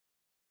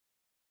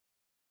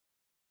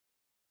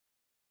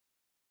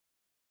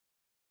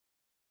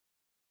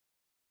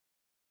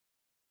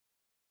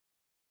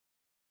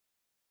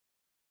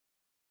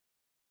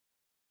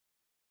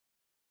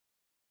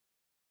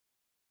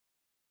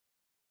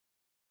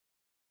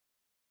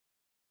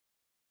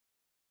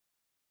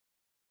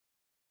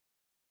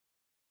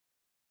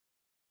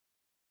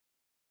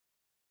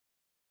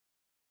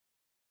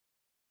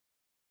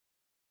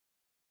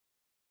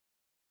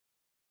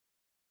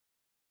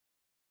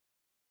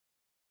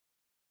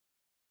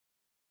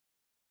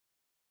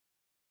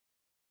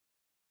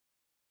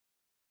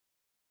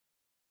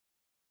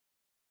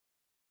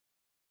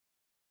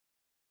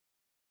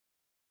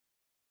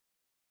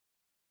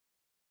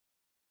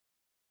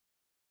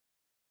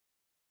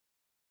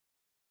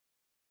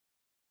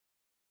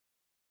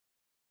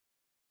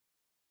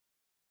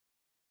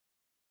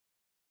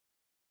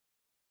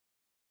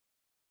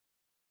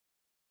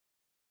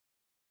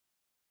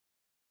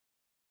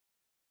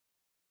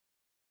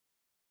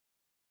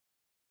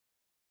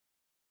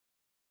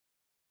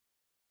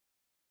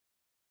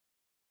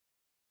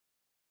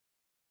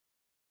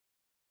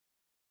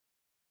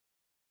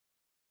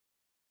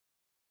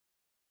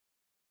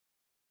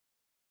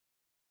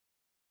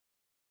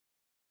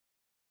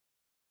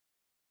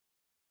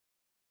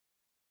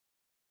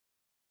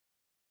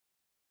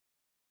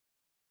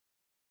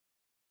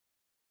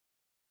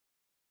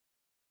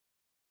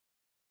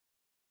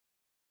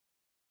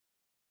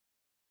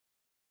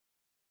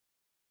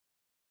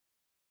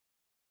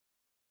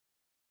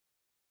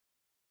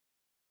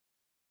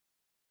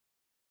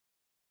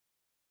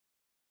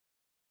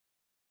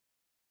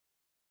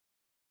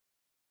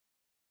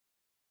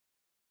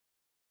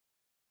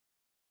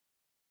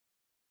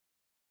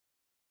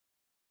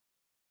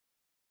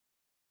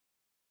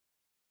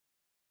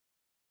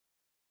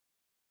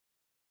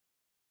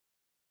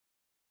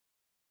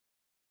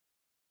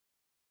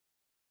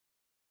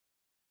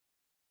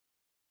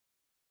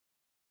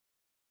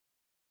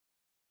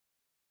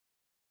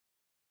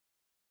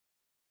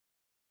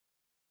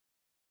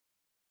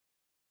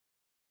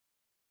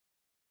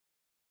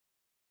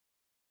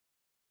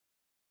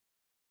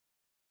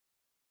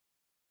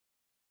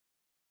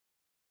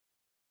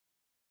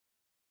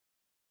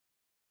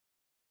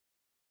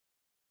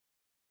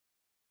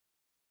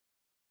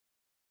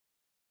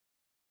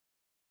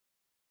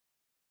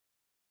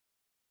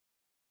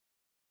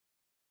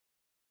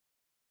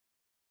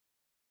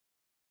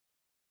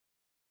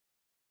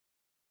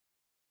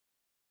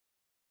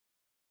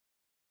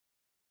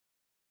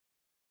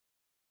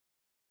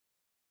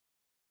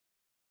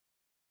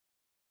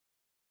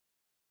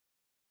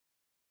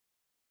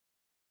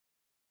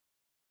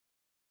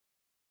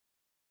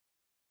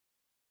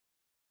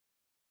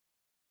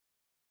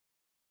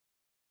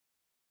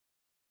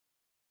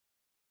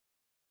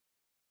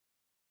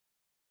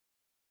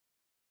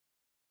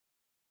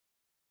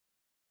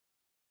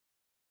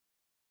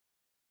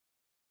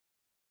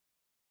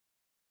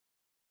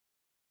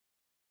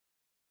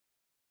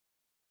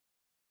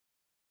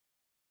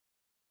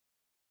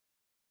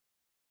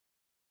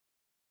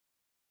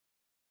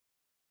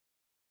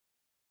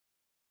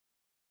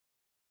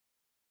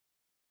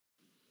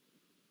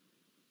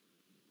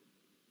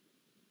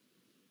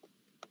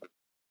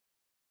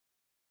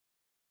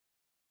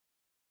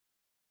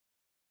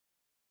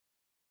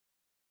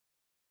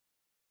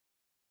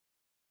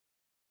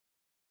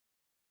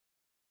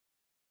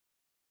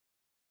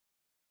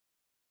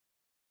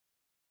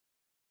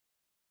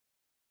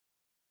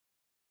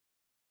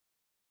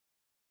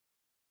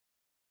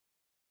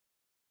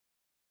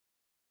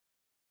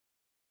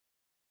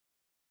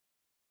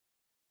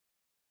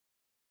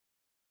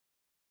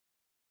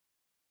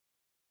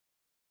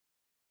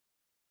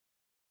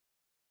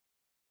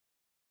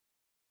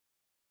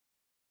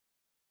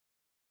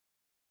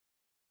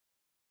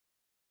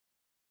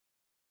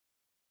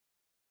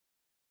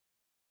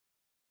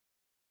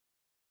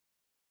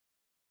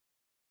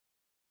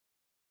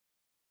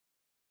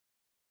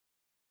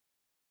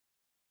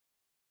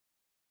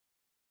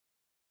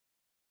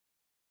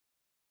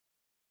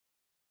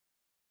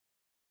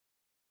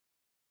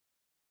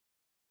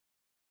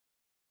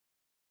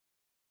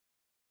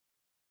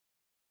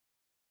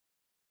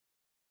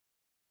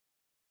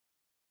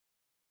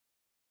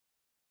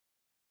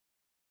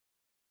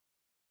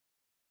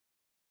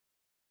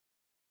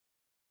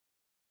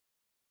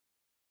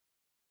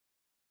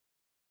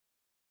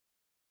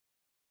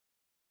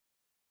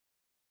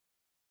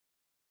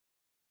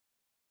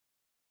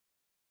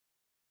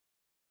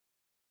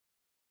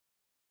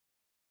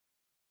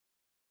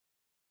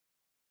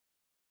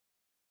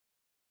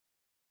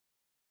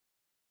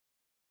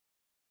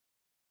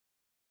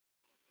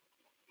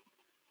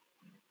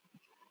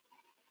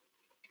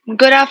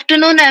Good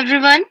afternoon,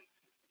 everyone.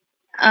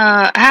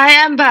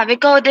 Hi, I'm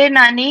Bhavika Uday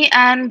Nani,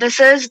 and this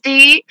is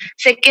the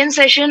second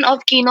session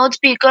of Keynote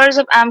Speakers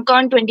of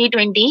AMCON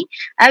 2020.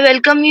 I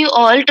welcome you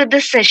all to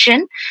this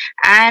session,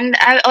 and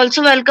I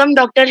also welcome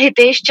Dr.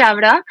 Hitesh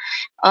Chavda,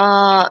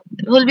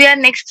 who will be our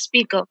next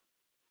speaker.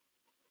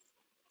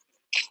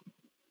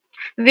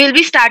 We'll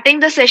be starting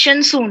the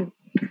session soon.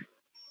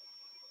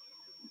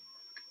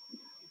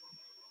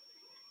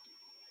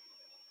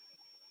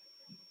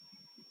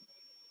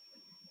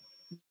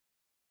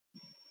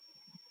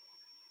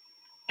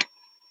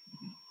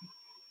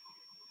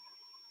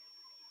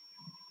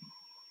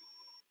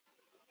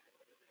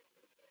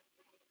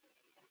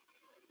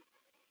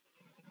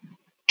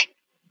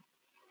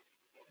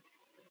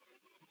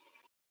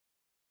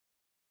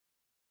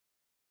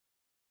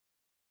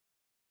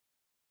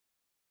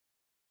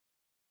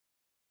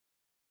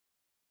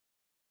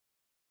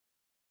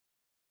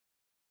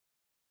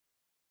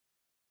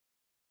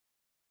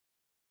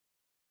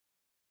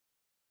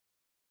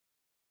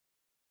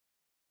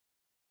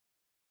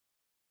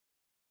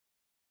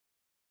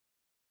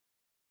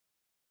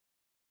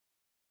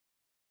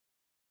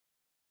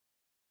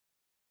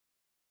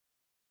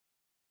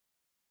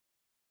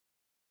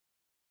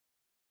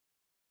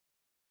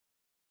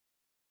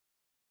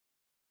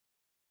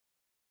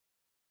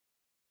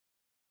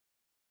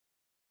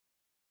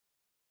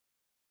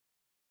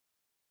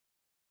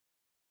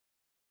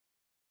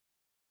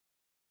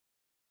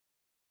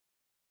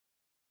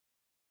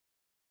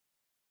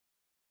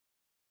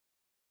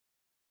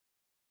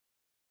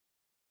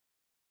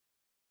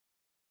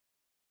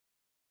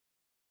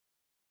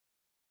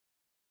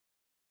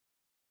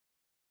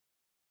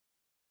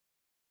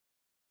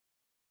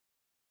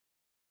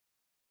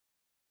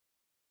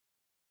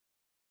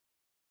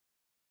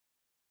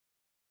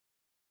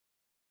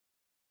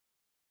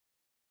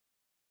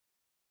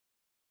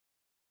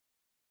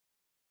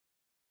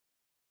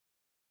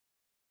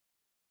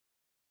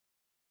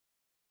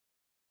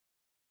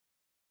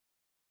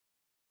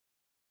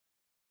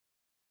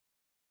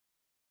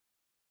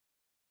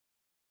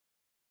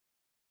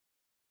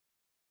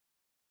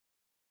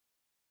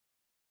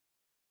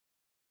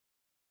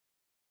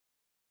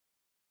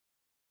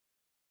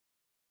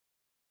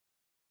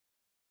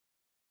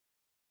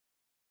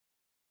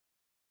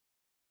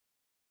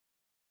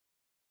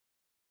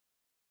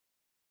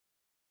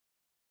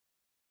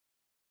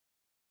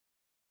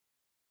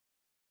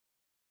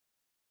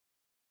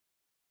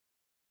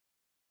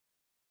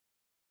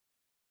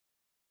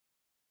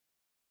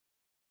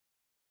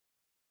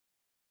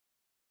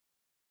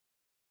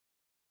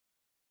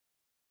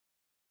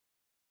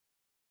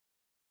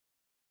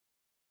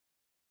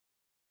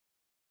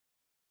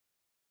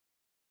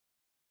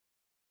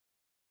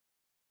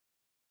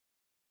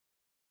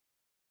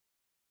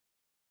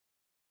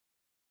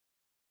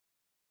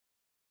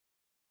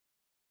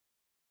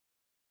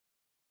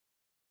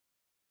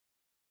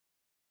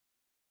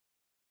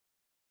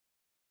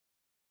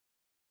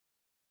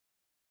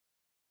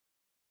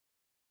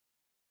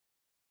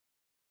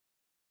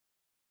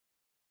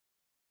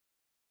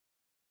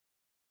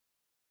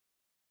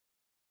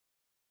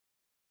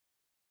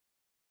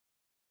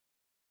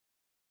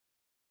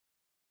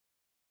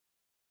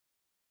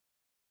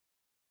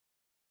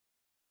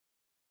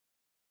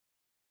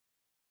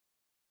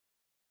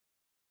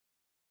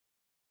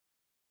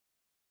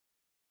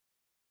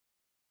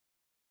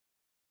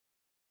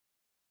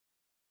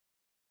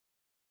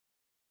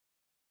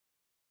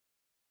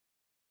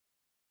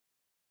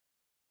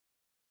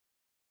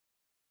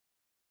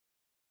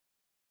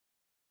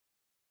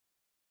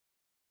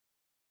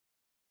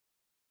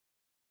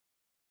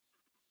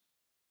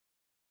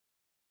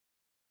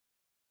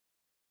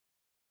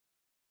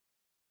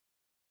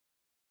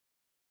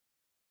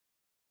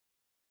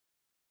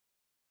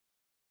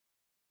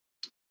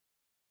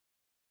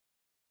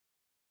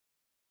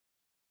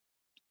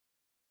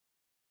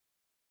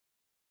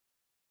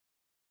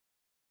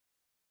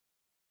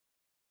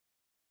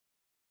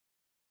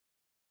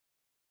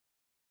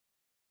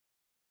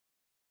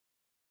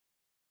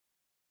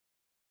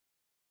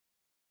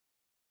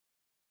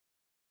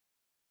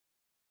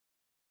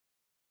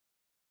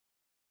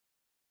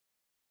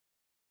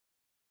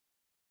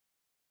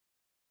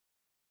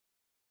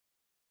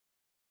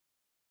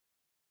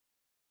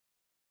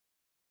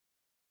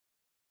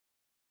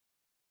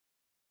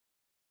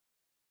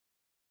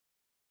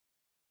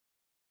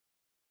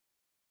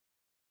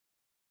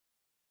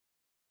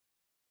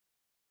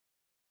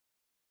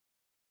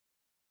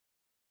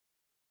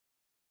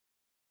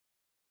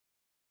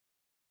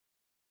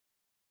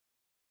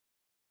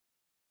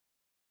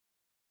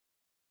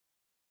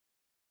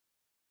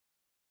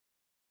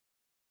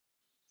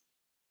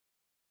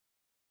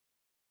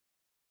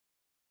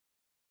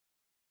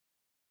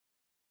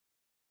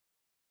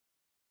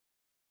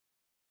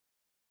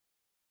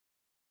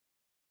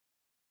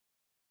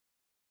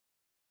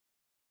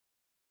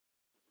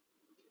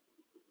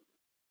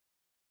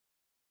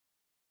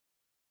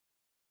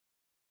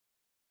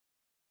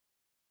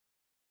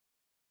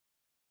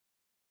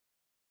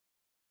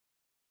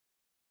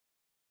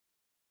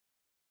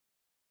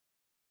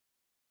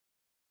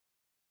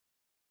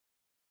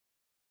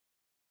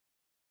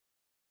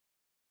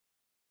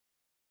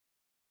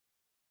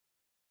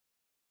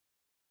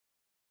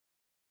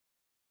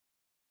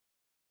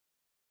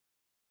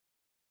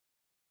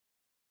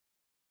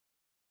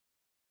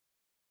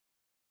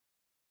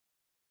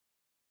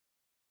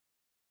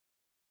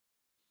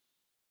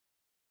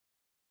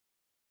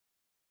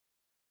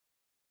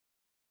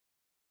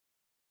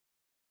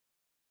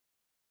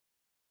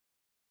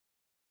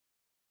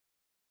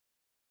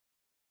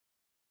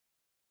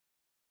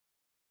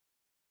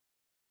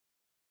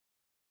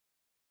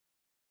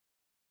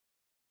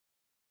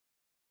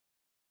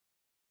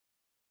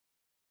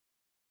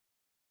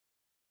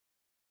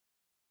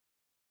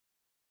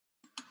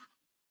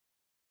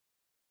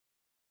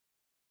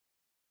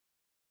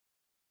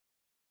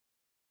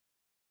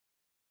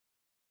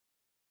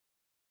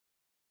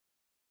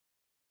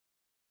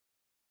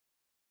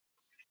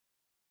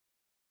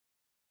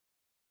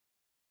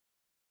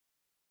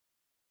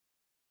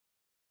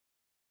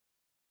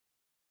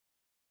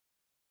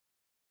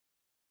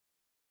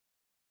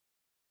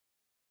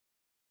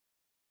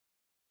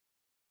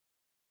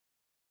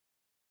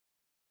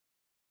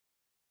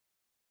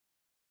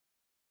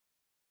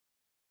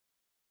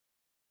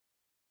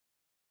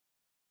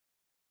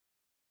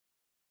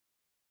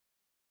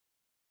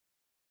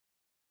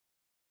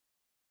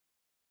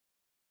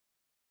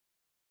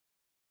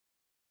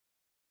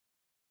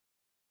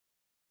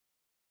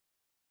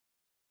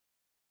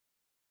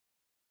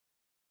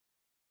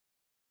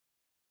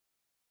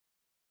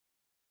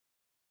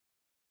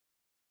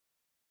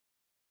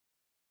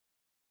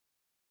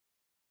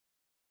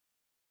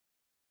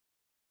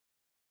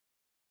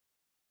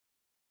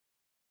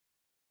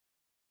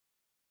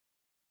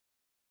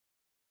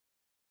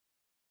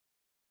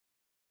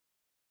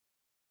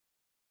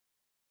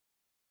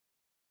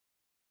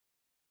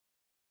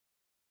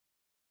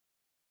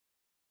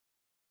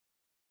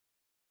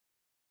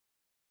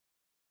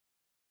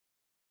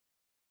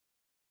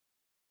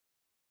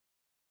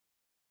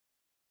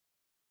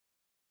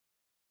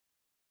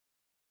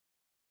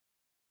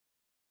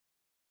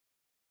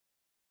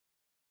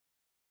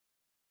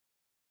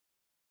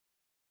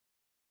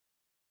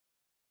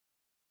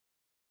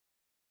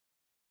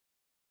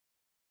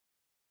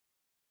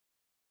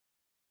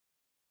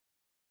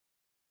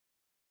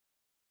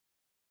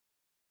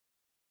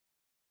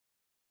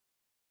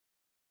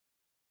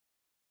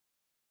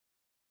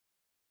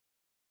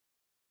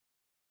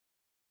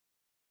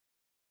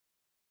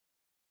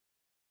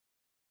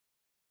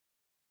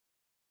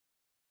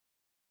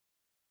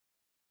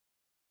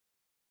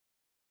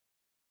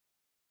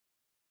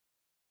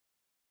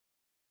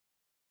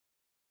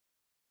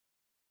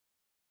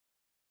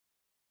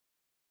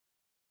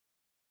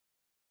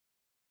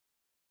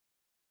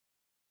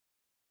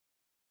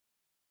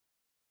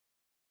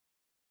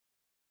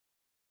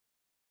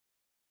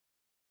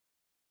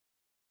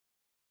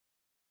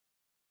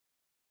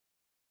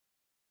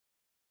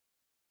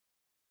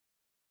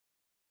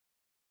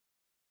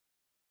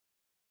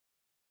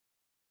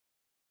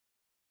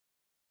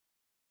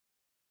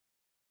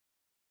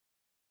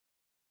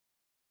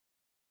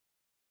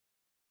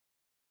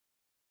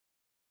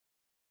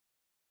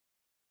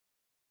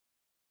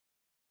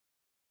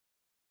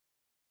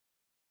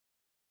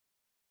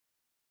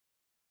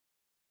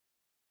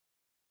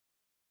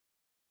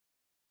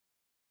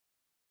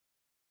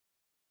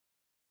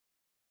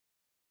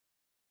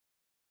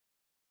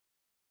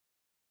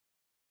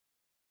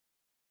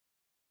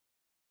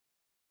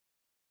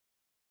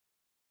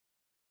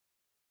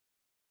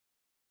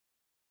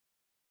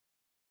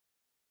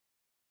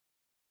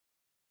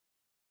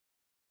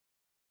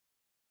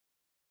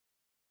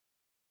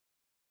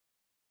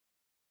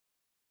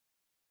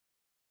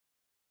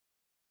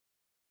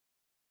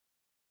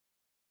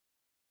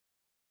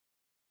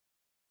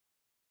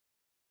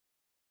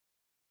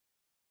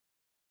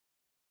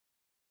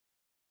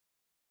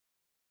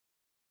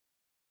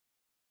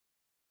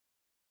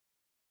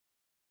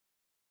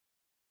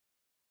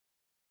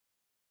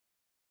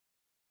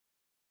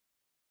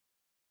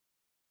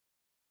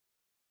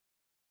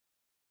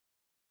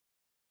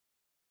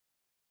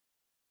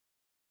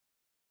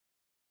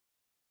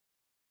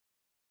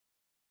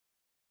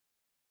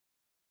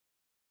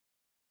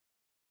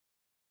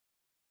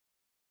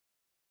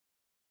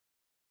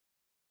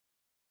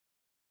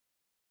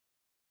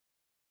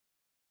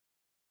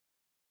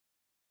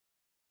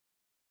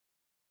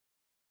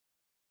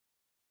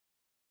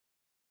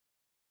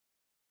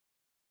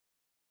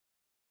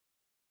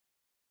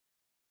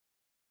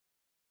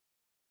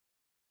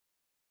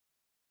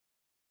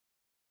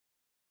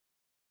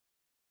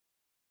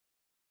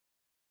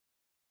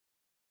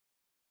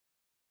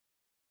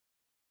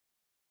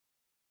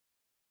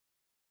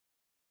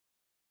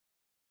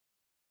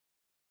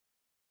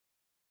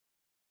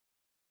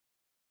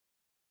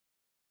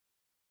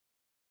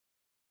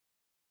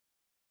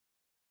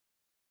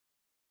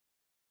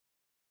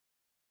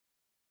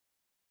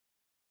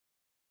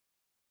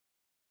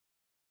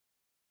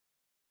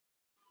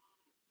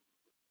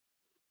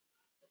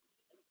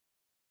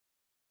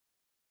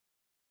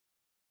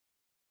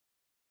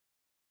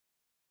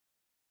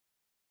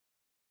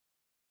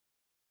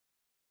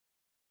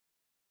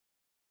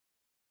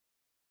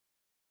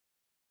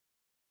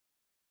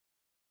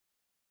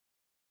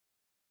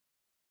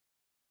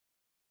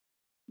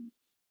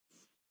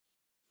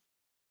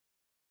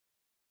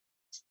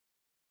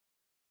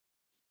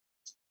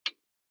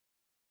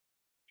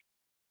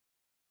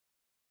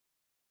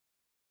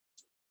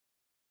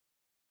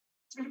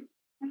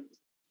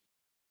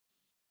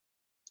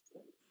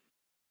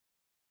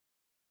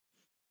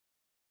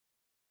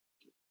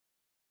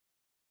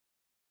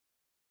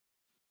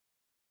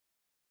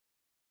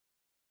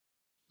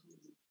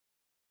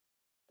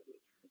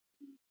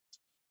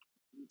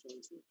 કેમ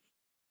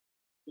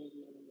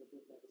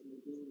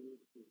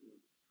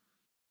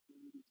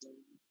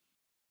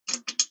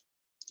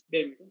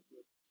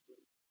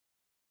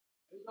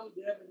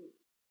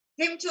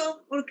છો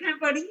ઓળખાણ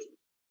પડી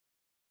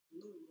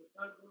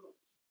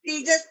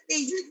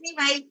તેજસની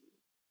wife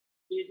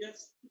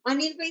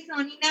અનિલભાઈ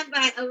સોનીના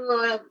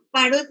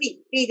પાડોશી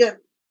Tejas.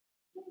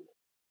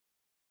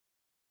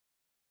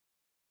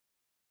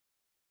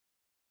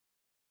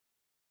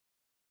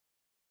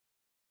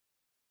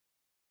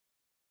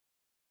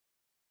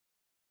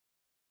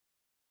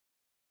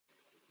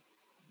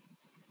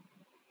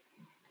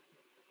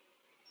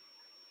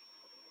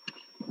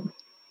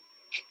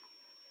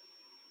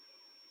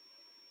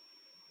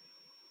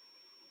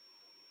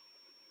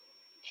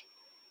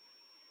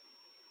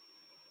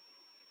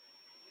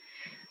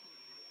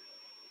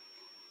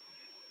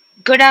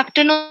 Good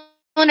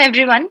afternoon,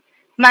 everyone.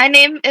 My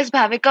name is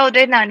Bhavika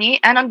Uday Nani,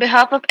 and on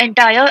behalf of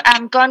entire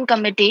AMCON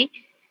committee,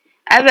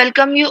 I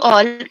welcome you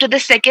all to the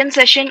second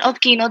session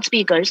of keynote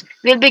speakers.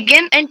 We'll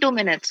begin in 2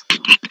 minutes.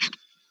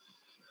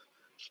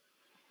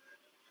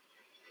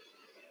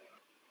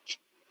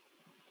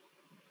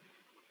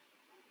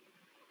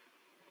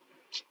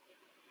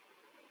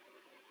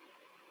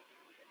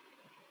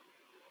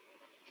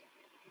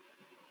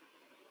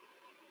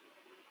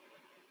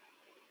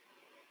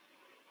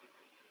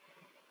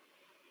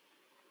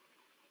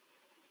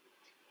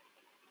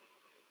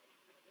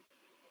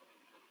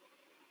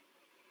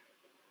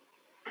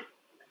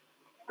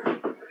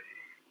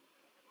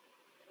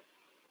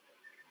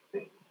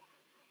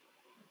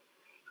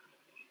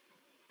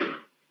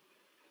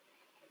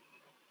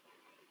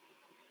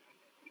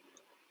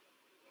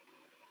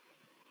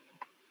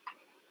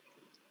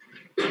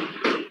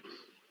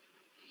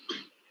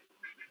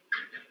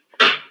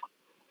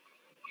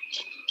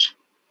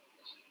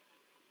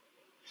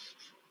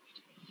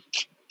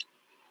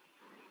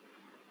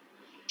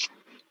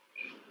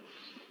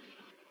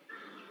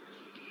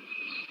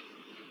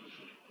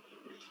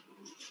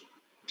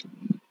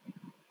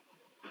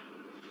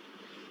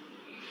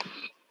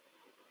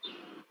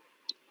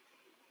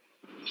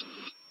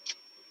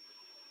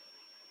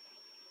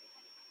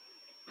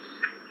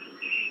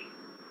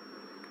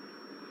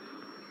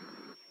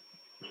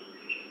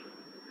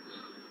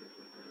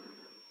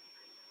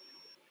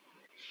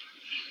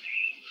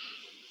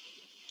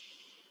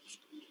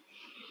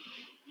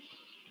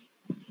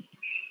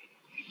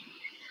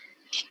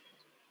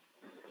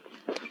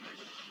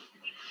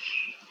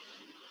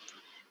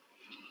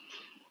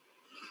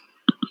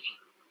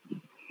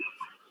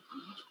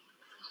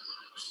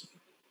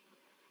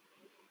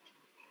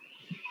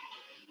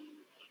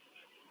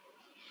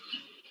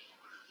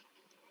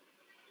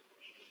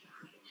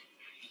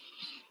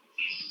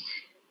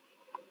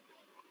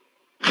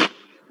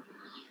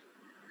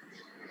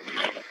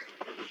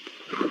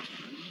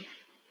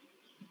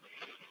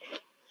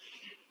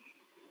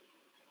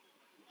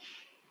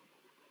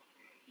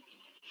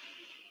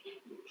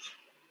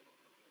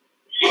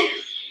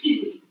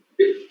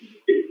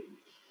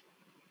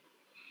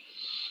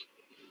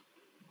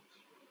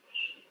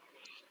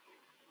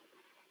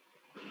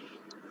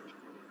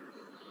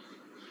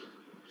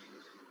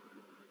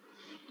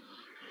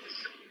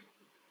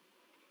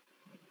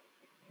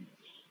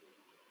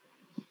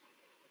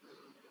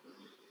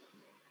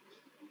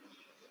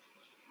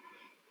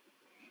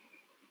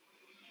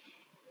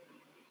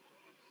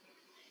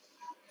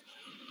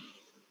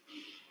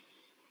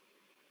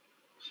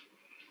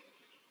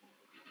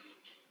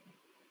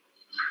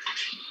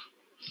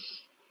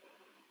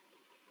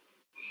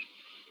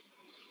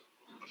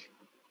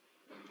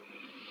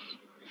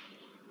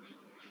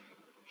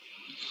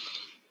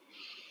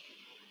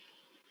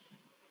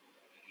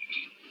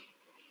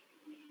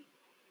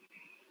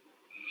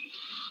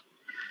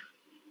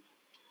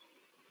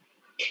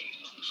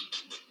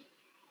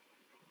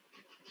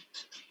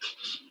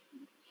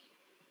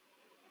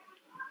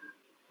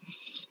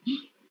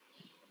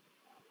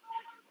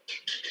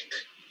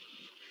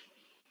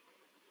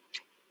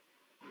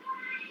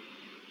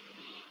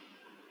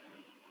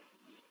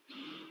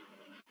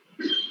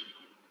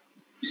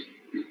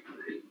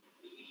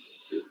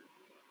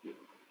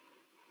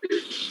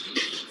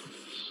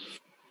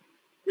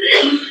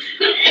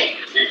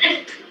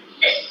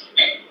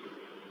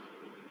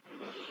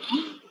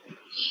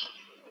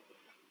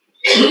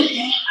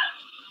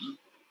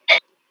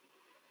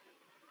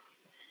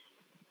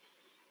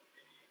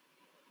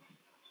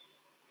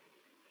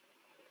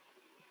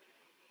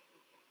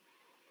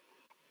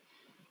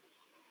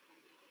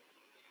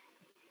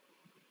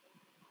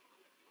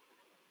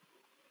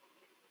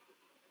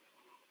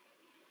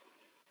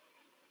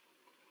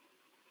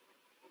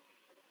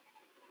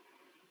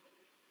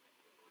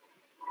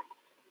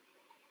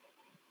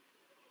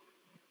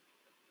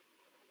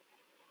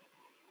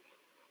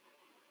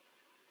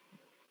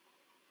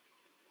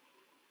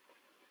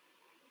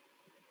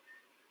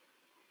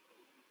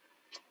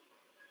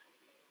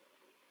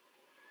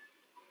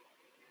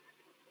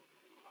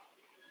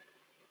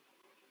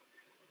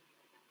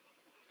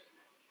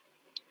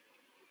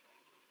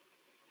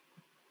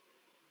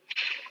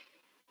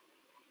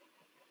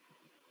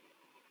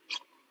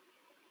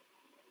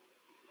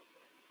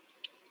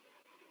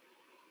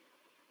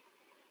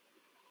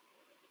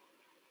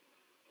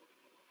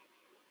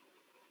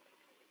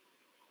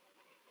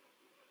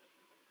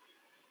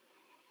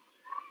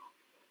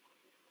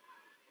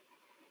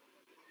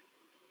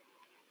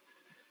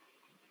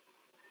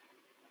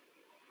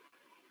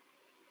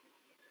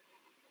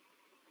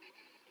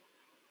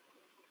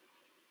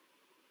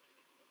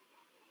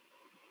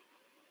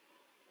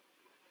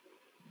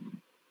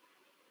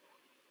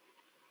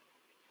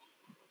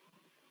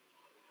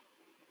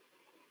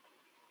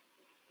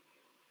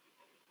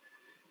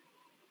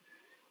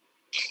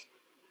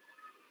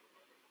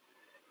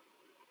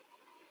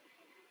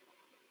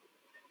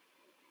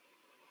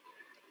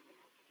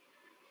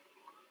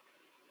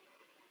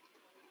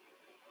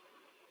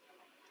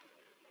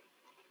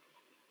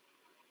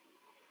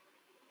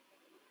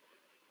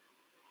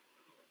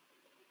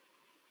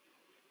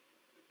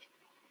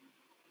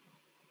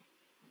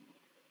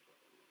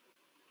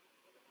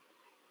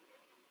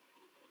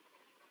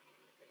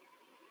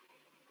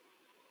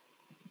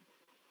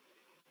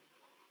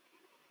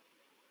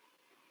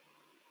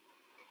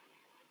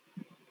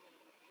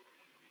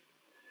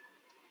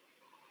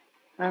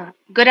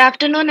 Good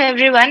afternoon,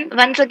 everyone.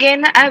 Once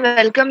again, I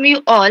welcome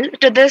you all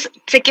to this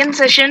second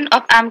session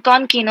of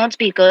AMCON Keynote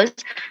Speakers.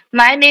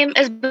 My name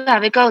is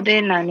Bhavika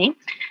Udayanani,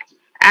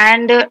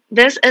 and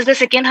this is the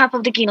second half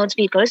of the Keynote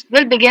Speakers.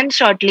 We'll begin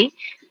shortly.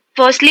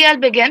 Firstly, I'll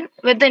begin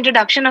with the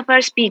introduction of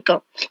our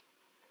speaker.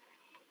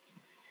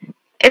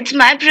 It's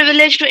my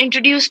privilege to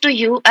introduce to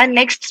you our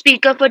next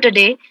speaker for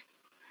today.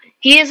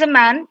 He is a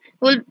man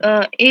who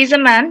is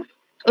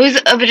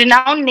a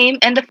renowned name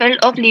in the field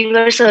of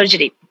liver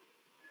surgery.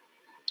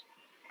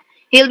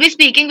 He'll be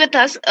speaking with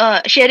us,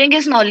 sharing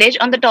his knowledge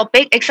on the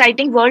topic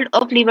exciting world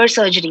of liver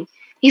surgery.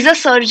 He's a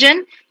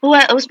surgeon who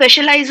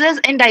specializes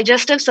in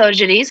digestive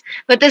surgeries,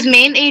 with his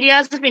main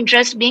areas of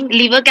interest being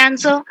liver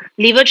cancer,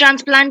 liver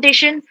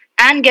transplantation,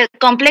 and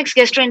complex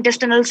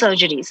gastrointestinal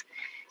surgeries.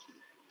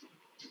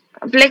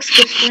 Complex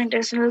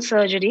gastrointestinal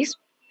surgeries.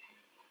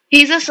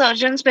 He's a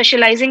surgeon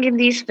specializing in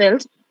these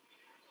fields.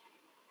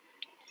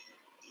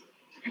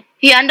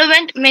 He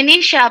underwent many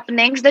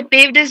sharpenings that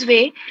paved his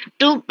way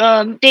to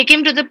take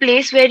him to the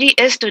place where he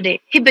is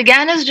today. He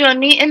began his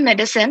journey in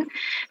medicine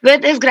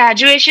with his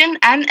graduation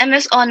and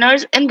MS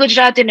honors in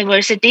Gujarat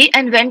University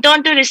and went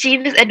on to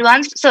receive his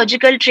advanced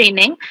surgical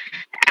training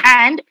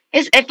and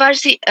his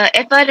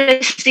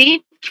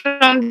FRSC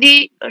from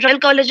the Royal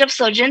College of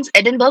Surgeons,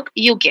 Edinburgh,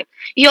 UK.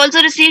 He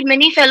also received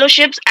many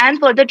fellowships and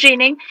further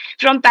training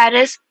from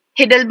Paris,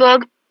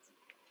 Heidelberg,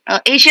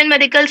 Asian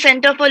Medical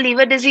Center for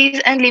Liver Disease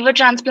and Liver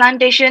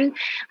Transplantation,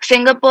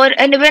 Singapore,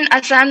 and even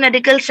Assam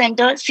Medical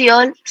Center,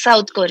 Seoul,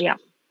 South Korea.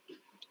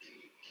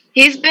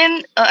 He's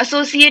been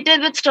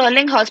associated with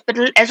Sterling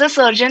Hospital as a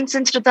surgeon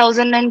since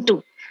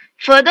 2002.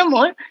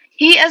 Furthermore,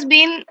 he has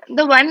been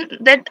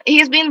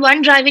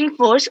one driving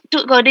force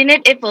to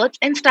coordinate efforts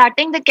in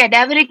starting the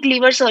cadaveric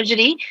liver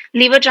surgery,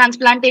 liver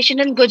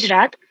transplantation in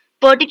Gujarat,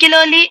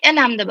 particularly in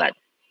Ahmedabad.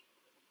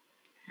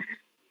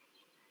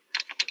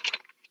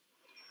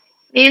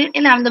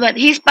 In Ahmedabad.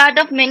 He's part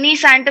of many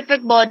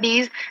scientific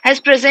bodies, has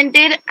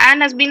presented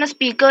and has been a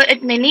speaker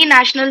at many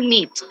national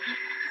meets.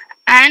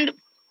 And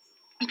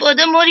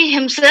furthermore, he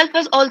himself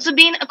has also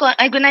been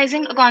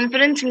organizing a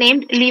conference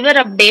named Liver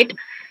Update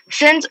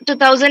since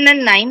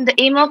 2009, the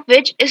aim of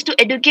which is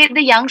to educate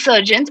the young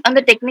surgeons on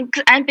the techniques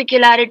and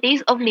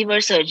peculiarities of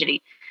liver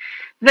surgery.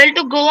 Well,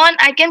 to go on,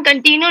 I can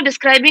continue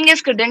describing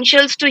his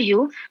credentials to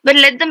you, but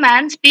let the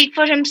man speak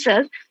for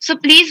himself. So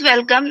please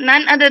welcome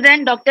none other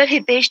than Dr.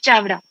 Hitesh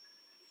Chavda.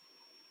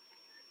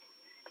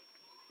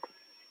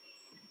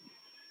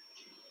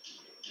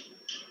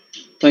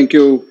 Thank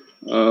you,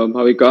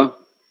 Bhavika,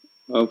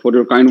 for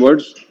your kind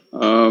words.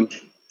 Can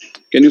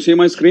you see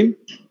my screen?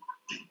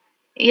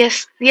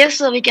 Yes,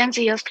 sir, we can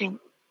see your screen.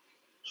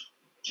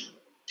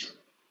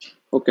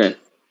 Okay.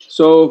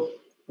 So,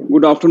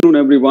 good afternoon,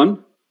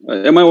 everyone.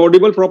 Am I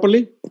audible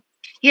properly?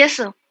 Yes,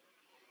 sir.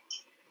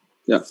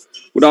 Yeah.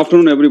 Good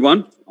afternoon,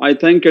 everyone. I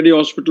thank KD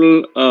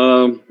Hospital,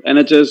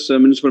 NHS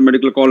Municipal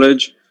Medical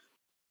College,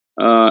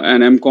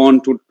 and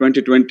AMCON to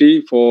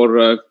 2020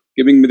 for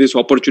giving me this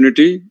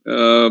opportunity.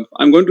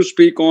 I'm going to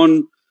speak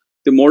on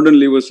the modern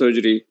liver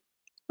surgery.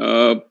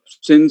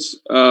 Since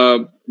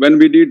when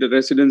we did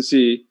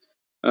residency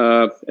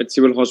at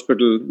civil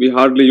hospital, we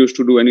hardly used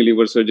to do any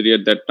liver surgery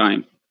at that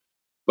time.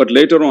 But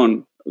later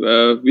on,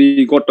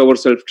 we got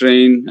ourselves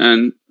trained,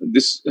 and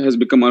this has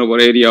become our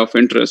area of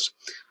interest.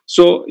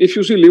 So if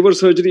you see liver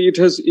surgery, it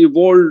has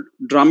evolved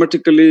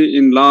dramatically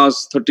in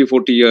last 30,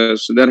 40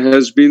 years. There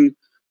has been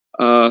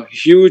a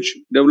huge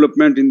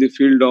development in the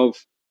field of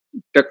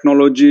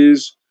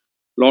technologies,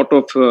 lot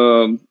of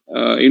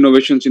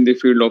innovations in the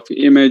field of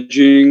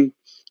imaging,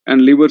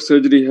 and liver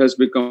surgery has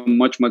become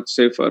much, much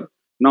safer.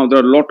 Now, there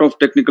are a lot of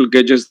technical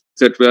gadgets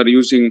that we are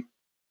using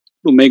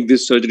to make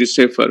this surgery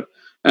safer,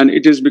 and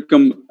it has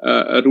become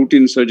a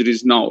routine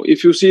surgeries now.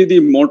 If you see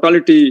the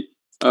mortality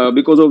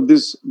because of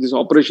this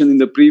operation in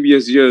the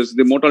previous years,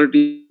 the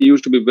mortality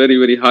used to be very,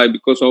 very high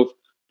because of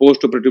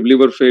post-operative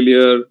liver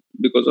failure,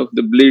 because of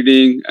the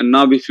bleeding. And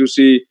now if you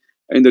see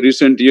in the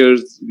recent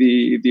years,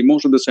 the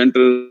most of the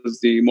centers,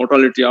 the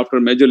mortality after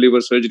major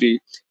liver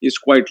surgery is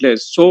quite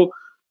less. So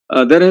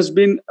there has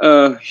been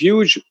a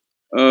huge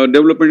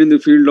development in the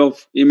field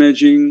of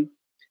imaging.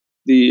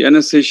 The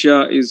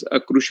anesthesia is a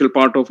crucial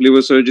part of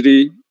liver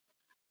surgery.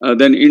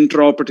 Then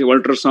intraoperative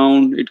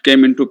ultrasound, it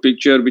came into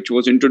picture, which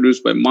was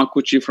introduced by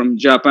Makuchi from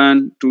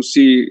Japan to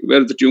see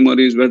where the tumor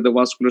is, where the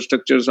vascular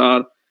structures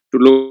are, to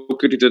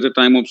locate it at the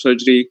time of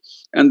surgery.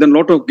 And then a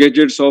lot of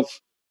gadgets of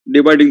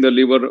dividing the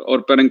liver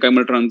or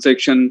parenchymal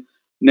transection,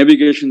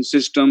 navigation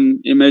system,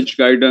 image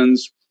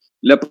guidance,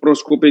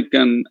 laparoscopic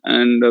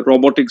and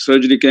robotic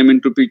surgery came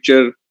into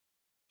picture.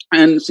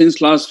 And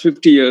since last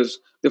 50 years,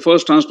 the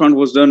first transplant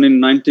was done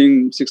in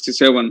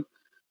 1967.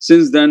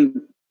 Since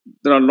then,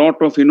 there are a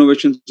lot of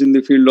innovations in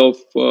the field of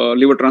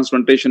liver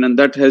transplantation, and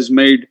that has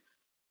made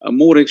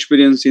more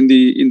experience in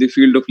the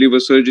field of liver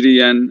surgery,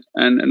 and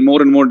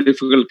more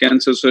difficult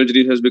cancer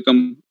surgery has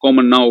become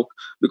common now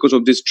because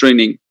of this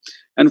training.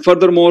 And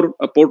furthermore,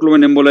 portal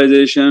vein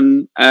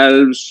embolization,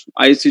 ALVs,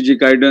 ICG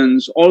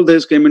guidance, all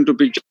this came into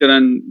picture,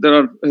 and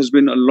has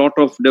been a lot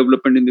of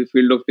development in the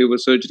field of liver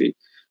surgery.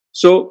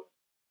 So,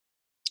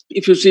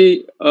 if you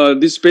see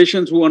these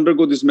patients who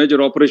undergo these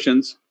major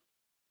operations,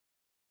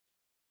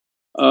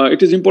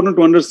 it is important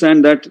to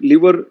understand that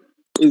liver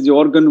is the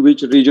organ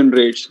which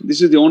regenerates.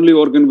 This is the only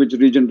organ which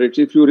regenerates.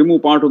 If you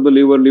remove part of the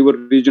liver, liver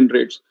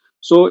regenerates.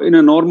 So in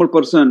a normal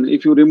person,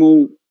 if you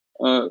remove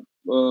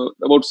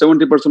about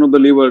 70% of the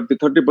liver, the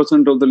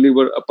 30% of the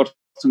liver a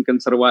person can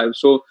survive.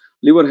 So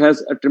liver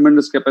has a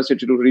tremendous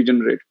capacity to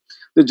regenerate.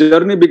 The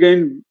journey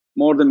began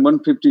more than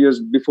 150 years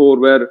before,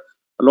 where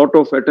a lot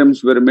of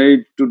attempts were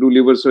made to do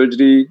liver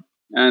surgery,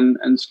 and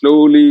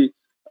slowly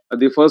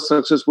the first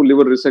successful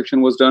liver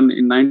resection was done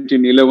in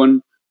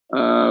 1911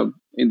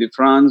 in the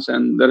France,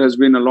 and there has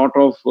been a lot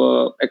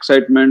of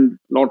excitement.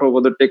 A lot of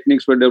other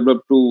techniques were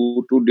developed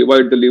to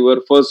divide the liver.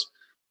 First,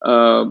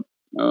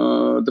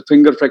 the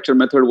finger fracture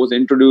method was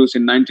introduced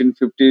in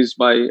 1950s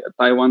by a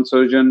Taiwan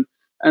surgeon,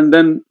 and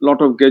then a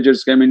lot of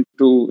gadgets came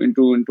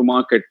into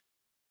market.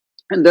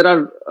 And there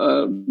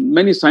are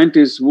many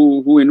scientists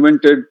who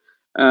invented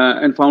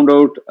and found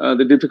out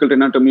the difficult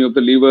anatomy of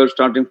the liver,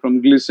 starting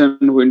from Gleason,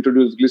 who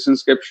introduced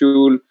Gleason's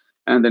capsule,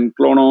 and then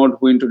Clonard,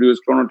 who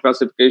introduced Clonard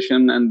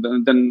classification, and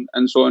then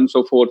and so on and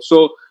so forth.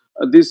 So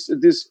this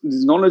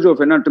knowledge of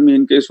anatomy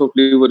in case of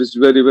liver is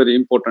very, very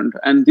important,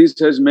 and this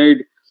has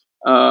made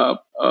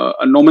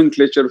a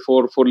nomenclature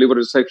for liver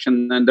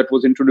resection, and that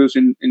was introduced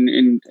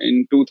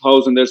in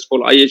 2000. That's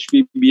called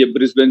IHPB, a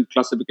Brisbane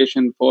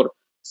classification for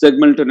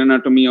segmental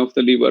anatomy of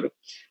the liver.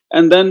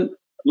 And then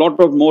a lot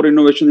of more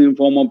innovation in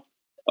form of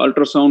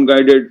ultrasound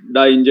guided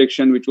dye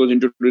injection, which was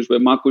introduced by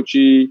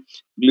Makuchi,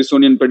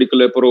 Gleasonian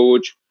pedicle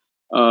approach,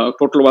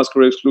 total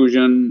vascular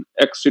exclusion,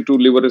 ex situ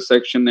liver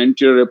resection,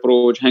 anterior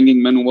approach,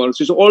 hanging maneuvers.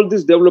 So all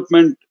this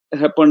development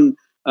happened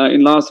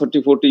in last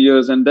 30-40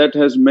 years, and that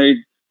has made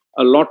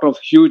a lot of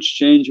huge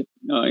change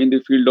in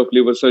the field of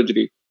liver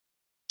surgery.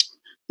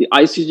 The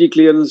ICG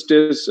clearance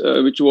test,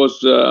 which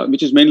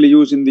is mainly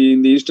used in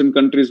the Eastern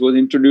countries, was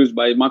introduced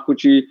by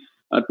Makuchi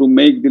to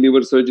make the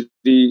liver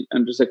surgery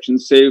and resection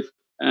safe.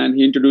 And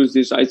he introduced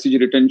this ICG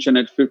retention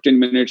at 15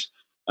 minutes,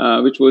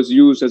 which was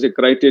used as a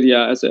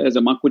criteria, as a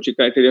Makuchi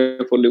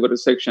criteria for liver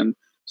resection.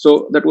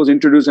 So that was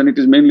introduced, and it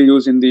is mainly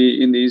used in the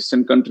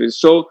Eastern countries.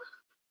 So,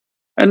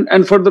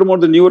 and furthermore,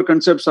 the newer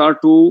concepts are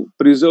to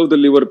preserve the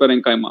liver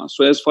parenchyma.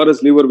 So as far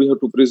as liver, we have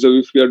to preserve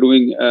if we are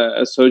doing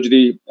a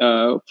surgery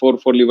for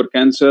liver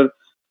cancer,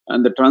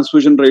 and the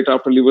transfusion rate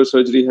after liver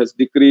surgery has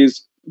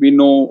decreased. We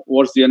know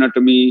what's the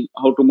anatomy,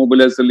 how to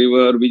mobilize the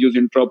liver. We use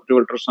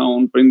intraoperative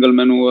ultrasound, Pringle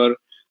maneuver,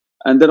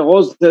 and then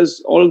all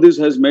this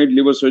has made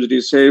liver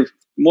surgery safe.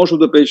 Most of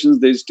the patients,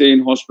 they stay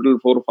in hospital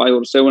for 5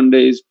 or 7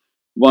 days,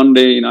 1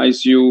 day in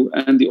ICU,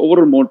 and the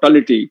overall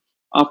mortality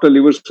after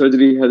liver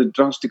surgery has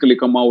drastically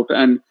come out,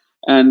 and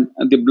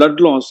the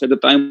blood loss at the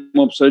time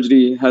of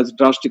surgery has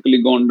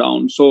drastically gone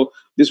down. So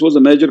this was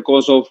a major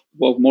cause of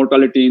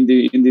mortality in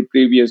the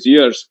previous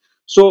years.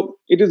 So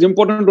it is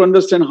important to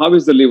understand how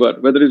is the liver,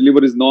 whether the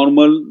liver is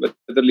normal, whether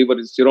the liver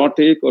is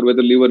cirrhotic, or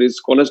whether liver is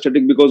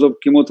cholestatic because of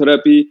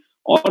chemotherapy,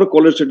 or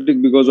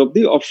cholestatic because of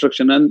the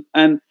obstruction,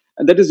 and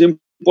that is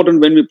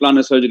important when we plan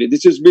a surgery.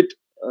 This is bit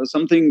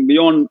something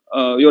beyond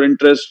your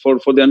interest for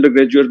the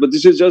undergraduates, but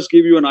this is just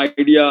give you an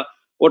idea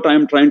what I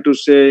am trying to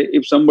say.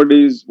 If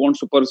somebody wants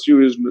to pursue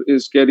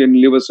his career in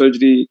liver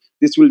surgery,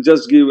 this will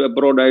just give a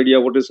broad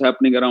idea what is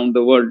happening around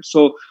the world.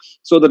 So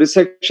the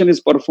resection is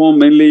performed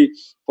mainly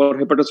for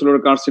hepatocellular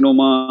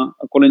carcinoma,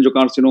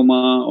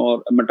 cholangiocarcinoma,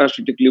 or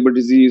metastatic liver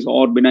disease,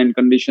 or benign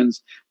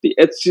conditions. The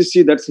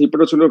HCC, that's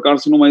hepatocellular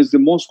carcinoma, is the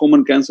most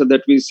common cancer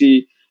that we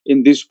see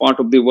in this part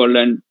of the world,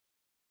 and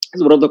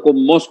it's one of the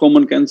most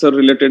common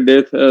cancer-related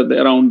death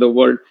around the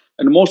world.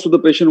 And most of the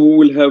patients who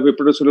will have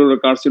hepatocellular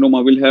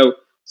carcinoma will have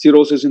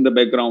cirrhosis in the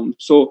background.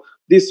 So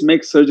this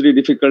makes surgery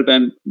difficult,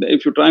 and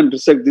if you try and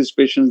resect these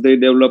patients, they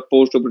develop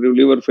post-operative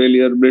liver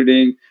failure,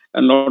 bleeding,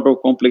 and a lot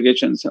of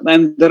complications.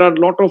 And there are a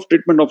lot of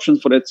treatment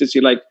options for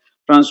HCC, like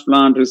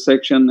transplant,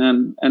 resection,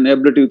 and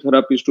ablative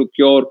therapies to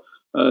cure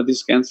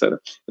this cancer.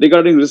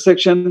 Regarding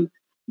resection,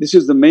 this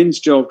is the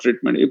mainstay of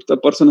treatment. If the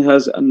person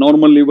has a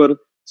normal liver,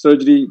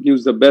 surgery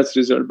gives the best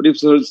result. But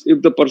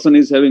if the person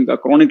is having a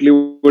chronic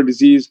liver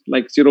disease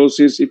like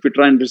cirrhosis, if we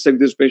try and resect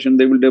this patient,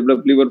 they will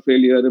develop liver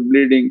failure,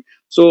 bleeding.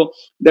 So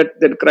that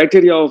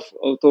criteria of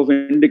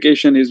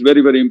indication is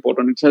very, very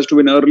important. It has to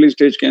be an early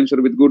stage cancer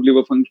with good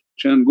liver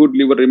function, good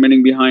liver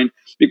remaining behind,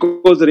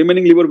 because the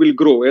remaining liver will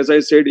grow. As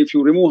I said, if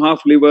you remove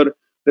half liver,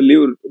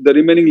 the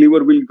remaining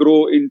liver will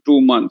grow in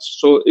 2 months.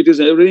 So it is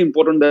very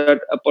important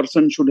that a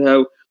person should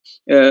have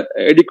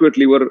adequate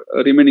liver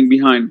remaining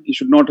behind. He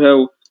should not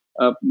have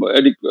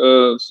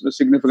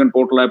significant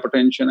portal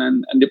hypertension,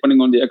 and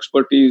depending on the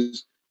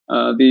expertise,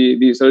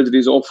 the surgery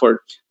is offered.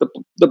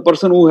 The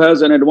person who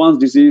has an advanced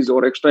disease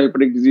or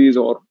extrahepatic disease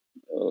or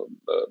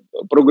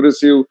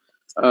progressive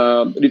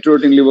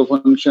deteriorating liver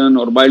function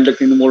or bile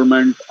duct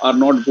involvement are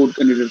not good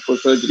candidates for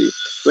surgery.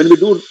 When we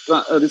do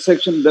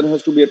resection, there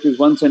has to be at least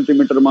 1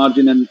 centimeter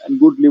margin and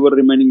good liver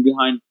remaining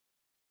behind.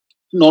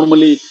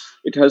 Normally,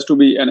 it has to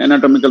be an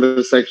anatomical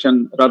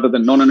resection rather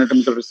than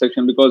non-anatomical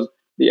resection, because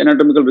the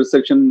anatomical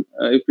resection,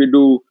 if we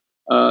do,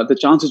 the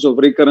chances of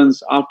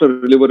recurrence after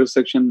liver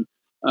resection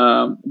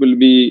will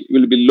be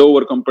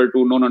lower compared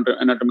to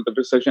non-anatomical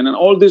resection. And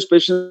all these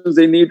patients,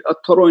 they need a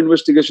thorough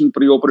investigation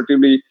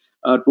preoperatively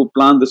to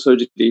plan the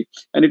surgery.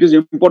 And it is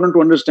important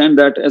to understand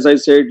that, as I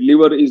said,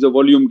 liver is a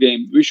volume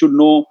game. We should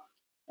know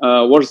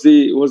what's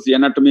the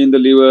anatomy in the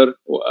liver,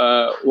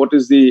 what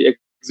is the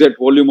exact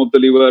volume of the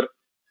liver.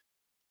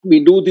 We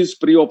do this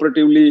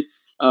preoperatively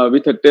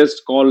with a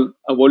test called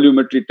a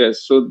volumetry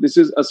test. So this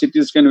is a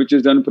CT scan which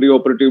is done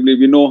preoperatively.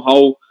 We know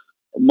how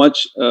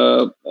much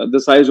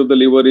the size of the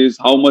liver is,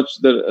 how much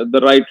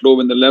the right lobe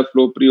and the left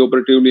lobe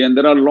preoperatively, and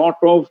there are a lot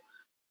of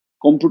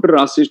computer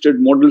assisted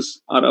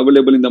models are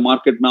available in the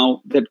market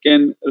now that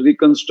can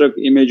reconstruct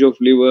image of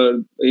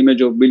liver,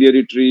 image of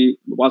biliary tree,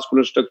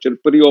 vascular structure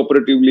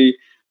preoperatively,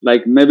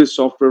 like Mavis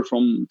software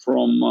from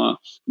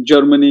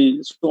Germany.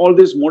 So all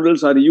these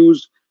models are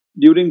used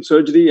during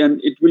surgery,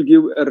 and it will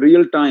give a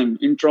real time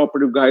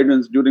intraoperative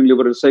guidance during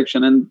liver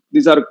resection. And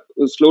these are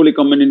slowly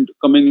coming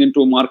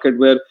into a market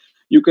where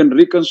you can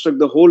reconstruct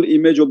the whole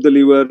image of the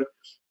liver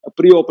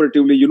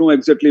preoperatively. You know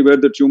exactly where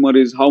the tumor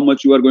is, how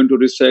much you are going to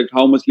resect,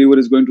 how much liver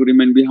is going to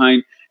remain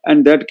behind,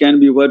 and that can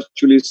be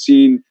virtually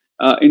seen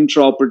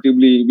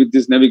intraoperatively with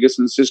this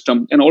navigation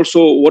system. And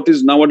also, what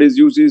is nowadays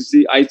used is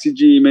the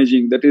ICG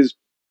imaging. That is,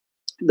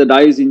 the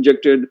dye is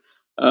injected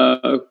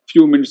a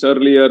few minutes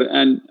earlier,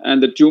 and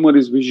the tumor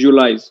is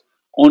visualized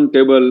on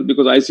table,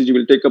 because ICG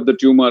will take up the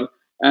tumor.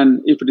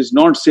 And if it is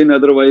not seen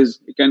otherwise,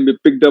 it can be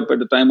picked up at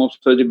the time of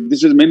surgery.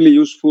 This is mainly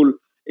useful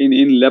in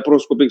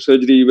laparoscopic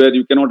surgery, where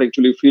you cannot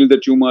actually feel the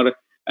tumor.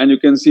 And you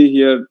can see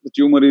here the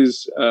tumor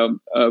is well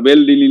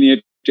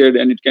delineated,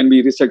 and it can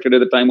be resected at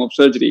the time of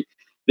surgery.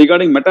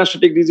 Regarding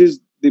metastatic disease,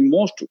 the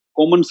most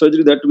common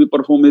surgery that we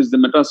perform is the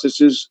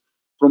metastasis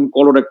from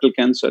colorectal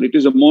cancer. It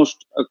is the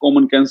most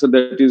common cancer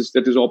that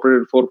is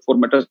operated for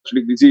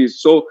metastatic disease.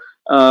 So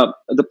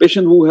the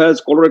patient who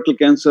has colorectal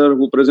cancer,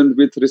 who present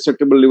with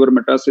resectable liver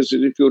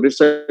metastasis, if you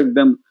resect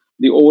them,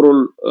 the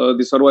overall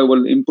the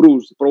survival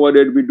improves,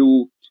 provided we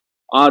do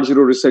R0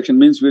 resection.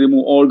 Means we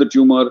remove all the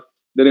tumor,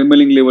 the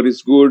remaining liver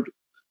is good,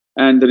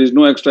 and there is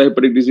no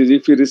extrahepatic disease.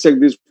 If we resect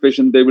this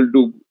patient, they will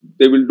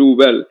do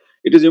well.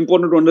 It is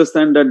important to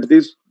understand that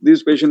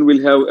this patient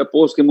will have a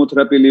post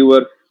chemotherapy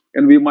liver,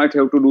 and we might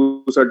have to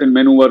do certain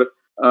maneuver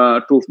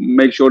to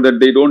make sure that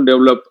they don't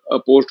develop a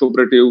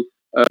post-operative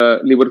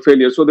liver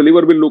failure. So the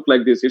liver will look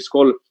like this. It's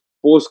called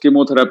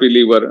post-chemotherapy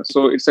liver.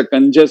 So it's a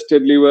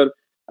congested liver.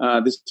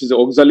 This is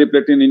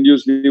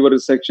oxaliplatin-induced liver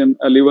resection,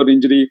 a liver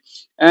injury.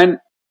 And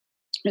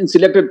in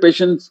selected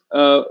patients,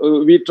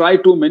 we try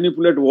to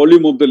manipulate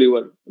volume of the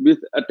liver with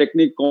a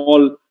technique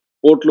called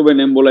portal vein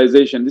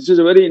embolization. This is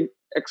a very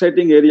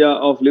exciting area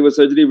of liver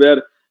surgery,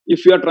 where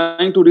if you are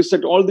trying to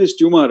resect all this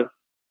tumor,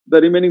 the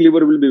remaining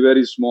liver will be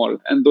very small,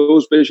 and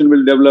those patients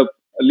will develop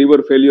a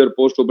liver failure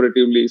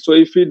post-operatively. So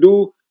if we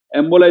do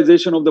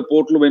embolization of the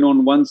portal vein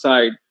on one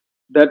side,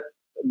 that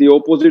the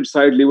opposite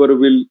side liver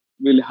will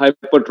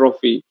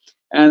hypertrophy,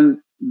 and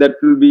that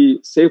will be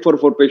safer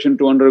for patient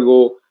to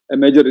undergo a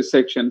major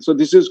resection. So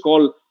this is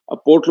called a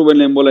portal vein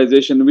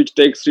embolization, which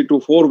takes 3 to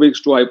 4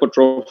 weeks to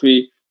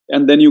hypertrophy,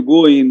 and then you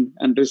go in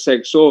and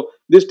resect. So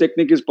this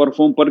technique is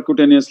performed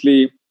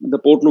percutaneously. The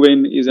portal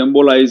vein is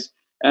embolized,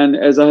 and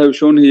as I have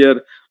shown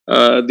here,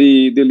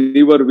 the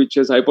liver which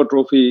has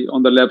hypertrophy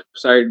on the left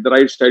side, the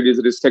right side is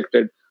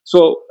resected.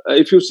 So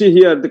if you see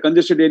here, the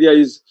congested area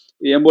is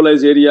the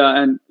embolized area,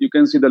 and you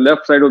can see the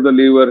left side of the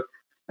liver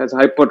has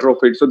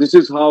hypertrophied. So this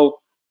is how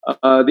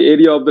the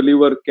area of the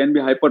liver can be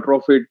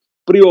hypertrophied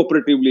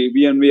preoperatively.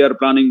 We are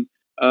planning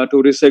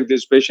to resect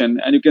this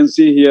patient, and you can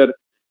see here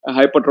a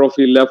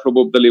hypertrophy left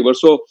lobe of the liver.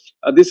 So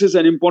this is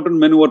an important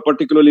maneuver,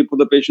 particularly for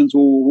the patients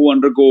who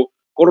undergo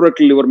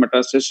colorectal liver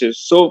metastasis.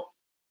 So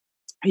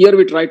here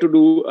we try to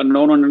do a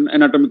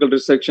non-anatomical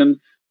resection,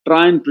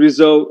 try and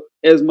preserve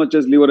as much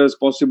as liver as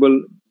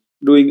possible,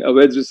 doing a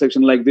wedge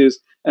resection like this,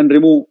 and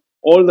remove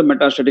all the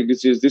metastatic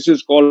disease. This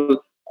is called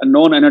a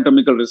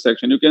non-anatomical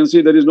resection. You can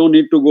see there is no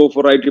need to go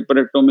for right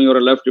hepatectomy or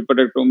a left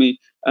hepatectomy,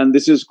 and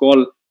this is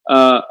called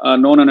a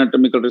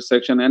non-anatomical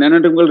resection. An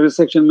anatomical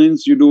resection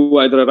means you do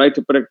either a right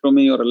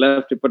hepatectomy or a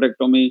left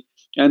hepatectomy,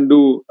 and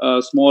do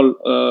a small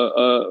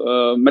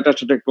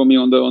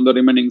metastatectomy on the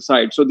remaining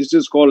side. So this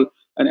is called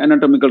an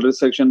anatomical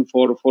resection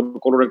for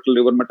colorectal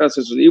liver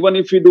metastasis. Even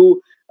if you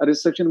do a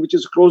resection which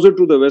is closer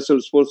to the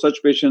vessels for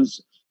such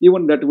patients,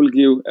 even that will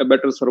give a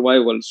better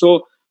survival.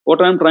 So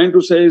what I'm trying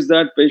to say is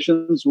that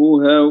patients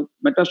who have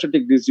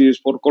metastatic disease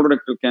for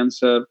colorectal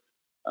cancer,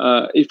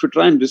 if you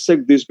try and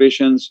resect these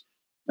patients,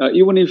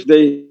 even if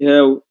they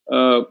have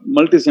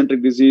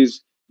multicentric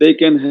disease, they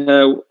can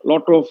have a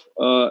lot of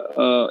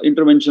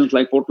interventions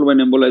like portal vein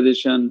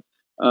embolization,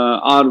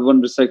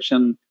 R1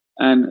 resection,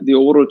 and the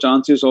overall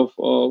chances of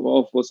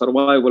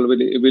survival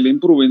will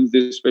improve in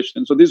this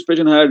patient. So this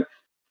patient had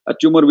a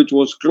tumor which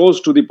was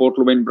close to the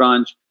portal vein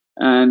branch,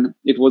 and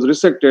it was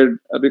resected,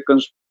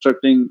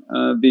 reconstructing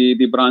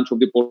the branch of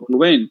the portal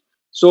vein.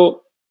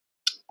 So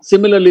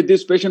similarly,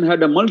 this patient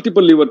had a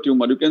multiple liver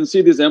tumor. You can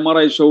see this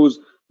MRI shows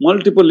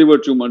multiple liver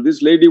tumor.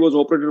 This lady was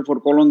operated for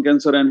colon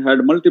cancer and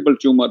had multiple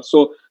tumors.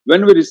 So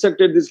when we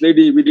resected this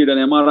lady, we did an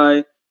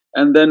MRI,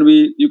 and then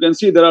you can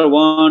see there are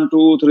 1,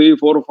 2, 3,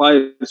 4,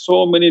 5,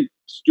 so many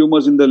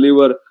tumors in the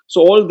liver.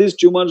 So all these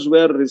tumors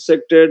were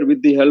resected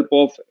with the help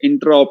of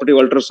intraoperative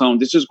ultrasound.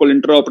 This is called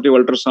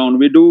intraoperative ultrasound.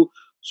 We do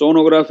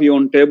sonography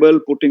on table,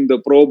 putting the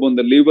probe on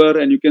the liver,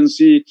 and you can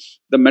see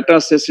the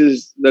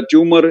metastasis. The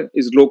tumor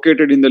is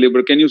located in the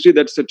liver. Can you see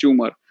that's the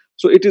tumor?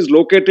 So it is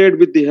located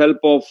with the help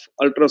of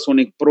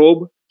ultrasonic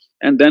probe,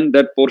 and then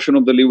that portion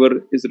of the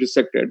liver is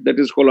resected. That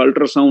is called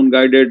ultrasound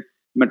guided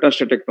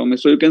metastatectomy.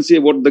 So you can see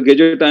what the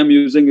gadget I'm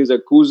using is a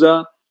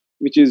CUSA,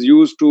 which is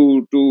used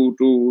to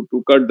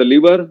cut the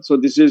liver. So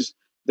this is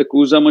the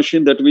CUSA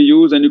machine that we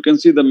use, and you can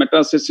see the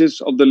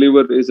metastasis of the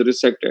liver is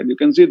resected. You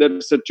can see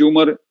that's a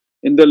tumor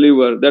in the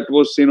liver that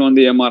was seen on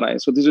the MRI.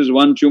 So this is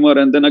one tumor,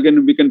 and then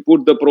again we can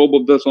put the probe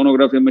of the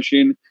sonography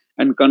machine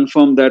and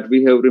confirm that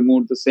we have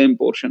removed the same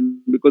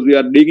portion because we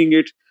are digging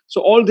it.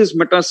 So all these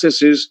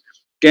metastases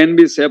can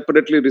be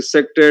separately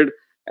resected,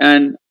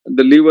 and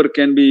the liver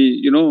can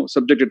be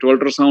subjected to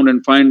ultrasound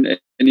and find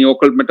any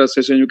occult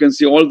metastasis. You can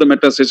see all the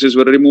metastases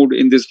were removed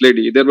in this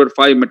lady. There were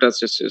 5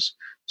 metastases.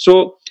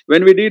 So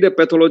when we did a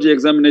pathology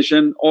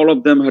examination, all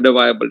of them had a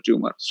viable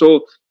tumor.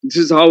 So this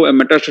is how a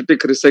metastatic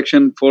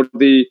resection for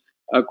the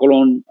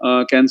colon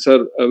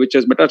cancer, which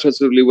has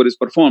metastasis liver, is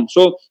performed.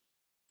 So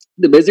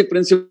the basic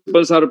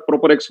principles are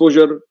proper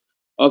exposure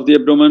of the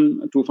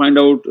abdomen to find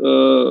out,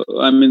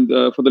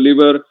 for the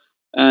liver,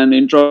 and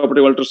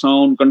intraoperative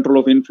ultrasound, control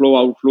of inflow,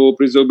 outflow,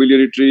 preserve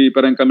biliary tree,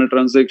 parenchymal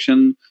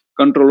transaction,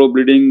 control of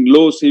bleeding,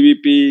 low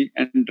CVP,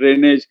 and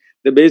drainage.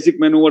 The basic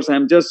maneuvers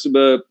I'm just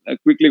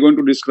quickly going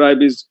to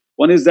describe is,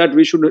 one is that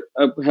we should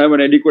have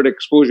an adequate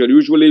exposure.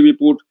 Usually we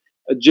put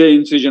a J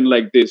incision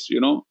like this,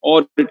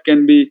 or it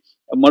can be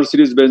a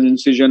Mercedes-Benz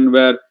incision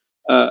where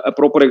a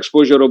proper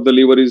exposure of the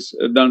liver is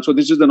done. So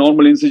this is the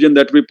normal incision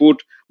that we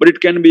put, but it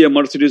can be a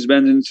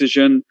Mercedes-Benz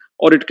incision,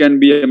 or it can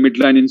be a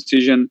midline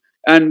incision.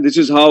 And this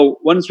is how,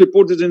 once we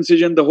put this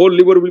incision, the whole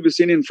liver will be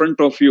seen in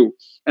front of you.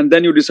 And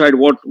then you decide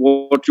what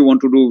you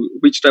want to do,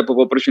 which type of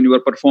operation you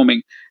are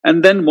performing.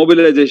 And then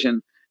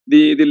mobilization.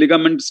 The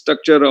ligament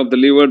structure of the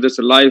liver, there's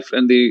a life,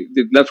 and the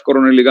left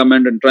coronary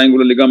ligament and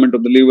triangular ligament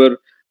of the liver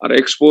are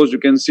exposed. You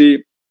can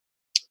see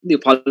the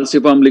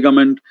falciform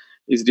ligament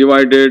is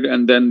divided,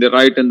 and then the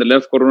right and the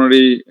left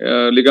coronary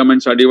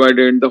ligaments are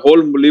divided. The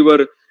whole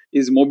liver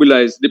is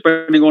mobilized.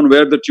 Depending on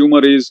where the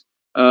tumor is,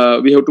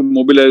 we have to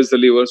mobilize the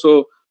liver.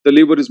 So the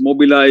liver is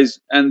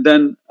mobilized, and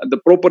then the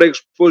proper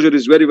exposure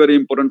is very, very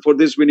important. For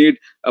this, we need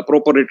a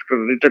proper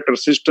retractor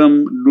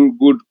system,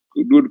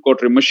 good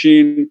cautery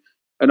machine,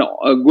 and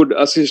a good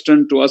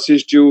assistant to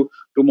assist you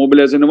to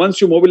mobilize. And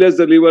once you mobilize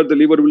the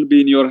liver will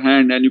be in your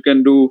hand, and you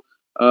can do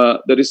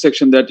the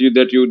resection that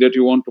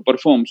you want to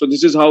perform. So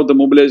this is how the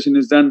mobilization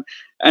is done.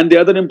 And the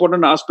other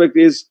important aspect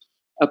is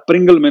a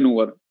Pringle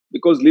maneuver,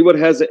 because liver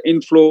has an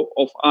inflow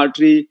of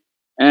artery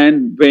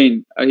and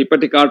vein, a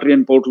hepatic artery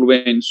and portal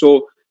vein.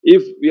 So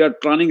if we are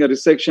planning a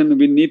resection,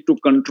 we need to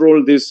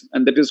control this,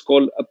 and that is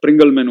called a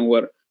Pringle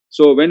maneuver.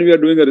 So when we are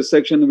doing a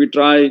resection, we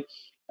try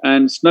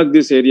and snug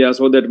this area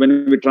so that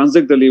when we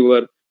transect the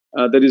liver,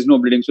 there is no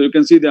bleeding. So you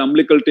can see the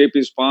umbilical tape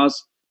is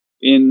passed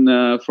in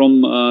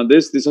from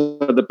this. These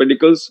are the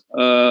pedicles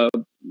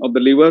of the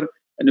liver,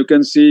 and you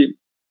can see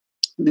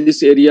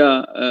this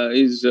area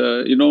is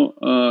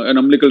an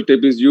umbilical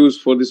tape is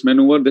used for this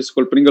maneuver. This is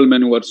called Pringle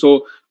maneuver.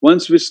 So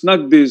once we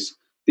snug this,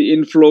 the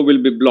inflow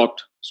will be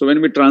blocked. So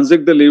when we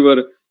transect the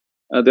liver,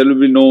 there will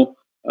be no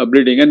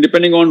bleeding. And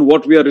depending on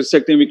what we are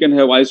resecting, we can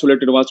have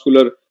isolated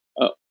vascular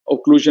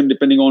occlusion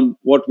depending on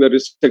what we are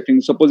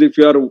resecting. Suppose if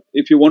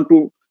you want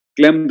to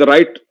clamp the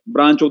right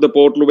branch of the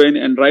portal vein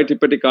and right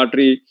hepatic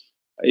artery,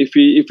 if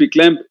we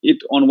clamp it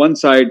on one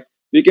side,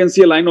 we can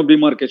see a line of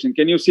demarcation.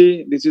 Can you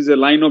see? This is a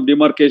line of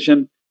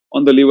demarcation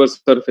on the liver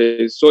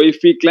surface. So if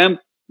we clamp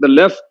the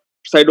left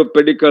side of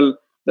pedicle,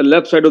 the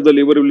left side of the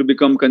liver will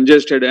become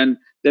congested, and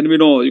then we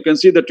know, you can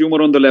see the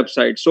tumor on the left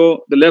side.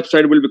 So the left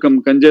side will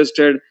become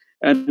congested,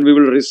 and we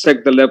will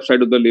resect the left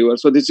side of the liver.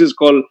 So this is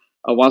called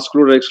a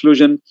vascular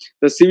exclusion.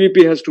 The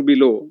CVP has to be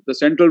low. The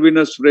central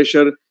venous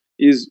pressure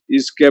is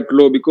kept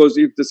low, because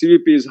if the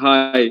CVP is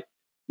high,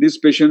 these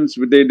patients,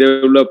 they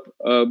develop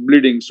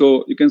bleeding.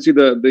 So you can see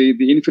the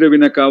inferior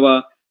vena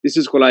cava, this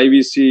is called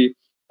IVC,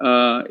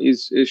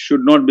 it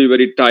should not be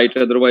very tight,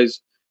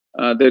 otherwise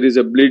there is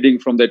a bleeding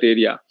from that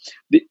area.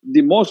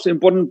 The most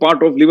important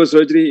part of liver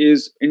surgery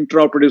is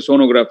intraoperative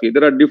sonography.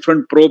 There are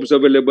different probes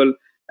available,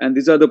 and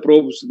these are the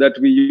probes that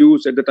we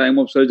use at the time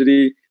of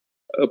surgery,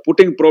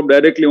 putting probe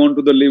directly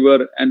onto the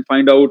liver and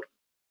find out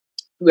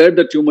where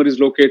the tumor is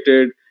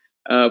located,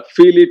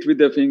 feel it with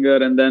the finger,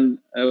 and then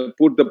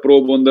put the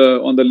probe on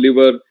the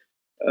liver,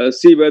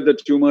 see where the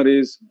tumor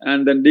is,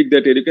 and then dig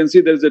that area. You can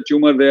see there is a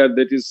tumor there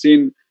that is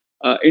seen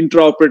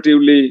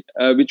intraoperatively,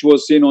 which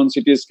was seen on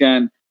CT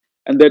scan,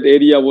 and that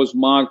area was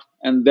marked,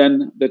 and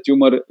then the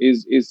tumor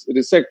is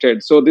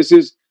resected. So this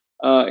is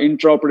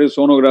intraoperative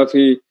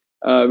sonography,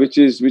 which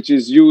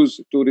is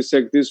used to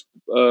resect this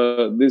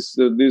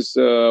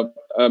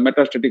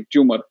metastatic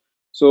tumor.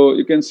 So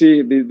you can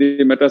see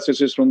the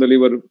metastasis from the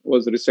liver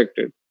was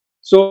resected.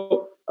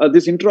 So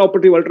this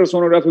intraoperative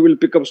ultrasonography will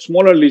pick up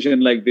smaller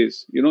lesion like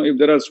this. If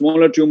there are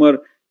smaller tumor,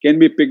 can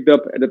be picked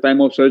up at the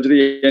time of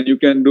surgery, and you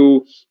can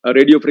do a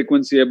radio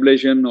frequency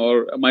ablation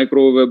or a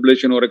microwave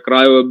ablation or a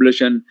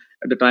cryoablation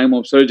at the time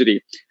of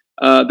surgery.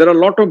 There are a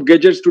lot of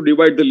gadgets to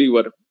divide the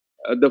liver.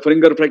 The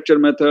finger fracture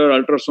method,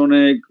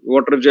 ultrasonic,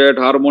 water jet,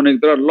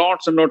 harmonic. There are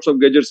lots and lots of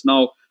gadgets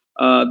now.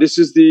 This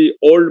is the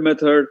old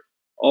method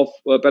of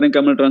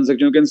parenchymal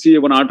transection. You can see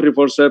one artery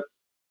forceps,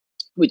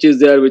 which is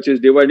there, which is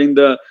dividing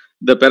the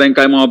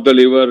parenchyma of the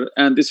liver.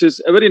 And this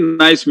is a very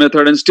nice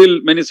method, and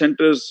still many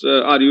centers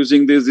are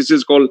using this. This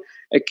is called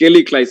a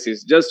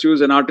cheliclysis. Just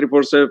use an artery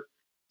forceps,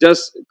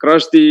 just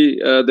crush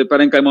the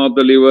parenchyma of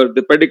the liver.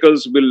 The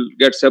pedicles will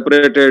get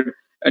separated,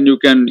 and you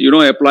can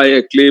apply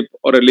a clip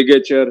or a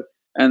ligature,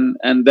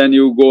 and then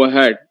you go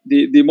ahead.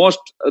 The most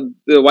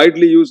the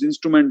widely used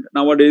instrument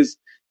nowadays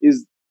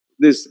is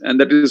this, and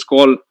that is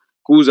called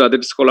CUSA, that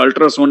is called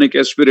ultrasonic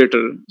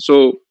aspirator.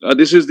 So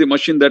this is the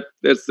machine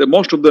that's the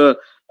most of the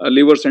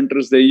liver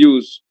centers they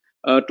use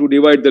to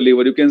divide the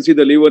liver. You can see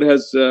the liver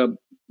has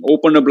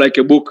opened up like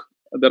a book,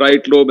 the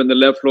right lobe and the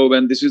left lobe,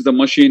 and this is the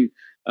machine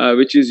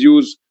which is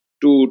used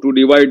to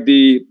divide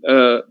the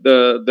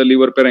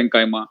liver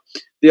parenchyma.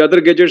 The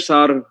other gadgets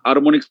are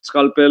harmonic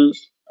scalpel,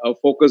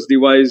 focus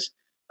device,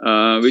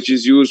 which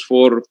is used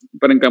for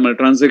parenchymal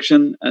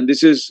transection, and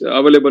this is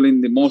available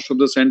in the most of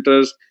the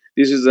centers.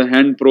 This is a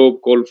hand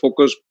probe called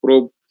focus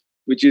probe,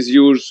 which is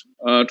used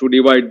to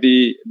divide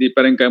the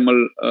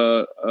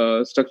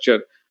parenchymal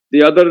structure.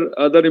 The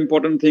other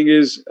important thing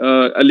is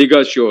a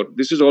ligature.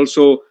 This is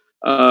also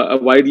a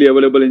widely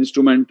available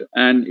instrument,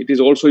 and it is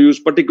also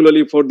used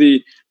particularly for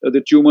the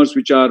tumors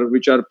which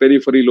are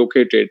periphery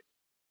located.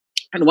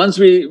 And once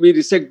we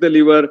resect the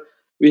liver,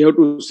 we have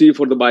to see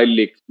for the bile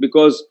leak,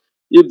 because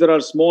if there are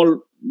small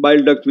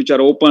bile ducts which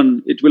are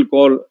open, it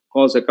will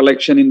cause a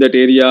collection in that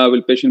area.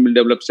 Patient will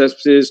develop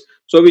sepsis.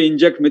 So we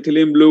inject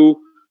methylene blue,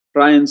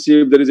 try and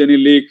see if there is any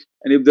leak,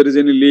 and if there is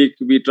any leak,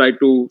 we try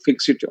to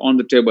fix it on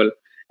the table.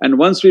 And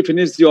once we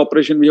finish the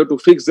operation, we have to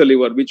fix the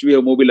liver, which we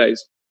have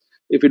mobilized.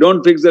 If we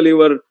don't fix the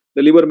liver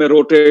may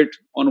rotate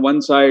on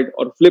one side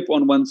or flip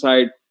on one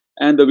side,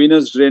 and the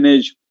venous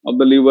drainage of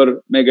the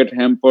liver may get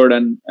hampered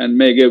and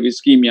may give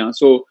ischemia.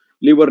 So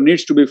liver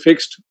needs to be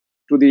fixed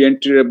to the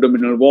anterior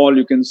abdominal wall.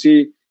 You can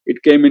see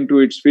it came into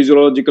its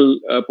physiological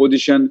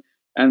position,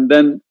 and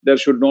then there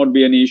should not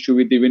be any issue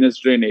with the venous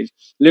drainage.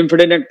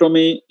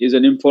 Lymphadenectomy is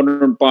an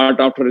important part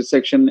after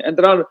resection, and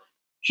there are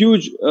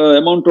huge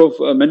amount of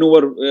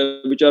maneuver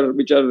which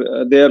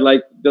are there,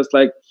 like just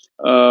like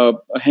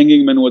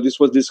hanging maneuver. This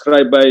was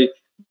described by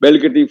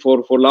Belgatti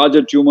for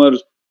larger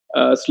tumors.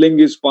 Sling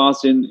is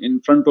passed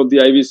in front of the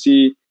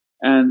IVC,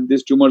 and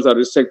these tumors are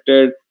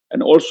resected.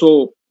 And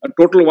also a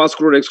total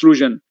vascular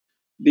exclusion.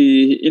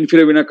 The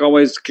inferior vena cava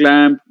is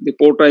clamped, the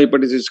porta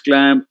hepatis is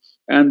clamped,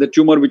 and the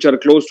tumor which are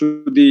close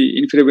to the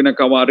inferior vena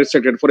cava are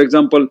resected. For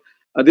example,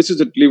 this is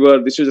the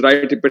liver, this is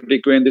right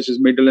hepatic vein, this is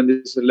middle, and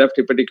this is left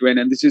hepatic vein,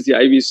 and this is the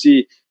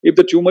IVC. If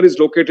the tumor is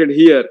located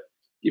here,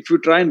 if you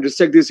try and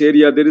resect this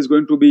area, there is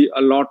going to be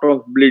a lot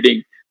of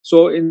bleeding.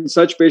 So in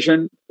such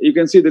patient, you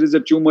can see there is a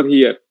tumor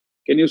here.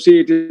 Can you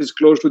see it is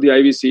close to the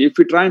IVC? If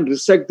we try and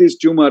resect this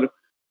tumor,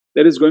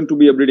 there is going to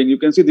be a bleeding. You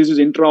can see this is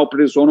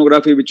intraoperative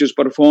sonography which is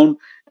performed,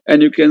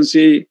 and you can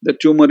see the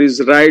tumor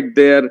is right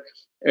there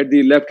at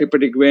the left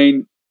hepatic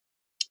vein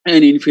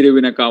and inferior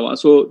vena cava.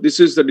 So this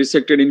is the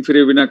dissected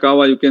inferior vena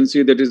cava. You can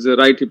see that is the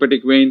right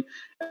hepatic vein,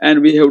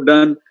 and we have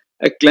done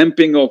a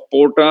clamping of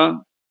porta.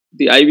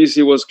 The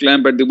IVC was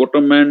clamped at the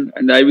bottom end,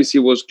 and the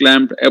IVC was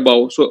clamped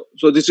above. So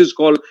this is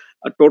called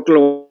a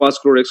total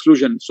vascular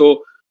exclusion.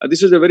 So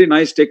this is a very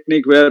nice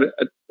technique where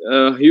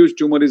a huge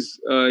tumor is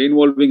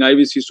involving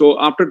IVC. So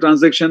after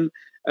transection,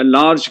 a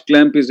large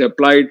clamp is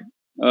applied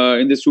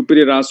in the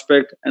superior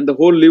aspect, and the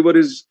whole liver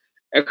is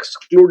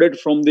excluded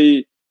from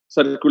the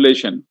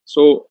circulation.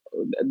 So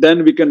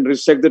then we can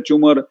resect the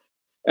tumor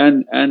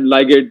and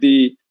ligate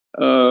the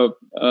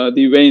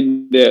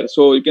vein there.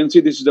 So you can see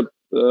this is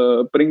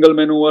the Pringle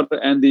maneuver,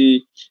 and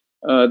the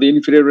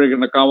inferior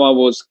vena cava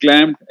was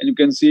clamped, and you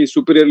can see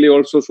superiorly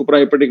also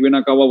suprahepatic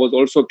vena cava was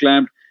also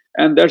clamped,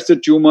 and that's the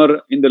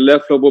tumor in the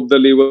left lobe of the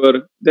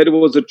liver. There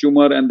was a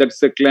tumor, and that's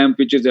the clamp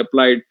which is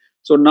applied.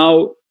 So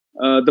now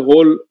the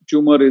whole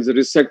tumor is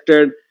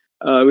resected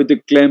with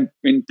the clamp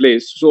in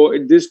place. So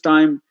at this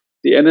time,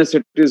 the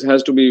anesthetist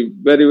has to be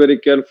very, very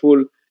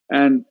careful,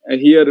 and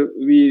here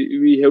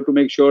we have to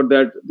make sure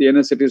that the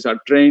anesthetists are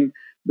trained,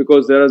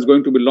 because there is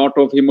going to be a lot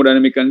of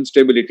hemodynamic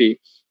instability.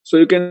 So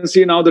you can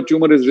see now the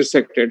tumor is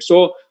resected.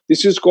 So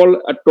this is called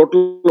a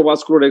total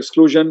vascular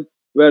exclusion.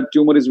 where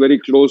tumor is very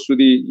close to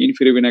the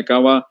inferior vena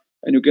cava,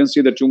 and you can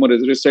see the tumor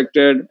is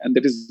resected, and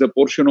that is the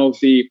portion of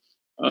the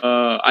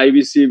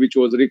IVC which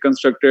was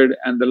reconstructed,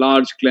 and the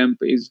large clamp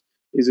is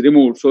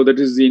removed. So that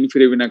is the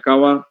inferior vena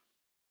cava.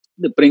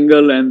 The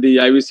Pringle and the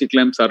IVC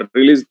clamps are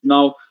released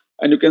now,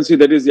 and you can see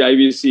that is the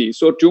IVC.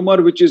 So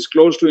tumor which is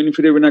close to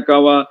inferior vena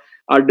cava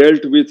are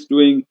dealt with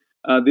doing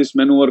this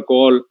maneuver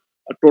called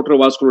total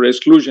vascular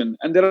exclusion.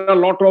 And there are a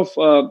lot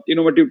of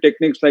innovative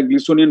techniques like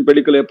Glisonian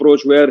pedicle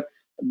approach, where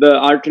the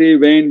artery,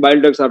 vein, bile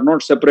ducts are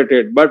not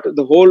separated, but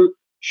the whole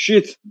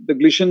sheath, the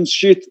Gleason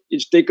sheath,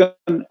 is taken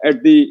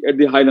at the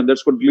hilum.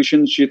 That's called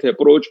Gleason sheath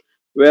approach,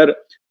 where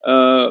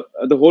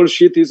the whole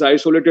sheath is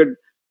isolated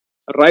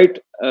right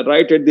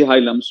at the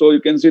hilum. So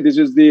you can see this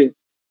is the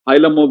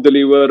hilum of the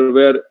liver,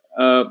 where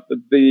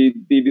the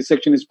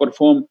dissection is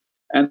performed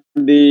and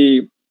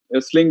the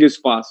sling is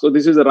passed. So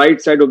this is the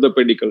right side of the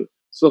pedicle.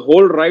 So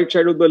whole right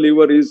side of the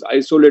liver is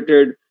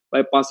isolated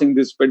by passing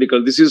this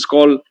pedicle. This is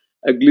called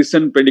a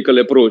Gleason pedicle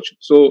approach.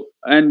 So,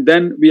 and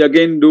then we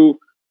again do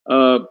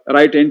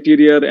right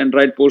anterior and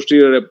right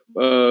posterior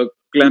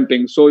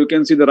clamping. So you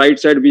can see the right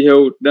side we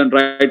have done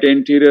right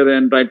anterior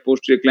and right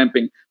posterior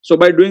clamping. So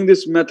by doing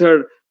this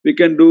method, we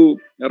can do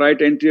right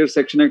anterior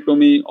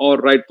sectionectomy or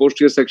right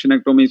posterior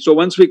sectionectomy. So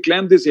once we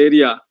clamp this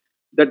area,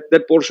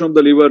 that portion of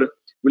the liver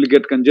will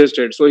get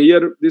congested. So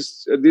here,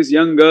 this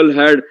young girl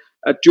had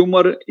a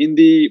tumor in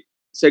the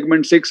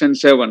segment 6 and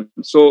 7.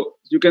 So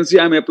you can see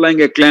I'm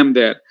applying a clamp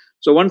there.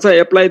 So once I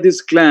apply this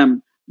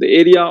clamp, the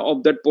area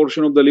of that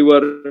portion of the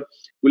liver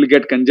will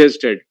get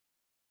congested.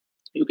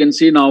 You can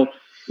see now,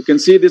 you can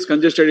see this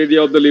congested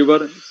area of the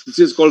liver. This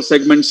is called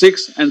segment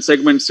 6 and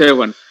segment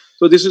 7.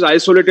 So this is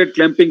isolated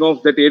clamping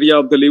of that area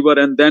of the liver,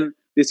 and then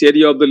this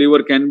area of the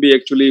liver can be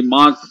actually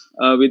marked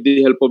with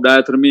the help of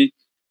diathermy,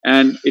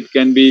 and it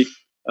can be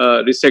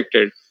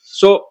resected.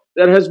 So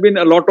there has been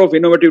a lot of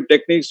innovative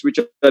techniques which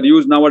are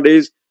used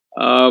nowadays.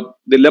 The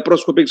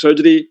laparoscopic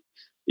surgery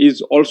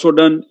is also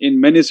done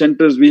in many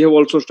centers. We have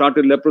also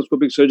started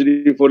laparoscopic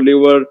surgery for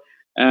liver,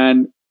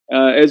 and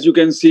as you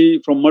can see,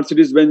 from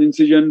Mercedes-Benz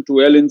incision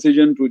to L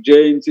incision to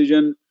J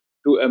incision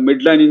to a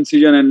midline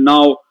incision, and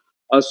now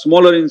a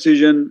smaller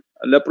incision,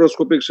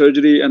 laparoscopic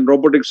surgery and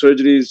robotic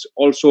surgery is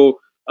also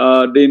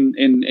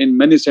in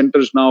many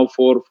centers now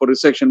for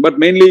resection. But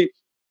mainly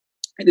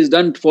it is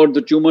done for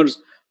the tumors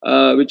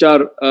which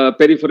are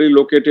peripherally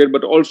located,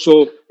 but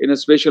also in a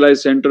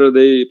specialized center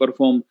they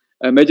perform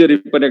a major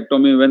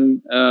hepatectomy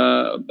when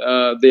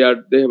they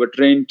have a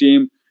trained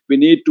team. We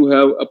need to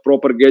have a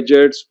proper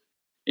gadgets,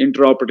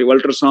 intraoperative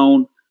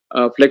ultrasound,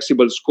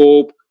 flexible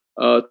scope,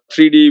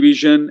 3D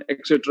vision,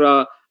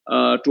 etc.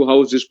 To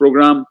house this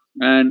program,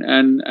 and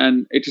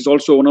it is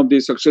also one of the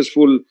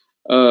successful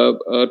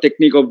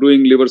technique of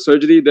doing liver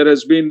surgery. There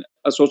has been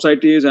a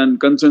societies and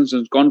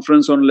consensus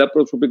conference on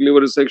laparoscopic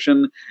liver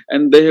resection,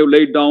 and they have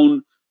laid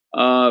down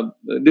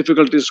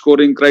difficulty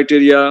scoring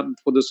criteria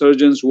for the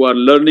surgeons who are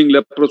learning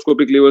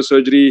laparoscopic liver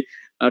surgery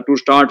to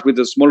start with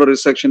a smaller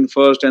resection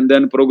first and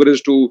then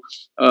progress to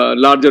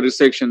larger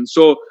resection.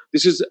 So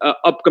this is an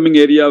upcoming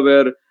area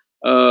where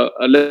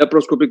a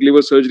laparoscopic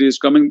liver surgery is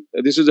coming.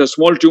 This is a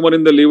small tumor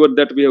in the liver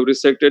that we have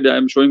resected. I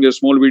am showing a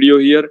small video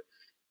here.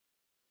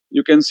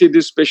 You can see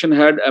this patient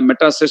had a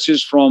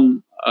metastasis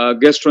from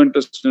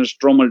gastrointestinal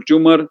stromal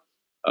tumor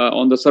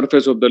on the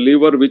surface of the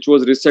liver, which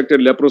was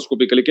resected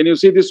laparoscopically. Can you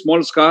see this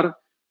small scar?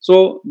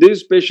 So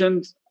these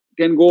patients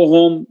can go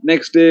home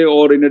next day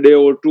or in a day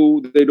or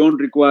two. They don't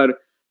require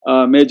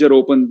major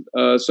open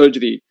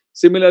surgery.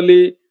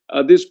 Similarly,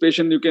 this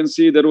patient, you can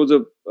see there was a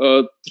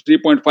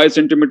 3.5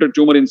 centimeter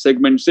tumor in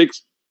segment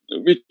 6,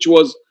 which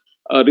was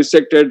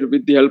resected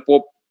with the help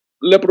of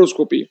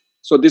laparoscopy.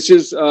 So this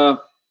is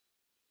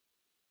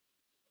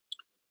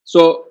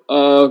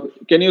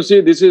can you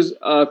see this is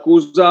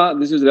CUSA,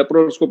 this is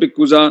laparoscopic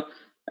CUSA,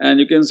 and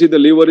you can see the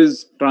liver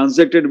is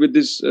transected with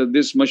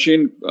this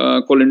machine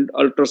called an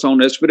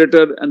ultrasound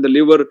aspirator, and the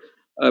liver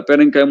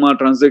parenchyma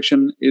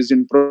transection is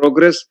in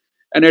progress.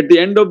 And at the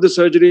end of the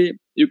surgery,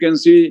 you can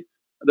see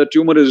the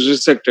tumor is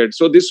resected.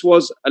 So this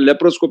was a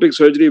laparoscopic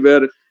surgery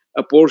where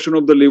a portion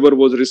of the liver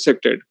was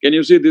resected. Can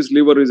you see this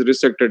liver is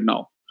resected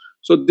now?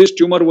 So this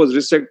tumor was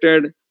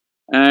resected,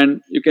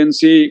 and you can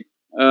see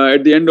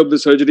at the end of the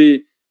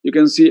surgery, you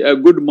can see a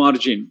good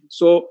margin.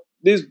 So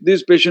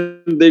these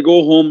patients, they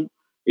go home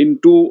in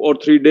 2 or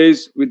 3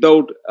 days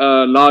without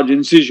a large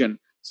incision.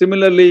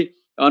 Similarly,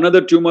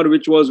 another tumor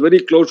which was very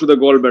close to the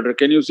gallbladder.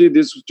 Can you see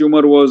this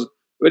tumor was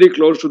very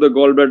close to the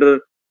gallbladder?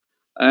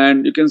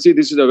 And you can see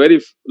this is a very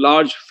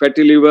large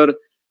fatty liver,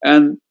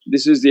 and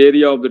this is the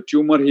area of the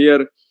tumor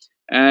here.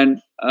 And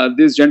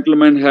this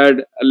gentleman had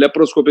a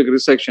laparoscopic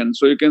resection.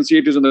 So you can see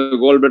it is on the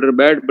gallbladder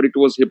bed, but it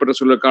was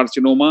hepatocellular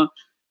carcinoma,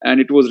 and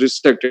it was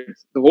resected.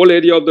 The whole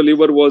area of the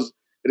liver was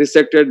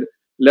resected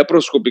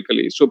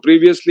laparoscopically. So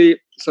previously,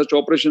 such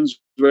operations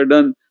were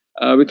done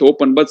with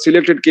open, but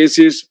selected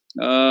cases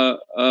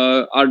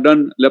are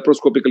done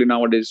laparoscopically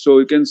nowadays. So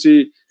you can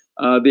see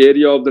the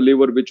area of the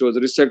liver which was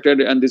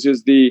resected, and this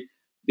is the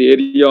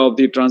area of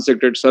the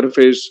transected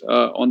surface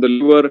on the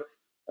liver.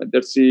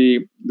 That's the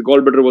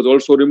gallbladder was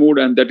also removed,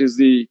 and that is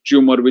the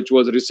tumor which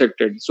was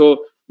resected.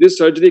 So this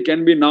surgery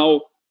can be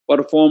now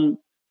performed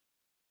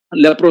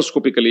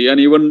laparoscopically and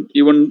even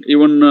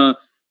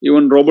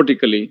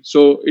robotically.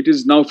 So it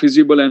is now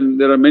feasible, and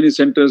there are many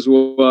centers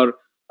who are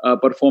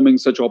performing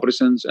such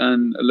operations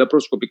and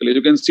laparoscopically.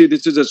 You can see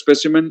this is a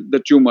specimen, the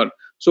tumor.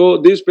 So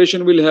this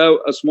patient will have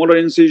a smaller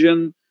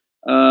incision.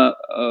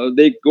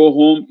 They go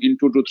home in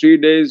 2 to 3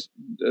 days.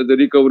 The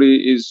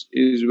recovery is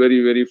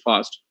very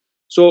fast.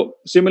 So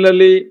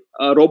similarly,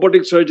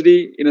 robotic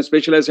surgery in a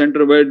specialized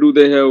center, where do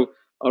they have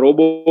a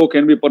robo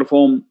can be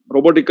performed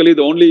robotically.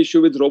 The only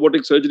issue with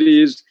robotic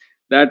surgery is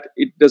that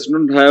it does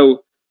not have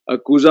a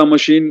CUSA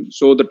machine.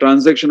 So the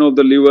transaction of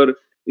the liver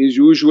is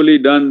usually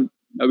done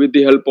with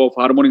the help of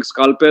harmonic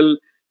scalpel,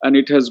 and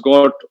it has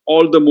got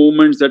all the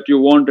movements that you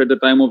want at the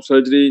time of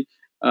surgery.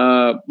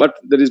 But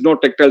there is no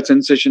tactile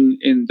sensation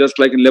in, just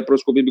like in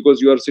laparoscopy,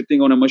 because you are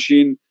sitting on a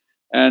machine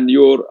and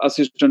your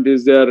assistant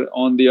is there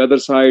on the other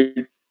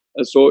side.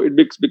 So it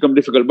become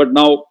difficult. But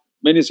now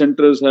many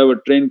centers have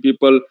trained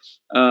people.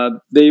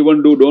 They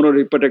even do donor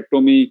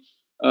hepatectomy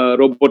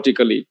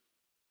robotically.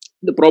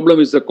 The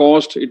problem is the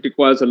cost. It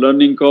requires a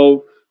learning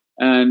curve,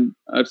 and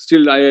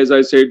still, as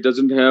I said,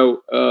 doesn't have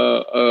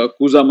a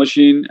CUSA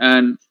machine.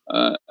 And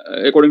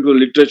according to the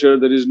literature,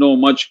 there is no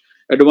much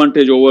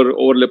advantage over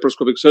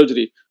laparoscopic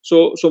surgery.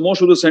 So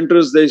most of the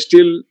centers, they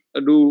still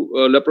do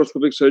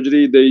laparoscopic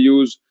surgery. They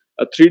use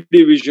a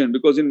 3D vision,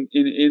 because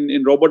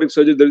in robotic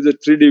surgery there is a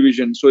 3D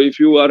vision. So if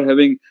you are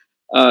having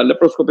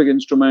laparoscopic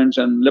instruments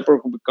and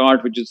laparoscopic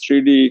cart, which is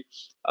 3D,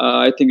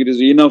 I think it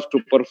is enough to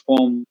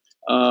perform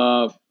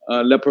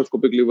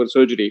laparoscopic liver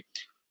surgery.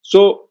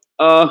 So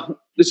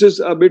this is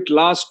a bit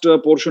last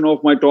portion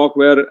of my talk,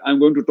 where I'm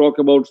going to talk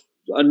about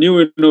a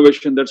new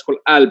innovation that's called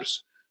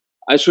ALPS,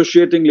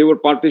 associating liver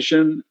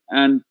partition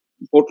and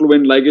portal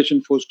vein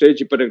ligation for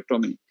stage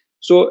hepatectomy.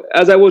 So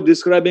as I was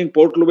describing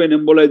portal vein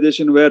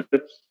embolization, where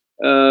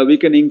we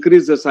can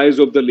increase the size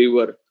of the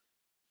liver.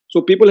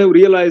 So people have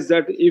realized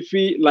that if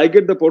we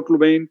ligate the portal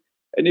vein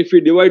and if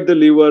we divide the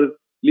liver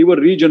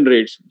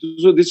regenerates.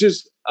 So this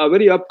is a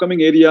very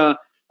upcoming area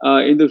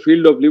in the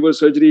field of liver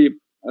surgery,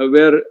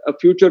 where a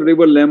future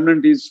liver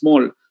remnant is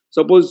small.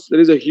 Suppose there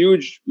is a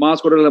huge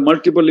mass or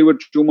multiple liver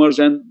tumors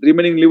and the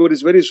remaining liver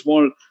is very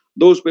small.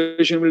 Those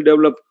patients will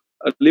develop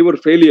a liver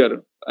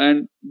failure,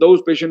 and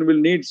those patients will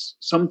need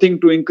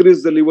something to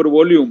increase the liver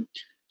volume.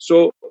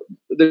 So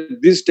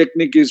this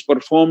technique is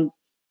performed,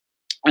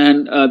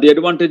 and the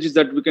advantage is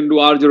that we can do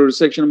R0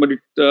 resection, but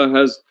it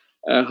has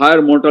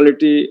higher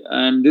mortality.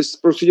 And this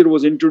procedure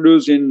was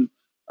introduced in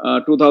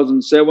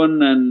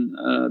 2007, and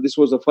this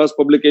was the first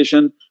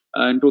publication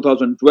in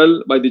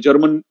 2012 by the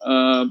German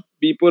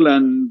people,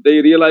 and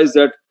they realized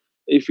that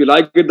if we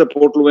ligate the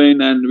portal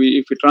vein and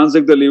if we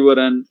transect the liver,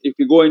 and if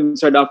we go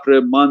inside after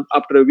a month,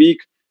 after a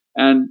week,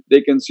 and they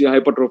can see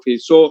hypertrophy.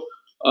 So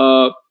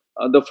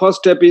the first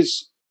step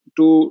is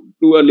to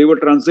do a liver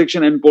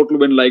transection and portal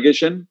vein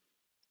ligation,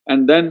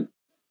 and then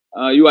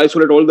you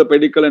isolate all the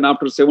pedicle, and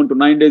after 7 to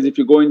 9 days, if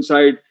you go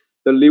inside,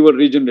 the liver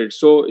regenerates.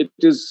 So it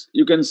is,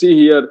 you can see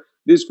here,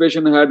 this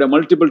patient had a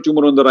multiple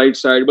tumor on the right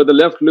side, but the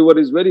left liver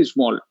is very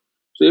small.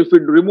 So if we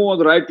remove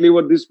the right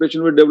liver, this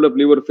patient will develop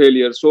liver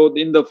failure. So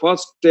in the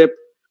first step,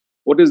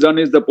 what is done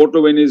is the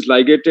portal vein is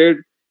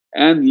ligated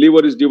and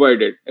liver is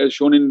divided, as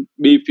shown in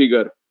B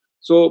figure.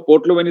 So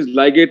portal vein is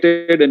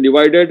ligated and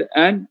divided,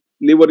 and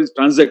liver is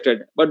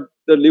transected, but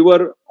the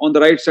liver on the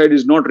right side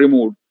is not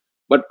removed.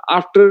 But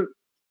after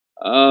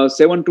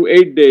 7 to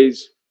 8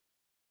 days,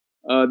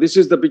 this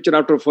is the picture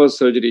after first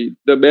surgery.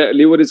 The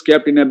liver is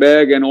kept in a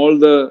bag and all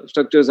the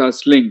structures are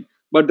sling,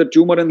 but the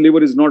tumor and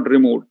liver is not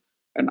removed.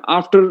 And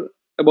after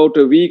about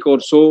a week or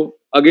so,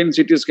 again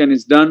CT scan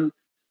is done.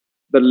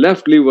 The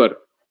left liver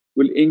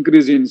will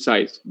increase in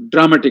size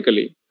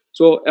dramatically.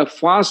 So a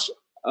fast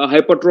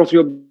hypertrophy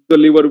of the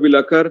liver will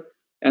occur,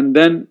 and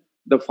then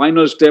the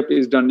final step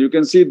is done. You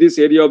can see this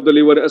area of the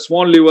liver, a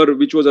small liver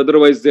which was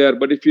otherwise there,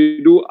 but if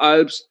you do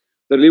ALPS,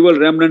 the liver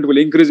remnant will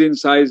increase in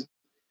size,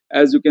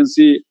 as you can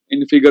see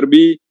in figure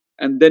B,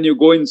 and then you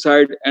go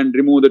inside and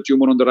remove the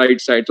tumor on the right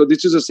side. So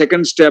this is the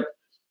second step.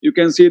 You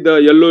can see the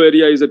yellow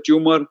area is a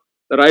tumor.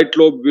 The right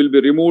lobe will be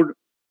removed,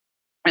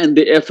 and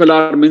the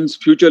FLR means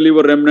future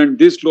liver remnant.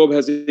 This lobe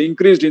has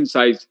increased in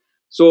size.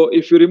 So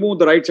if you remove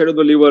the right side of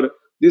the liver,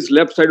 this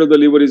left side of the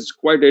liver is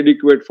quite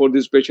adequate for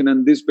this patient,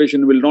 and this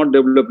patient will not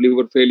develop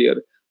liver failure.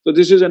 So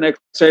this is an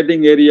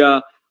exciting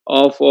area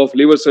of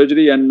liver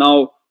surgery, and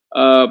now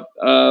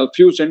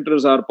few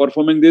centers are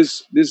performing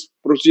this. This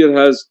procedure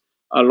has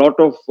a lot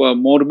of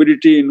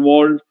morbidity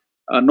involved,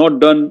 not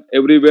done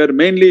everywhere.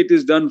 Mainly it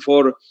is done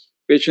for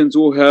patients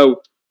who have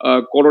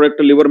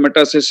colorectal liver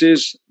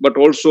metastasis, but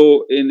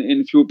also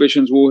in few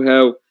patients who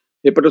have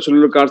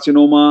hepatocellular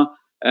carcinoma,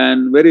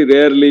 and very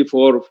rarely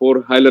for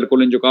hilar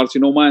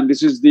cholangiocarcinoma. And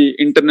this is the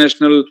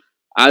International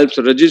ALPS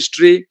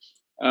Registry,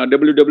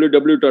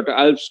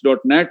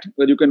 www.alps.net,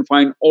 where you can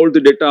find all the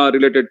data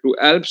related to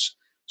ALPS.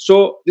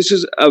 So this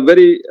is a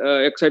very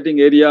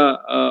exciting area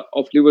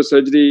of liver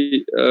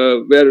surgery,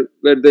 where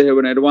they have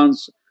an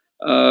advanced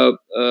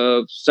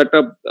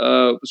setup,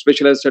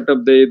 specialized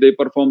setup, they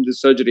perform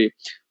this surgery.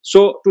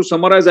 So to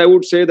summarize, I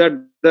would say that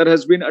there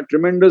has been a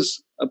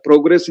tremendous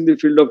progress in the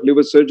field of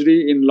liver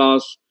surgery in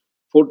last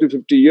 40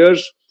 50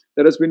 years.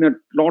 There has been a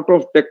lot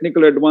of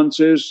technical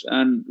advances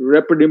and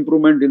rapid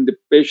improvement in the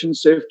patient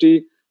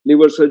safety.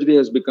 Liver surgery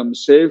has become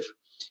safe.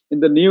 In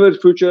the near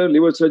future,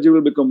 liver surgery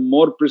will become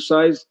more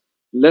precise,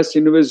 less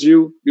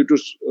invasive due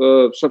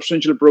to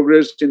substantial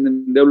progress in the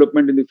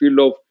development in the field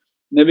of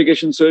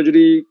navigation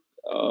surgery,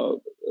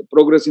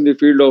 progress in the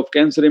field of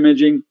cancer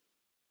imaging,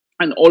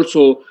 and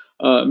also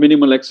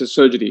minimal access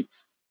surgery.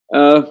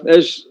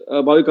 As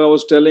Bhavika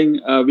was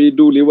telling, we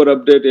do liver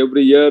update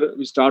every year.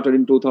 We started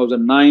in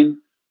 2009,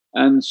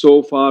 and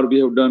so far we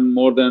have done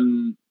more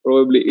than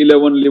probably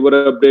 11 liver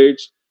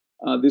updates.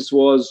 This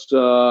was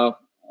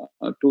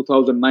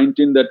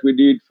 2019 that we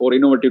did for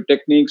innovative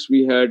techniques.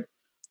 We had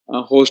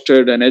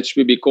hosted an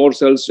HPB core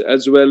cells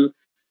as well.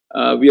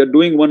 We are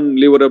doing one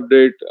liver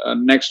update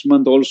next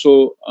month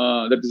also.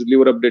 That is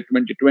liver update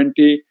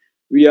 2020.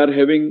 We are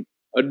having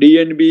a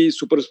DNB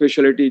super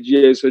specialty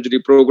GI surgery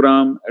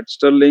program at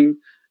Sterling,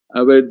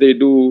 where they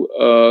do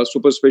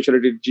super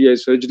specialty GI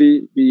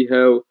surgery. We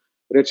have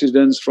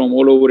residents from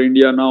all over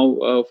India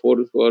now for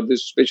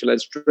this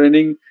specialized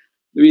training.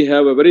 We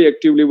have a very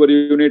active liver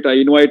unit. I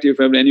invite, if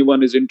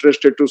anyone is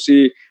interested to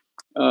see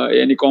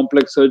any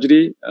complex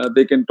surgery,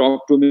 they can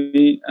talk to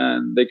me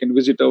and they can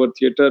visit our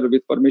theater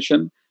with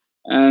permission.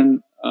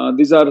 And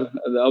this is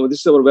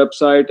our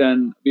website,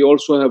 and we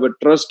also have a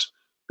trust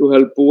to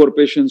help poor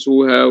patients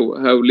who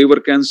have liver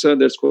cancer.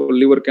 That's called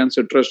Liver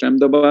Cancer Trust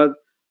Ahmedabad,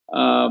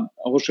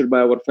 hosted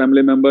by our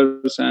family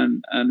members,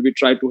 and we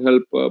try to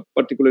help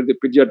particularly the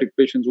pediatric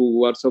patients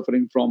who are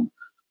suffering from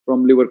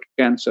liver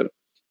cancer.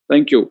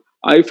 Thank you.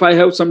 If I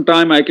have some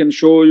time, I can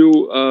show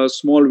you a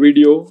small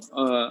video.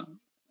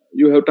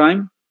 You have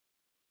time?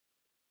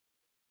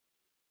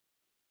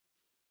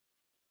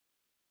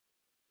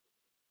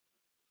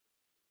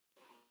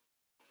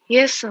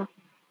 Yes, sir.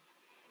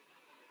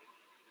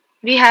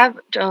 We have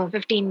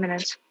 15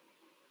 minutes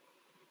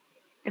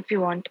if you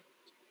want.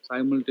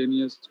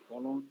 Simultaneous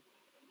colon.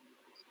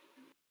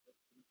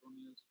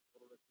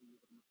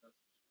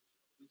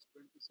 This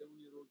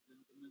 27-year-old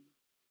gentleman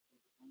is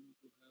found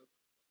to have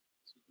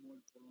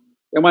sigmoid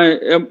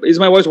colon. Is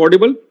my voice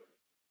audible?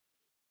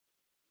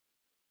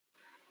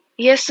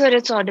 Yes, sir,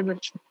 it's audible.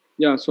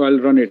 Yeah, so I'll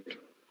run it.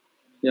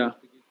 Yeah.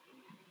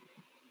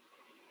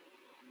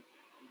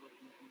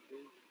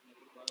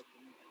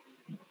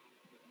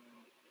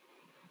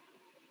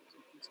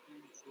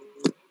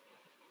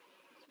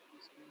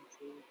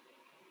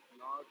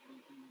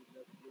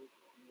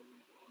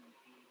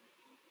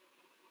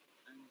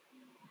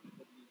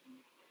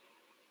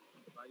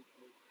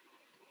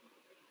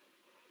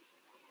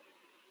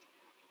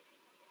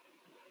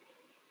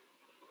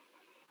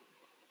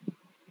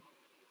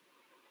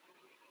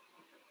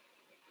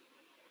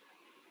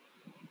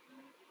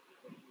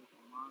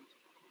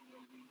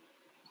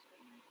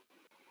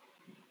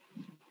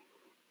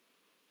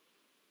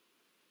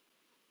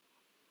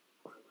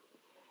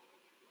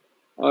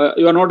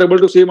 You are not able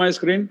to see my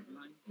screen?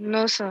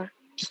 No, sir.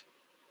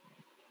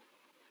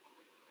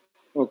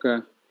 Okay.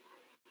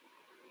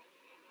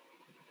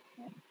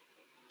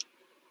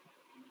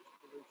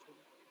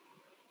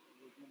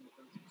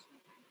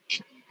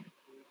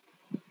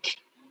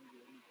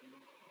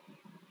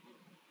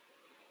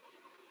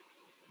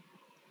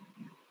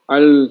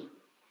 I'll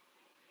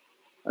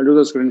do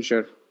the screen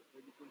share.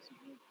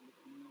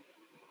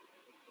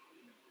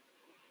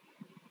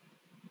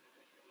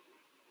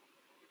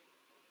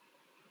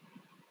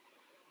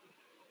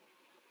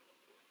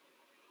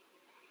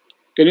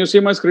 Can you see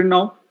my screen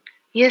now?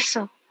 Yes,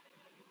 sir.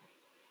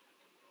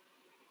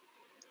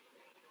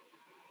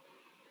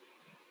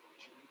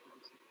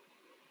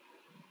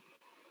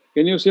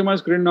 Can you see my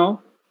screen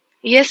now?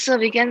 Yes, sir,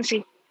 we can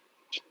see.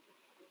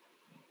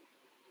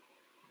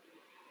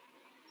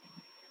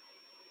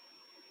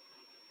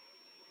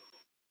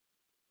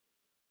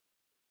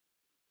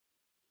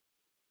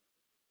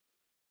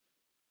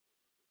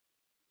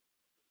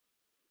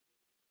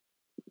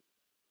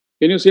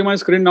 Can you see my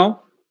screen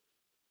now?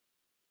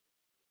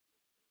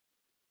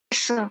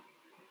 Yes, sir.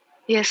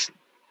 Yes.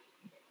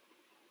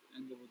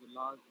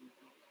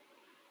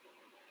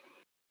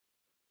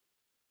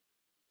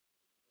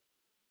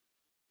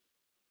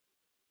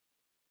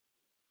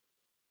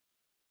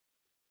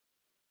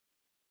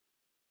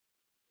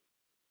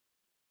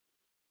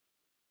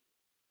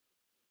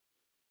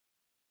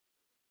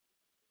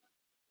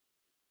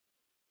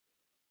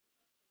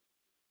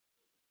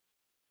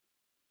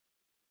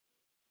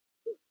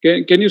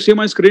 Can you see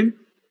my screen?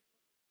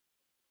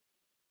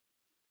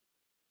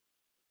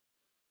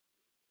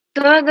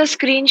 Sir, the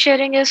screen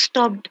sharing is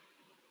stopped.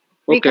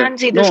 We Okay. can't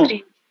see the No,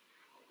 screen.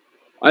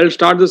 I'll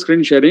start the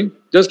screen sharing.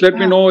 Just let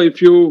me Ah. know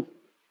if you.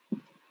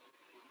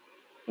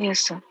 Yes,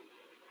 sir.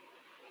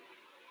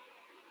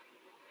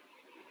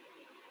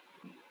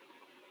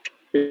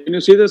 Can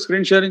you see the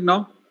screen sharing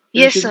now?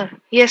 Yes, sir.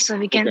 Yes, sir,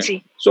 we can Okay.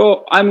 see.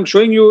 So I'm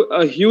showing you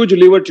a huge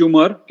liver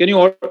tumor. Can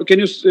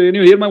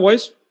you hear my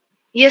voice?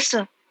 Yes,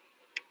 sir.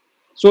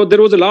 So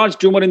there was a large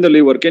tumor in the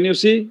liver. Can you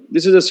see?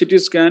 This is a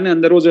CT scan,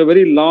 and there was a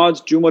very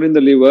large tumor in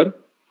the liver,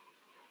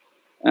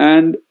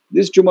 and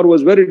this tumor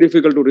was very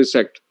difficult to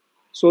resect.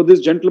 So this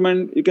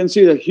gentleman, you can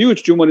see a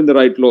huge tumor in the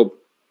right lobe.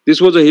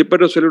 This was a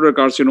hepatocellular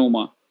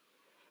carcinoma.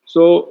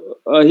 So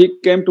he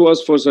came to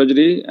us for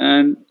surgery,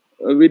 and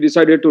we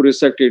decided to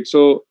resect it.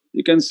 So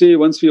you can see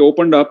once we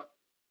opened up,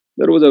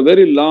 there was a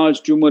very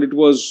large tumor. It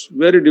was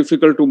very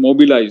difficult to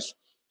mobilize.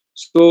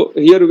 So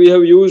here we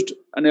have used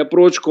an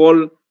approach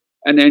called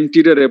an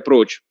anterior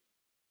approach,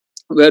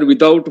 where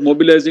without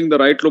mobilizing the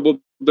right lobe of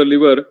the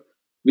liver,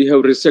 we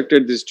have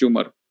resected this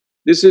tumor.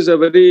 This is a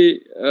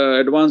very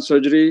advanced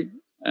surgery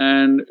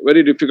and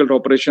very difficult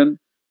operation.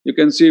 You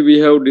can see we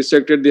have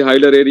dissected the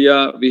hilar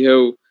area. We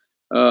have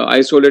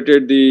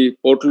isolated the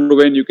portal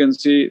vein. You can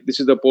see this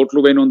is the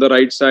portal vein on the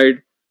right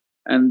side.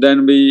 And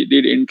then we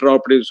did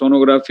intraoperative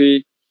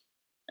sonography.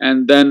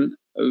 And then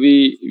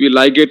we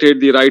ligated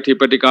the right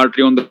hepatic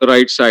artery on the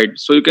right side.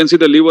 So you can see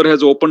the liver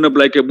has opened up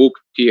like a book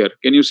here.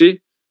 Can you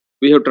see?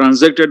 We have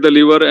transected the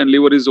liver, and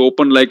liver is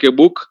open like a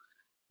book.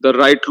 The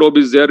right lobe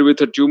is there with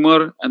a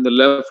tumor, and the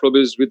left lobe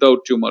is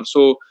without tumor.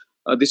 So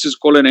this is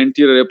called an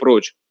anterior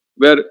approach,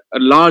 where a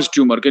large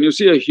tumor, can you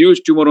see a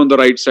huge tumor on the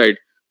right side?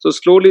 So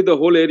slowly the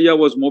whole area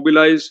was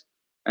mobilized,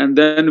 and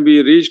then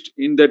we reached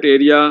in that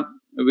area,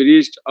 we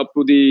reached up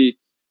to the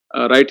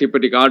right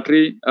hepatic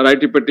artery,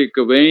 right hepatic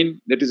vein,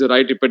 that is a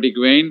right hepatic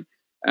vein.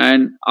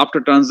 And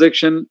after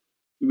transection,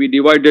 we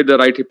divided the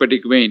right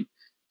hepatic vein.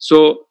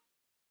 So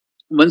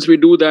once we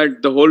do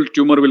that, the whole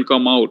tumor will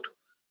come out.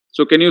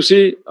 So can you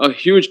see a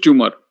huge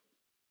tumor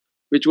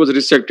which was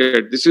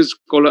resected? This is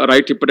called a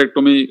right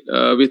hepatectomy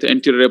with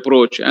anterior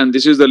approach, and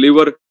this is the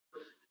liver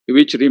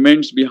which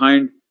remains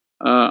behind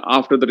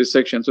after the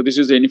resection. So this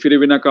is the inferior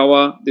vena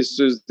cava. This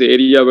is the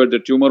area where the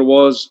tumor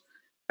was,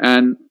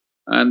 and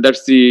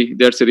that's the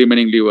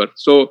remaining liver.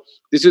 So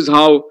this is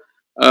how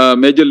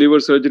major liver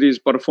surgery is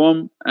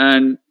performed,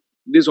 and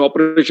this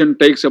operation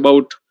takes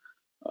about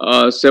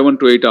 7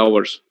 to 8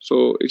 hours.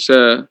 So it's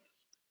a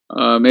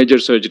major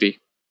surgery.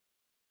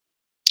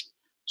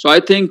 So I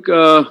think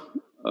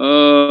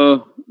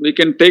we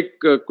can take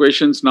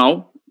questions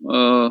now.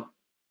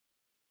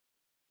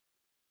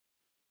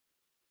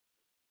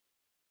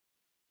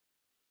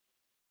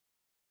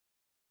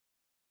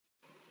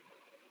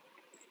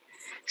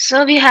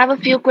 So we have a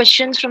few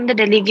questions from the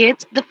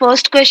delegates. The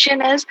first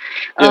question is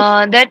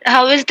Yes. that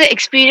how is the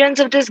experience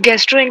of this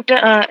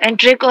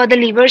gastroenteric or the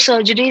liver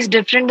surgery is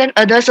different than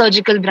other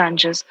surgical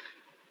branches?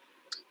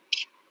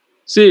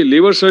 See,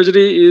 liver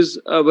surgery is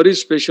a very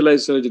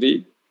specialized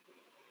surgery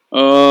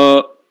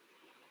uh,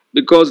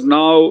 because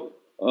now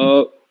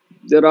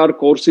there are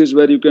courses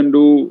where you can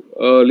do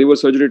liver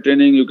surgery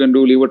training, you can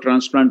do liver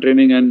transplant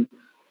training, and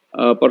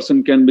a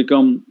person can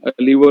become a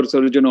liver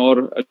surgeon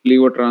or a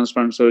liver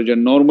transplant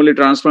surgeon. Normally,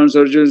 transplant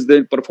surgeons,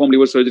 they perform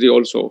liver surgery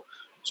also.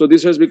 So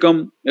this has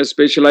become a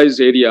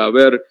specialized area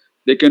where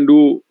they can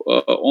do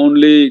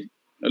only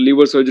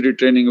liver surgery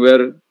training,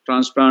 where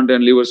transplant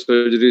and liver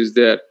surgery is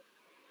there.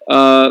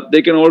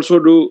 They can also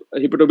do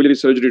hepatobiliary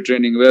surgery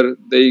training, where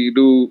they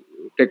do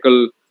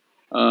tackle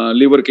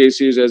liver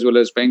cases as well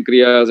as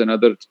pancreas and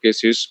other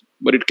cases,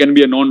 but it can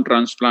be a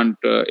non-transplant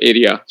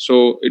area.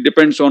 So it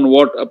depends on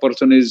what a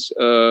person is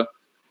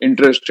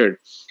interested.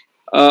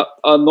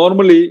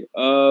 Normally,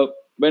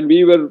 when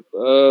we were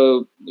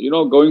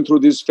going through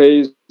this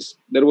phase,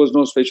 there was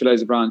no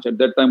specialized branch at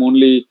that time.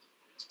 Only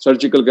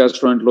surgical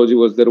gastroenterology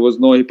was there. Was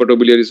no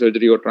hepatobiliary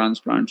surgery or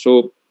transplant.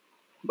 So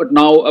but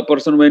now a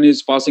person, when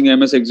he's passing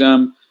MS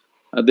exam,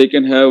 they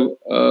can have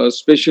a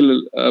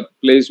special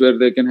place where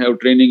they can have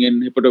training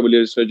in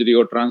hepatobiliary surgery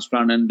or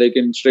transplant, and they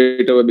can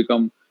straight away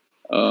become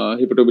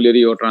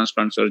hepatobiliary or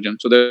transplant surgeon.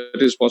 So that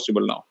is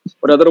possible now.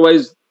 But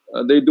otherwise,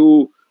 they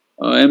do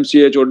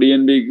MCH or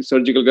DNB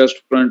surgical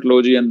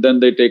gastroenterology, and then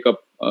they take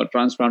up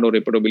transplant or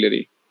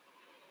hepatobiliary.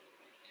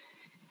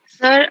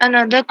 Sir,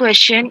 another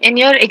question. In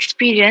your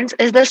experience,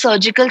 is the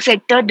surgical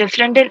sector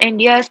different in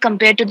India as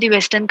compared to the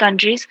Western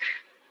countries?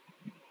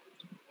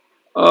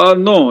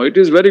 No, it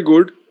is very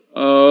good.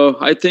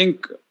 I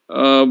think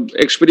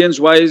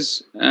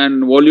experience-wise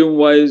and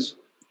volume-wise,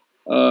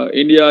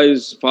 India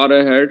is far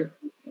ahead.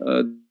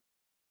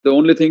 The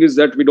only thing is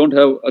that we don't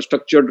have a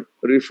structured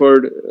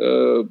referred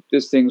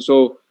this thing.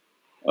 So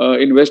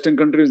in Western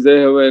countries, they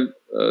have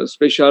a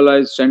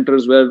specialized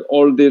centers where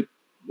all the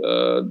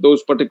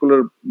those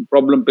particular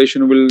problem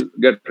patient will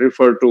get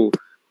referred to.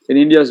 In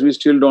India, we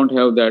still don't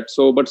have that.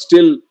 So, but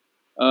still,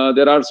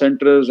 there are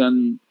centers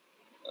and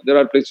there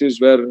are places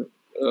where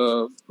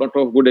lot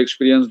of good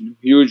experience,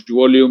 huge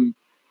volume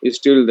is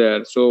still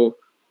there. So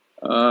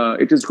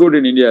it is good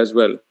in India as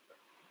well.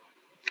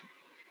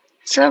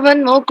 So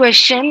one more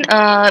question.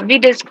 We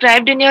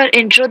described in your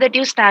intro that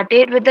you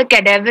started with the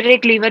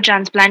cadaveric liver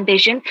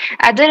transplantation.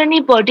 Are there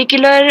any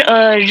particular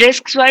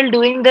risks while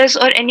doing this,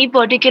 or any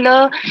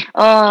particular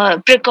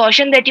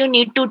precaution that you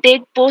need to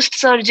take post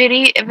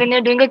surgery when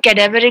you're doing a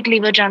cadaveric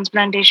liver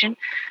transplantation?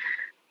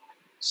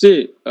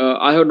 See,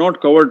 I have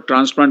not covered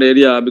transplant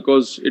area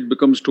because it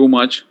becomes too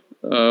much.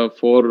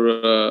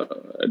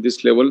 at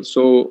this level.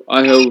 So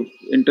I have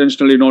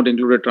intentionally not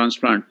included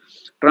transplant.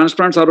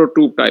 Transplants are of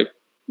two types.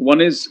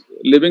 One is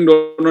living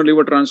donor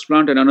liver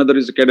transplant and another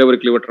is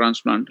cadaveric liver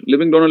transplant.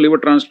 Living donor liver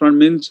transplant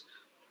means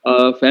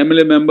a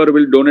family member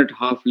will donate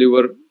half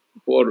liver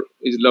for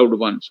his loved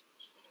ones.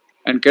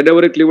 And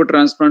cadaveric liver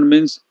transplant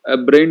means a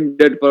brain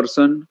dead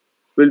person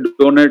will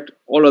donate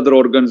all other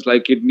organs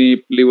like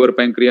kidney, liver,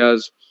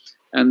 pancreas,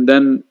 and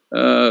then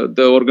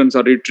the organs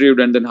are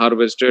retrieved and then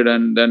harvested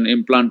and then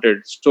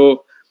implanted.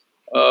 So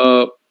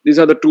these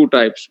are the two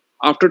types.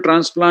 After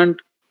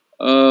transplant,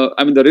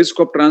 the risk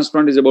of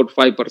transplant is about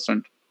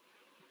 5%.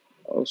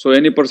 So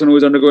any person who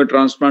is undergoing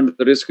transplant,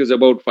 the risk is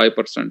about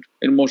 5%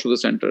 in most of the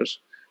centers.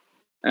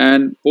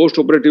 And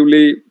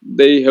post-operatively,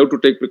 they have to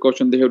take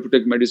precaution. They have to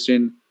take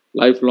medicine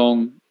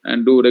lifelong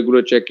and do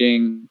regular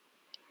checking.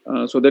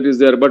 So that is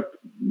there. But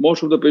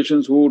most of the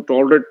patients who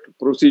tolerate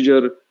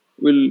procedure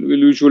will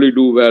usually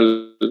do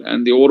well.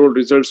 And the overall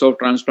results of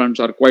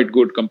transplants are quite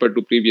good compared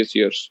to previous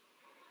years.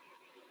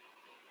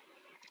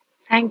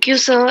 Thank you,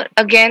 sir,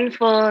 again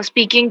for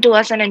speaking to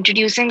us and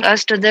introducing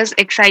us to this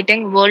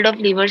exciting world of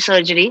liver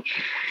surgery.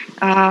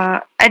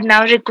 I'd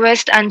now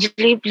request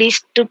Anjali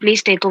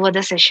please take over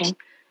the session.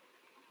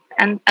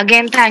 And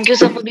again, thank you,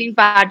 sir, for being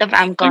part of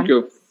AMCON. Thank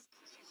you.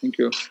 Thank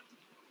you.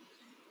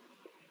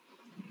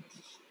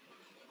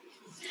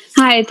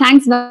 Hi,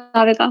 thanks,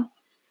 Bhavika.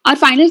 Our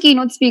final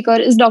keynote speaker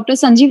is Dr.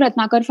 Sanjeev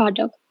Ratnakar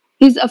Phatak.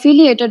 He is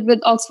affiliated with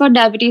Oxford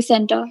Diabetes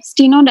Centre,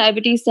 Steno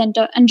Diabetes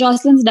Centre, and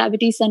Jocelyn's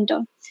Diabetes Centre.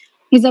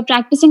 He is a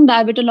practicing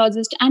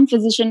diabetologist and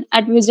physician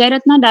at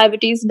Vijayaratna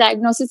Diabetes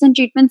Diagnosis and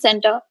Treatment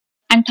Centre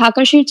and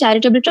Thakurshi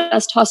Charitable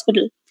Trust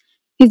Hospital.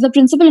 He is the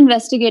principal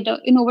investigator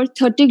in over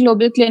 30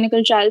 global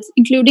clinical trials,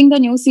 including the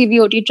new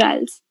CVOT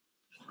trials.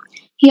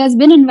 He has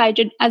been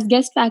invited as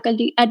guest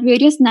faculty at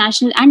various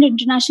national and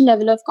international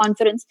level of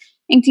conference,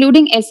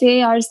 including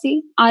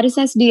SAARC,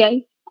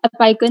 RSSDI,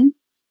 APICON,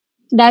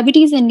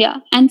 Diabetes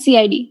India, and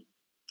CID.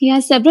 He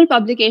has several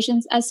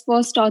publications as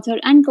first author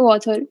and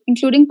co-author,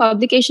 including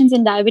publications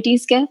in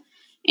Diabetes Care,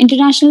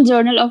 International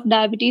Journal of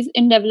Diabetes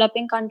in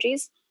Developing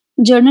Countries,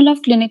 Journal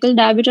of Clinical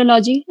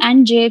Diabetology,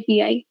 and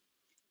JAPI.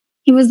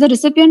 He was the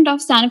recipient of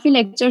Sanofi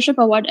Lectureship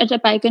Award at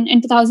APICON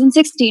in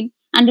 2016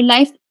 and a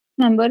life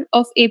member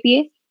of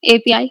APA,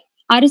 API,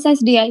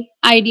 RSSDI,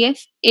 IDF,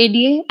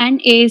 ADA,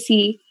 and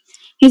AACE.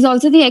 He is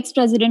also the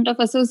ex-president of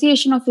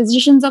Association of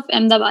Physicians of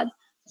Ahmedabad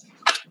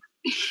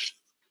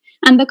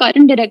and the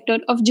current director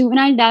of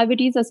Juvenile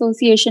Diabetes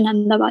Association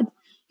Ahmedabad.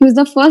 He was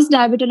the first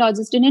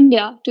diabetologist in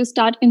India to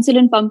start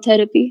insulin pump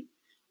therapy.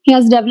 He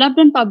has developed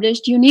and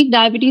published Unique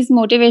Diabetes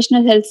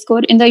Motivational Health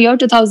Score in the year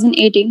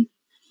 2018.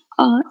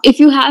 If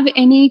you have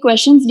any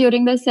questions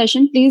during this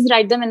session, please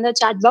write them in the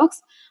chat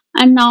box.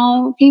 And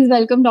now, please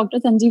welcome Dr.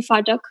 Sanjeev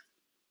Phatak.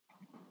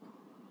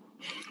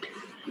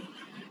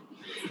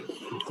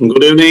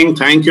 Good evening.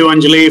 Thank you,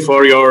 Anjali,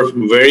 for your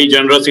very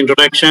generous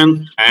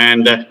introduction.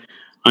 And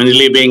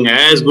Anjali being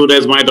as good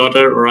as my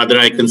daughter, or rather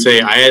I can say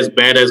as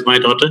bad as my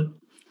daughter.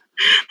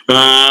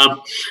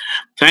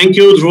 Thank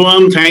you,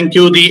 Dhruvam. Thank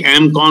you, the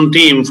AMCON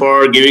team,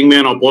 for giving me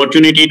an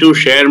opportunity to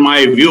share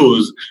my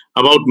views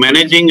about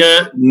managing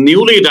a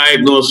newly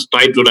diagnosed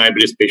type 2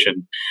 diabetes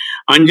patient.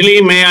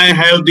 Anjali, may I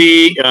have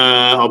the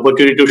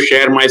opportunity to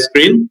share my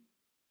screen?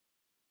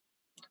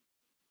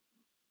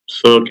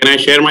 So can I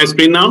share my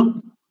screen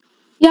now?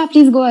 Yeah,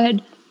 please go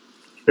ahead.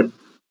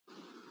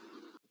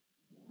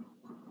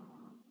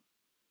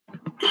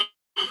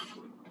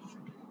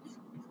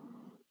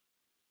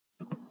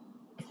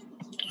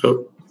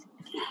 Sure.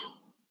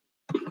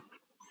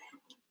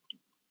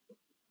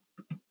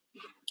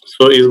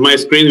 So is my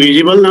screen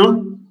visible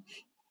now?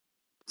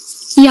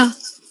 Yeah.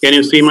 Can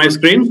you see my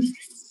screen?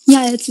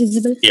 Yeah, it's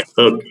visible. Yeah,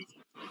 okay.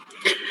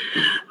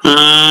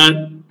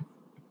 So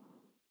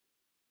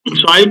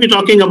I'll be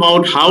talking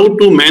about how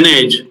to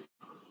manage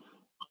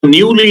a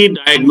newly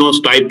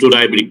diagnosed type 2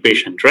 diabetic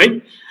patient,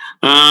 right?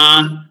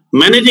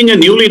 Managing a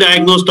newly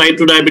diagnosed type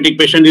 2 diabetic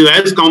patient is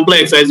as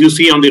complex as you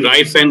see on the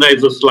right side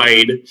of the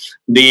slide,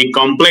 the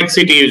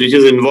complexity which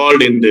is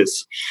involved in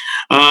this.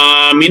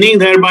 Meaning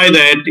thereby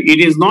that it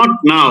is not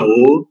now,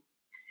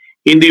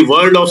 in the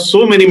world of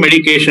so many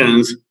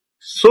medications,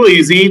 so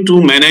easy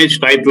to manage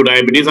type 2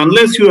 diabetes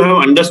unless you have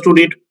understood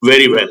it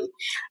very well.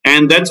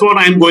 And that's what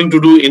I'm going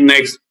to do in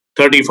next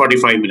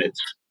 30-45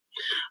 minutes.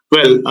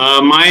 Well,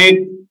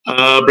 my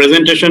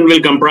presentation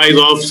will comprise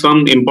of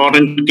some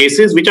important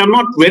cases which are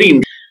not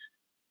very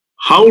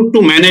how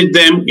to manage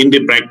them in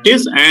the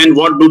practice and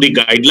what do the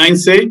guidelines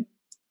say.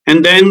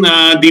 And then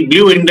the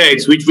blue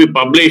index, which we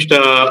published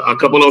a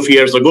couple of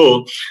years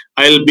ago,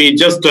 I'll be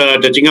just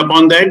touching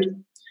upon that.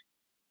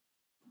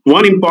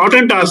 One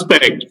important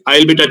aspect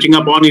I'll be touching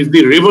upon is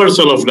the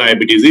reversal of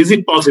diabetes. Is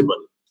it possible?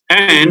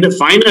 And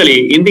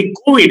finally, in the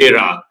COVID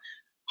era,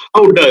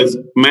 how does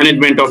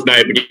management of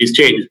diabetes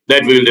change?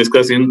 That we will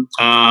discuss in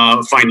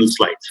final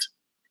slides.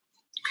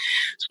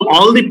 So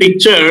all the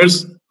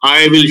pictures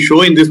I will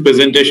show in this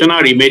presentation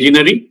are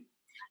imaginary.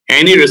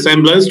 Any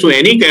resemblance to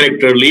any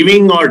character,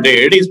 living or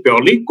dead, is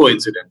purely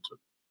coincidental.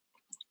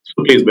 So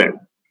So please bear.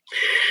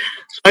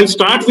 So I'll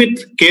start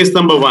with case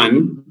number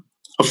 1.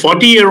 A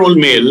 40-year-old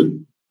male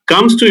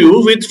comes to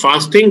you with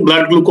fasting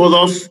blood glucose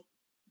of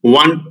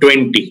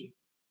 120.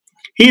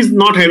 He is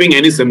not having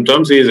any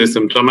symptoms. He is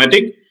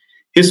asymptomatic.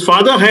 His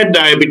father had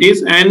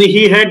diabetes and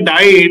he had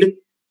died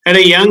at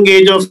a young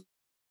age of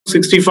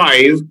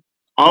 65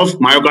 of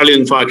myocardial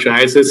infarction.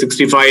 I say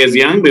 65 as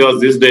young because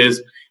these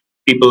days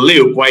people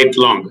live quite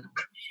long.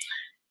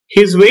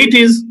 His weight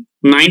is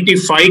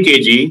 95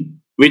 kg,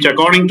 which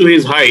according to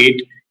his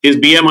height, his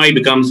BMI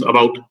becomes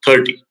about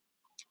 30.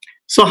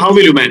 So how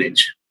will you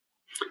manage?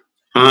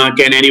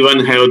 Can anyone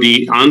have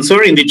the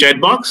answer in the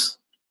chat box?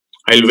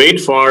 I'll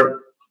wait for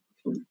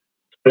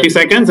 30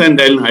 seconds and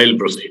then I'll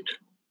proceed.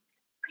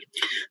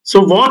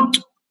 So what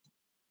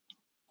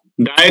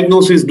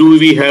diagnosis do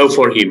we have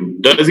for him?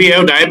 Does he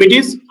have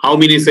diabetes? How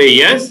many say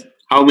yes?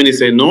 How many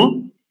say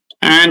no?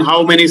 And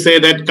how many say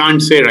that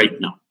can't say right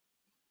now?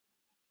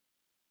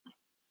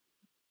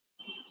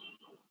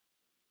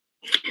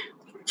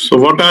 So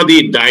what are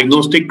the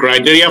diagnostic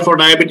criteria for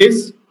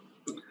diabetes?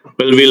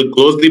 Well, we'll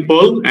close the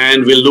poll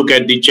and we'll look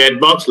at the chat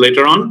box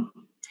later on.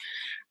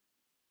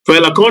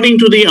 Well, according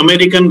to the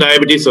American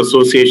Diabetes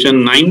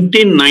Association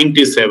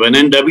 1997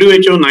 and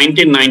WHO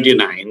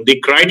 1999, the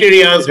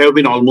criteria have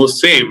been almost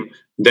same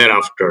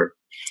thereafter,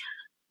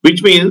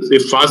 which means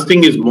if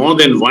fasting is more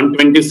than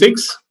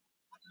 126,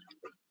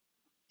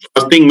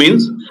 fasting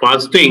means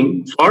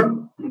fasting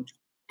for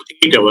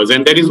 8 hours,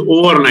 and that is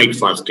overnight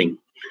fasting,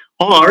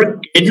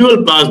 or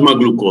casual plasma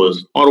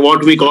glucose, or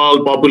what we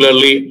call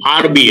popularly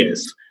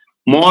RBS,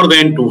 more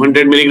than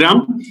 200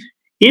 milligram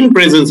in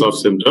presence of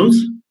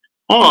symptoms,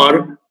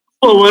 or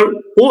our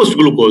post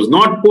glucose,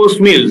 not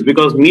post meals,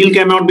 because meal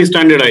cannot be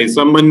standardized.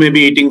 Someone may be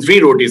eating 3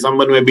 rotis,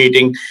 someone may be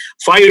eating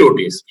 5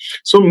 rotis.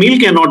 So meal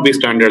cannot be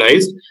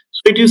standardized.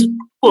 So it is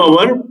 2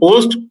 hour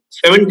post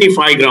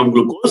 75 gram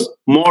glucose,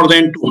 more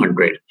than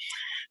 200.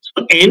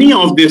 So any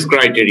of these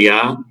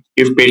criteria,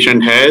 if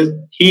patient has,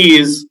 he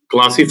is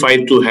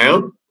classified to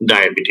have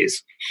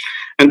diabetes.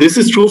 And this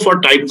is true for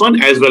type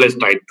 1 as well as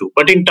type 2.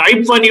 But in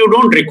type 1, you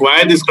don't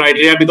require this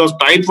criteria because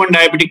type 1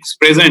 diabetics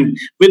present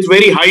with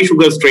very high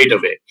sugar straight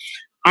away.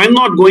 I'm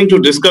not going to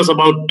discuss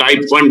about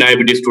type 1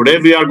 diabetes today.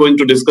 We are going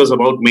to discuss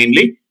about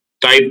mainly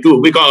type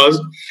 2 because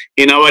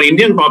in our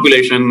Indian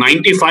population,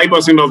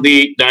 95% of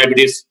the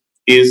diabetes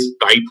is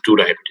type 2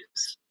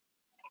 diabetes.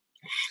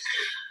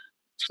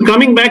 So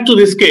coming back to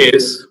this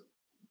case,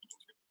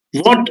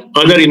 what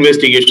other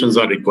investigations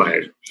are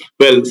required?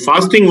 Well,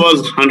 fasting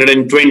was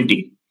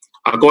 120.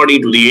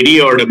 According to the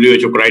ADA or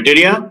WHO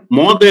criteria,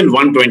 more than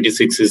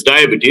 126 is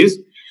diabetes,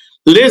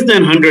 less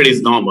than 100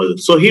 is normal.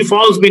 So he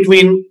falls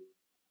between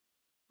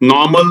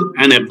normal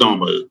and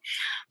abnormal.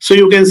 So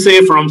you can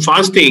say from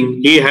fasting,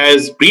 he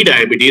has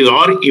pre-diabetes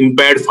or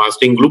impaired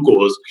fasting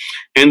glucose.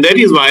 And that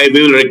is why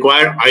we will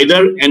require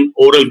either an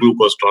oral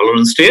glucose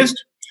tolerance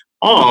test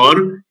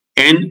or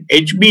an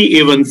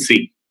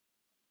HbA1c,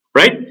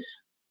 right?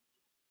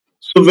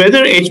 So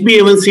whether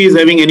HbA1c is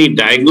having any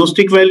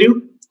diagnostic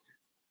value,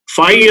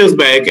 5 years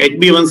back,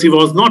 HbA1c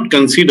was not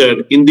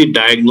considered in the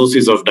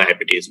diagnosis of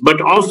diabetes. But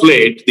of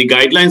late, the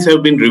guidelines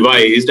have been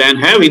revised and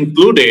have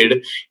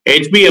included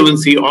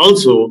HbA1c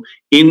also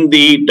in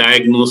the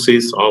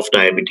diagnosis of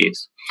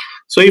diabetes.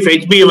 So if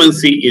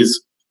HbA1c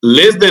is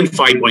less than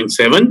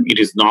 5.7, it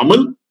is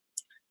normal.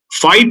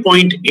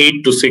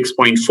 5.8 to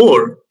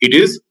 6.4, it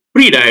is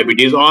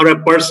pre-diabetes or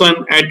a person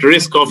at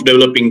risk of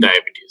developing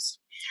diabetes.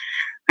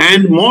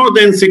 And more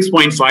than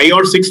 6.5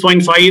 or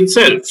 6.5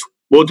 itself,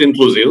 both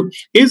inclusive,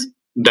 is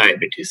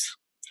diabetes.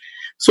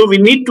 So we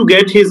need to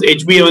get his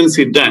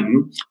HbA1c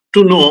done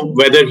to know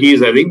whether he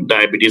is having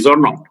diabetes or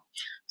not.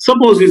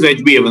 Suppose his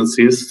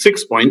HbA1c is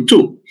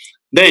 6.2.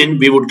 Then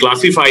we would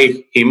classify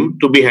him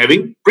to be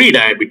having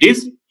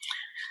pre-diabetes.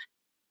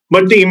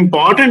 But the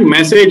important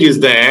message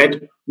is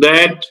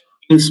that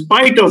in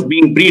spite of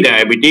being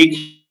pre-diabetic,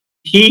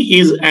 he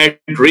is at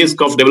risk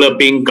of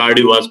developing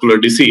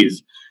cardiovascular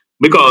disease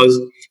because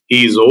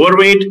he is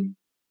overweight,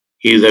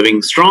 he is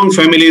having strong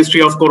family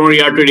history of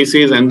coronary artery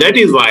disease, and that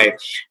is why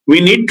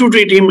we need to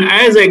treat him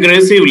as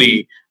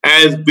aggressively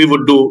as we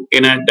would do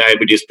in a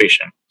diabetes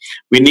patient.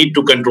 We need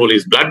to control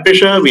his blood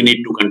pressure, we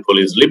need to control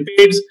his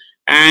lipids,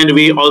 and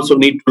we also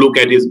need to look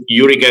at his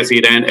uric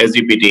acid and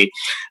SGPT.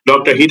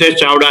 Dr. Hitesh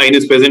Chawda in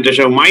his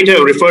presentation might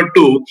have referred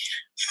to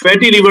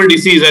fatty liver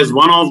disease as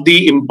one of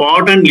the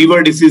important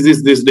liver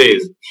diseases these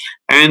days.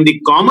 And the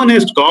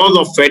commonest cause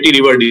of fatty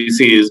liver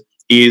disease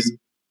is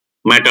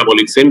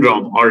metabolic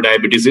syndrome or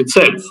diabetes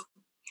itself.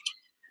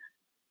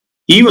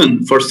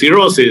 Even for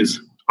cirrhosis,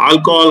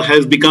 alcohol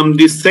has become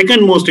the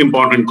second most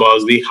important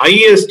cause. The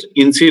highest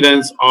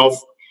incidence of,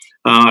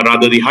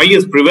 the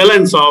highest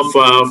prevalence of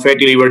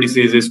fatty liver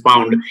disease is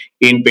found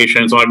in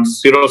patients, or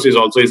cirrhosis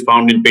also is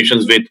found in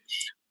patients with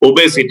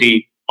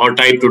obesity or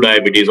type 2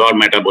 diabetes or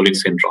metabolic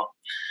syndrome.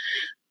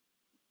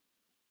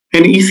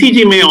 An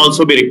ECG may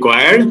also be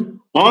required,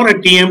 or a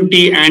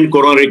TMT and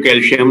coronary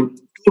calcium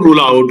to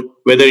rule out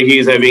whether he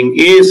is having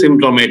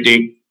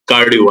asymptomatic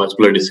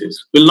cardiovascular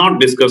disease. We'll not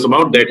discuss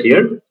about that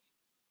here.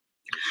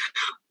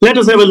 Let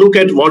us have a look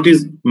at what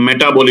is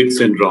metabolic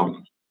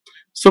syndrome.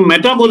 So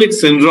metabolic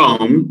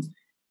syndrome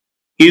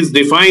is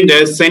defined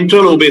as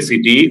central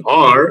obesity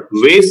or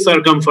waist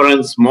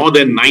circumference more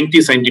than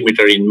 90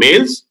 centimeter in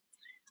males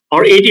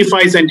or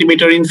 85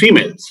 centimeter in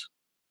females.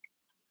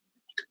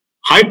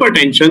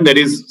 Hypertension, that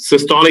is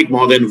systolic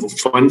more than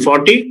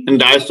 140 and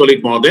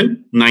diastolic more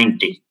than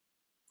 90.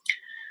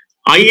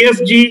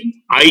 IFG,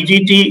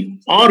 IGT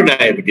or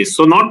diabetes.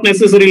 So not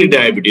necessarily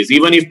diabetes.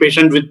 Even if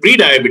patient with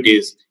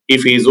pre-diabetes,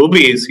 if he is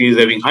obese, he is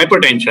having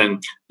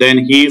hypertension, then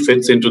he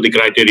fits into the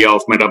criteria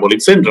of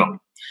metabolic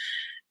syndrome.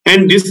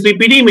 And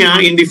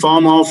dyslipidemia in the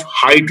form of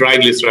high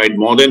triglyceride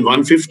more than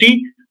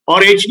 150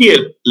 or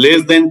HDL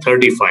less than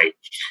 35.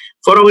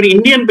 For our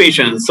Indian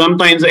patients,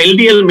 sometimes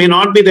LDL may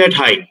not be that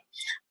high.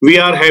 We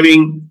are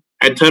having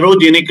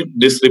atherogenic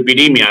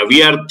dyslipidemia.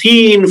 We are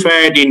thin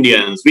fat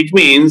Indians, which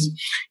means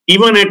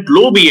even at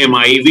low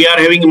BMI, we are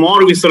having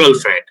more visceral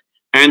fat.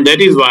 And that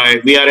is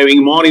why we are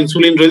having more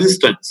insulin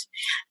resistance.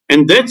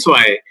 And that's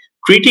why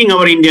treating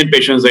our Indian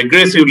patients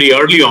aggressively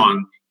early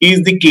on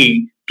is the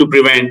key to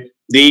prevent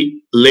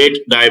the late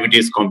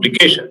diabetes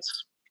complications.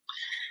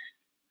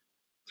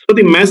 So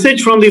the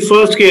message from the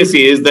first case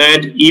is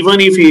that even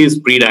if he is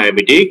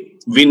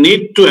pre-diabetic, we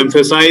need to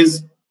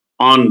emphasize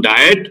on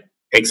diet,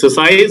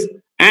 exercise,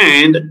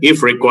 and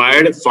if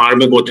required,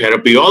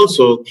 pharmacotherapy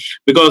also,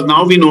 because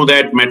now we know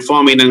that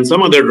metformin and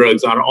some other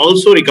drugs are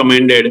also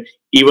recommended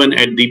even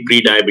at the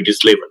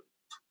pre-diabetes level.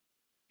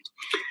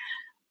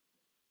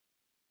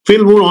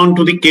 We'll move on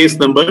to the case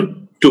number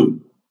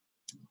 2.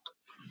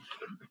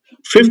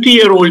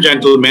 50-year-old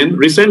gentleman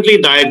recently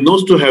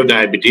diagnosed to have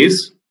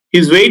diabetes.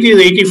 His weight is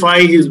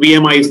 85, his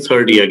BMI is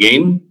 30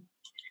 again.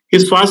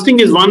 His fasting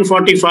is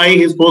 145,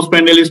 his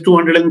postprandial is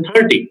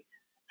 230,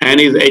 and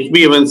his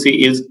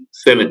HbA1c is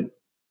 7.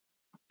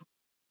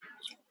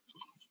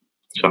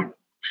 Sorry.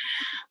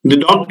 The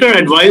doctor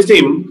advised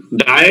him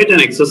diet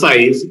and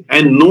exercise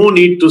and no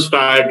need to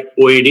start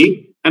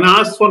OAD and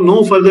asked for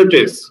no further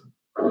tests.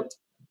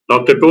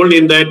 Doctor told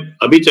him that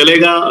abhi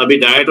chalega, abhi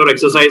diet or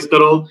exercise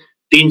karo,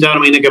 3-4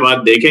 mahine ke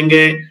baad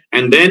dekhenge,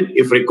 and then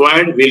if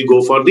required, we'll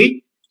go for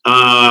the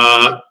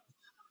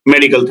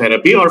medical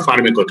therapy or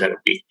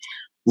pharmacotherapy.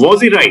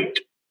 Was he right?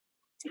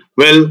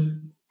 Well,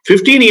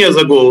 15 years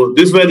ago,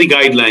 these were the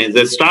guidelines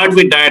that start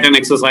with diet and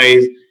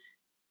exercise.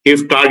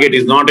 If target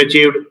is not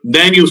achieved,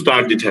 then you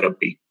start the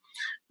therapy.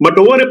 But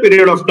over a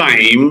period of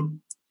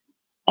time,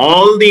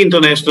 all the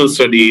international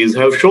studies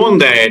have shown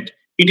that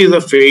it is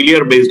a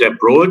failure-based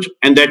approach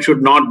and that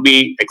should not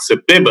be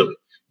acceptable,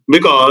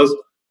 because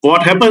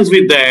what happens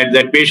with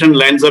that patient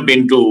lands up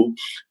into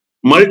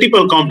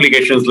multiple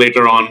complications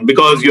later on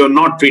because you have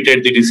not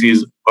treated the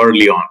disease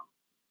early on.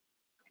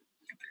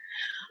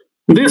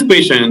 This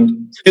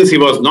patient, since he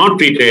was not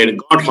treated,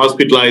 got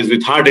hospitalized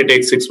with heart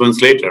attack 6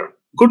 months later.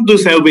 Could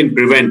this have been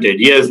prevented?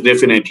 Yes,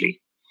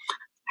 definitely.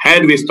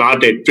 Had we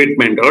started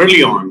treatment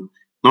early on,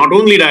 not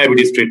only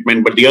diabetes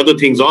treatment, but the other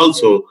things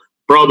also,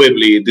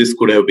 probably this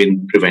could have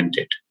been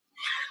prevented.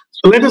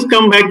 So let us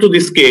come back to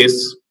this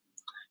case.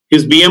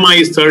 His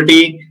BMI is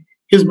 30.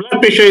 His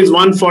blood pressure is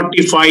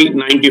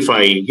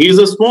 145/95. He is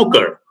a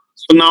smoker.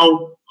 So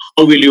now,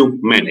 how will you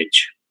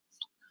manage?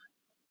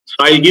 So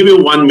I'll give you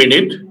 1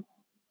 minute,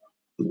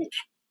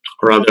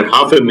 or rather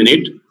half a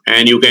minute,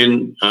 and you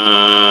can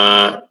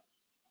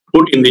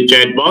put in the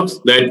chat box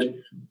that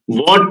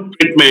what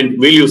treatment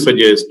will you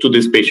suggest to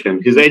this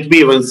patient? His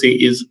HbA1c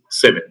is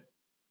 7.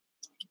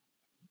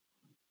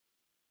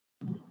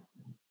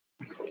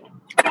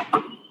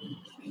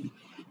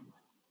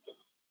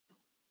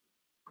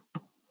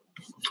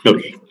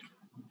 Okay.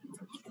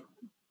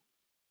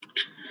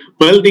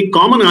 Well, the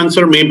common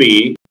answer may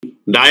be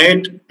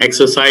diet,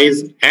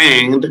 exercise,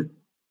 and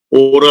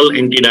oral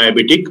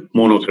anti-diabetic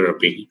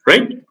monotherapy,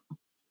 right?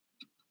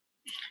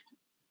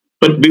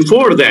 But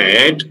before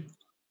that,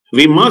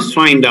 we must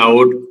find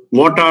out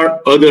what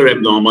are other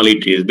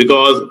abnormalities,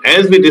 because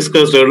as we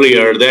discussed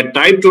earlier, that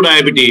type 2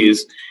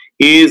 diabetes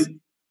is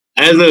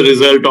as a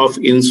result of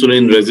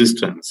insulin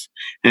resistance.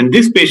 And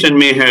this patient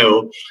may have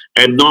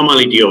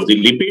abnormality of the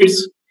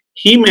lipids.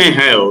 He may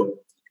have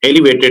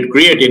elevated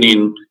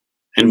creatinine,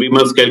 and we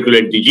must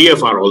calculate the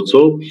GFR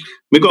also,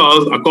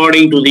 because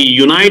according to the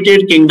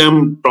United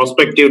Kingdom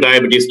prospective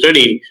diabetes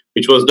study,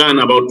 which was done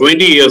about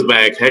 20 years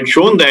back, had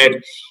shown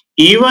that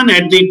even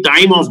at the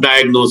time of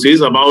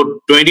diagnosis, about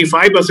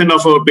 25%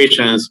 of our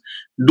patients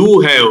do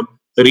have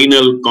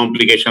renal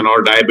complication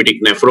or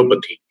diabetic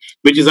nephropathy,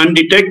 which is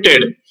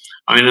undetected.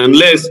 And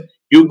unless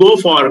you go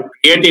for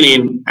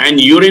creatinine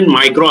and urine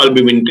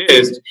microalbumin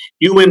test,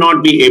 you may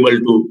not be able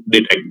to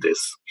detect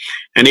this.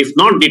 And if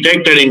not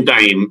detected in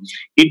time,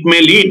 it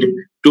may lead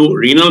to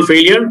renal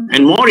failure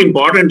and, more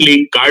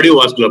importantly,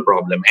 cardiovascular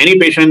problem. Any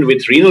patient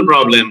with renal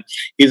problem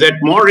is at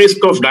more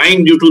risk of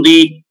dying due to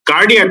the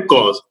cardiac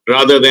cause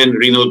rather than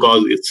renal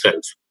cause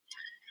itself.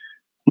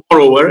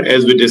 Moreover,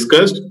 as we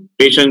discussed,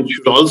 patients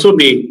should also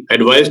be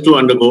advised to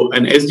undergo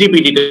an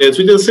SGPT test,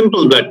 which is a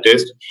simple blood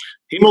test.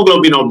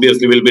 Hemoglobin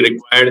obviously will be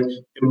required.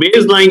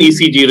 Baseline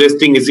ECG,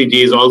 resting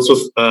ECG is also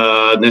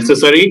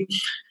necessary.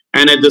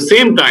 and at the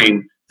same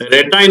time,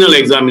 retinal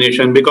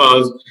examination,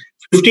 because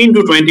 15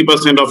 to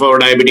 20% of our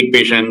diabetic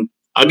patients,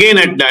 again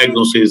at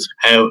diagnosis,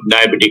 have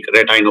diabetic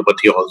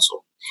retinopathy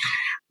also.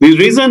 The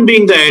reason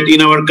being that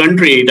in our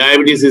country,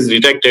 diabetes is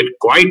detected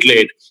quite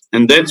late,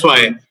 and that's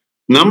why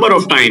number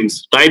of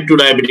times type 2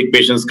 diabetic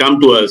patients come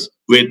to us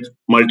with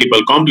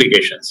multiple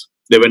complications.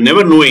 They were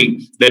never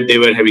knowing that they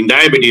were having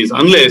diabetes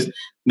unless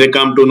they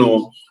come to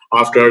know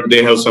after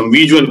they have some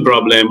visual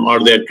problem,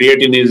 or their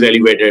creatinine is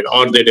elevated,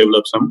 or they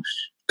develop some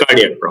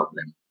cardiac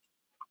problem.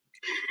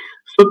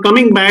 So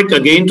coming back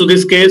again to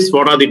this case,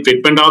 what are the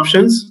treatment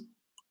options?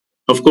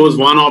 Of course,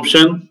 one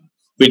option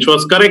which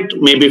was correct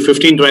maybe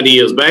 15, 20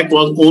 years back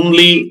was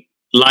only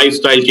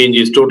lifestyle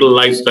changes, total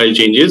lifestyle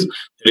changes.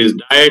 There is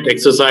diet,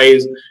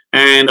 exercise,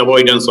 and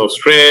avoidance of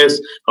stress,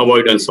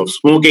 avoidance of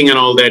smoking, and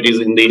all that is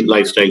in the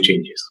lifestyle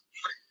changes.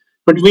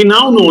 But we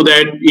now know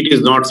that it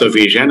is not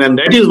sufficient, and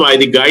that is why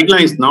the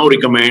guidelines now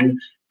recommend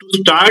to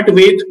start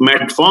with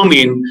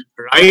metformin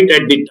right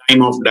at the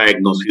time of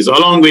diagnosis,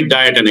 along with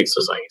diet and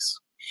exercise.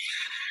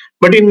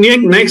 But in the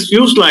next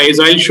few slides,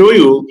 I'll show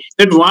you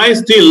that why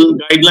still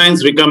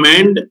guidelines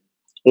recommend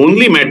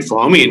only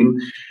metformin,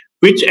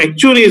 which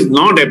actually is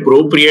not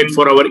appropriate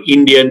for our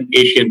Indian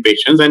Asian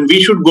patients, and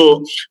we should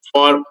go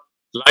for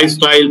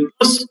lifestyle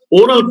plus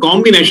oral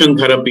combination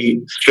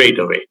therapy straight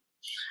away.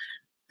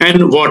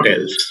 And what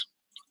else?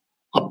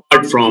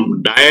 Apart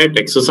from diet,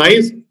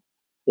 exercise,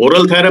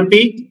 oral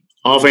therapy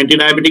of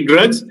anti-diabetic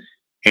drugs,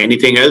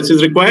 anything else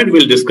is required,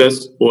 we'll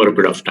discuss over a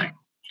bit of time.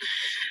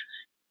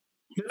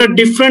 There are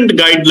different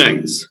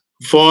guidelines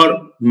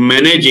for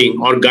managing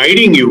or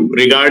guiding you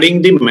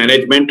regarding the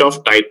management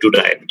of type 2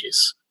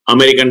 diabetes.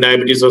 American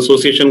Diabetes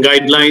Association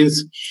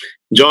guidelines,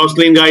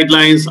 Joslin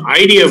guidelines,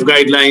 IDF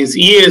guidelines,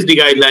 EASD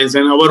guidelines,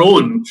 and our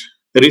own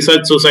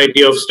Research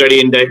Society of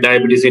Study in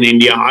Diabetes in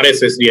India,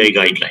 RSSDI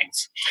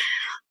guidelines.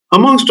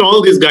 Amongst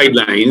all these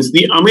guidelines,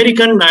 the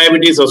American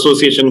Diabetes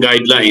Association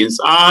guidelines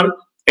are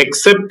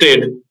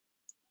accepted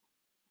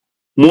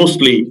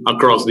mostly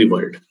across the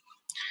world.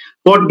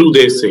 What do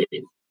they say?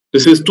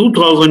 This is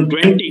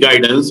 2020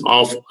 guidance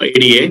of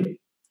ADA,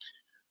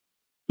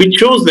 which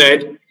shows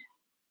that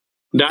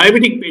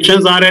diabetic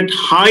patients are at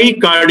high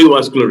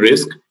cardiovascular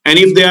risk, and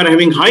if they are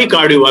having high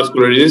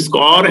cardiovascular risk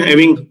or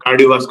having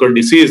cardiovascular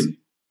disease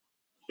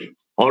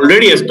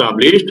already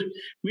established,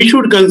 we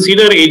should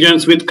consider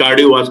agents with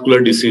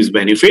cardiovascular disease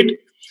benefit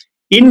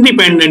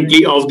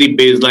independently of the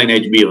baseline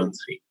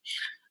HbA1c.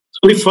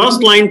 So the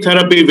first line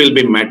therapy will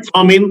be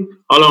metformin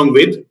along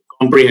with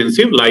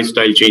comprehensive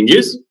lifestyle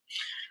changes.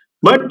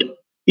 But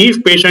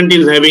if patient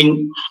is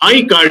having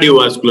high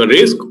cardiovascular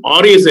risk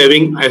or is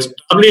having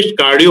established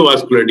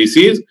cardiovascular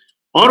disease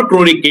or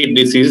chronic kidney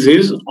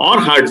diseases or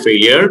heart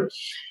failure,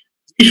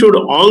 we should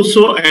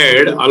also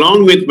add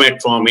along with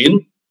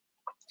metformin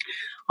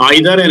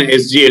either an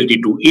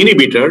SGLT2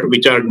 inhibitor,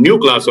 which are new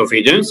class of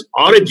agents,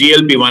 or a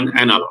GLP-1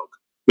 analog.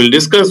 We'll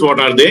discuss what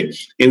are they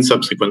in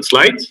subsequent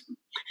slides.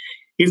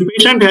 If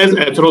patient has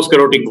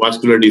atherosclerotic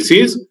vascular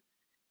disease,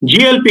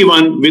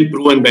 GLP-1 with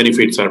proven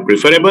benefits are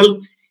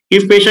preferable.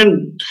 If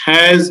patient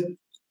has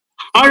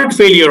heart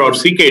failure or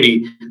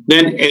CKD,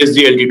 then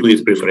SGLT2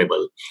 is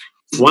preferable.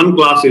 If one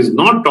class is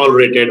not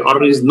tolerated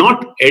or is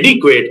not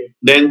adequate,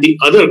 then the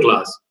other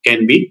class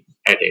can be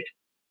added.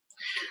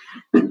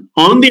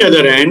 On the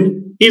other hand,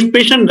 if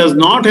patient does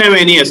not have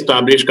any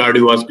established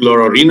cardiovascular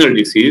or renal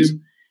disease,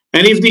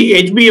 and if the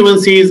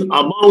HbA1c is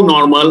above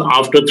normal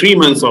after 3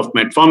 months of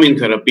metformin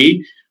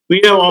therapy, we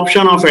have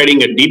option of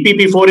adding a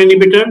DPP-4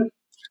 inhibitor,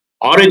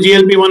 or a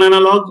GLP-1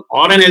 analog,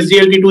 or an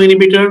SGLT2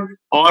 inhibitor,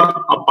 or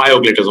a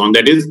pioglitazone,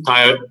 that is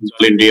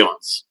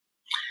thiazolidinediones.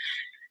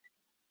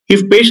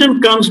 If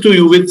patient comes to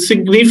you with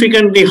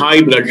significantly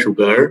high blood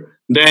sugar,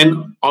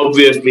 then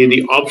obviously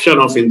the option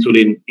of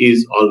insulin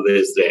is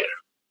always there.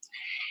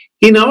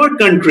 In our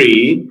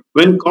country,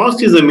 when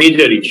cost is a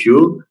major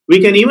issue,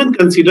 we can even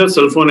consider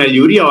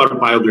sulfonylurea or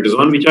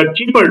pioglitazone, which are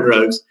cheaper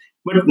drugs.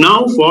 But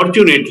now,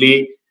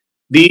 fortunately,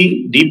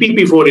 the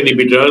DPP-4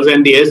 inhibitors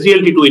and the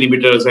SGLT2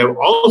 inhibitors have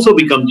also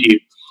become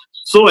cheap,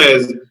 so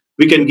as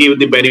we can give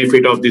the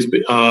benefit of these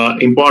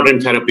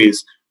important therapies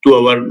to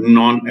our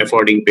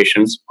non-affording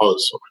patients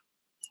also.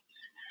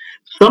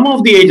 Some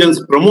of the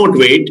agents promote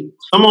weight,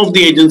 some of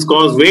the agents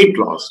cause weight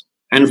loss,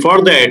 and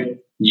for that,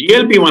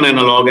 GLP-1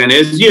 analog and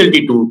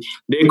SGLT2,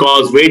 they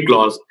cause weight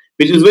loss,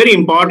 which is very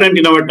important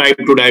in our type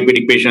 2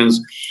 diabetic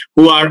patients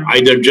who are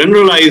either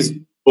generalized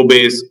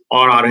obese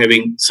or are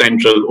having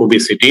central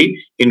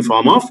obesity in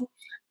form of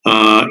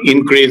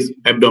increased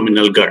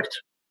abdominal girth.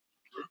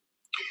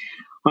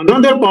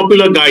 Another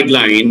popular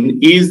guideline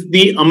is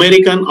the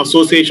American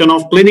Association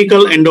of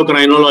Clinical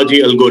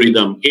Endocrinology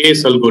algorithm,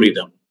 ACE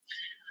algorithm.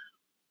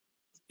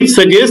 It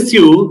suggests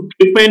you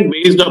treatment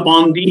based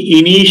upon the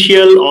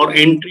initial or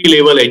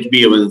entry-level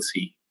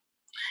HbA1c.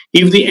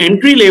 If the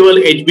entry-level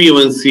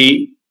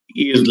HbA1c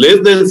is less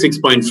than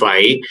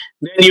 6.5,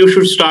 then you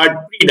should start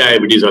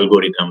pre-diabetes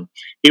algorithm.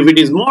 If it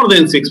is more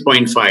than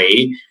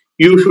 6.5,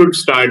 you should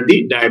start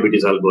the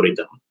diabetes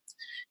algorithm.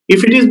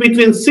 If it is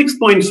between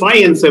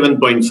 6.5 and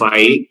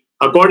 7.5,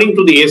 according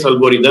to the ACE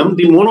algorithm,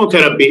 the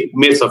monotherapy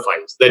may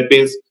suffice. That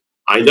means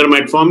either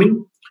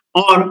metformin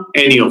or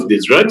any of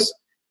these drugs.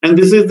 And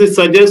this is the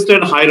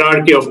suggested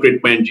hierarchy of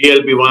treatment,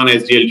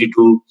 GLP-1,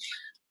 SGLT2,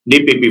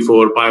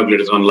 DPP-4,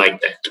 pioglitazone, like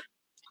that.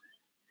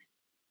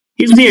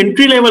 If the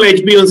entry-level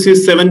HbA1c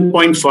is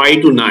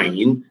 7.5 to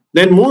 9,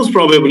 then most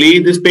probably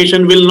this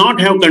patient will not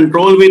have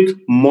control with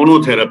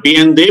monotherapy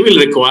and they will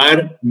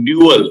require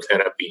dual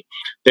therapy.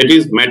 That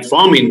is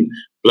metformin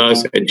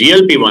plus a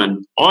GLP-1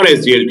 or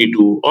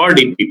SGLT2 or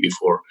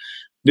DPP-4.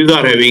 These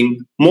are having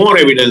more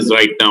evidence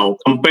right now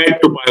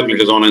compared to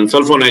pioglitazone and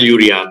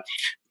sulfonylurea,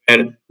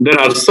 where there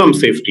are some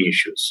safety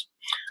issues.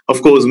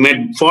 Of course,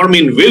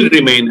 metformin will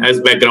remain as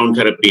background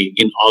therapy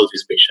in all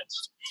these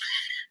patients.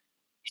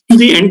 If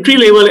the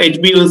entry-level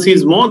HbA1c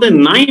is more than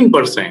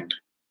 9%,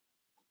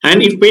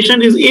 and if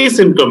patient is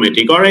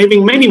asymptomatic or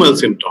having minimal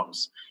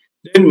symptoms,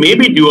 then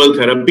maybe dual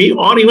therapy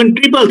or even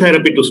triple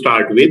therapy to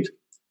start with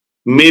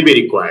may be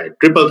required.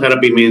 Triple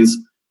therapy means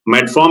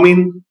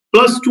metformin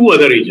plus two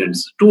other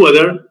agents, two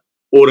other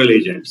oral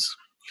agents.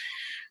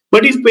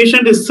 But if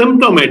patient is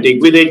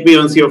symptomatic with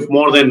HbA1c of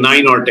more than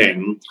 9 or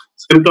 10,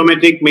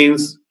 symptomatic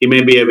means he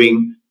may be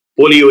having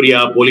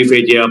polyuria,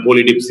 polyphagia,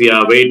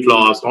 polydipsia, weight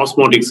loss,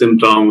 osmotic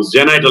symptoms,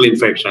 genital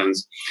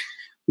infections.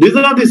 These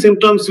are the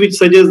symptoms which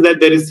suggest that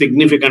there is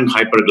significant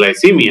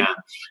hyperglycemia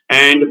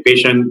and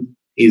patient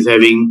is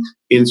having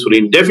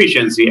insulin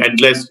deficiency, at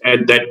least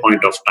at that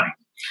point of time.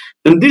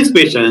 And these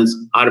patients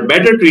are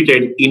better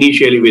treated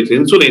initially with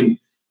insulin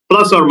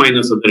plus or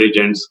minus other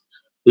agents.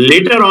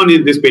 Later on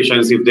in these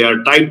patients, if they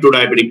are type 2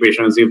 diabetic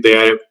patients, if they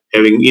are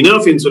having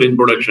enough insulin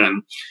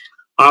production,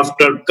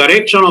 after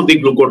correction of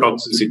the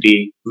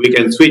glucotoxicity, we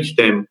can switch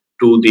them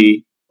to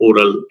the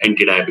oral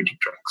anti-diabetic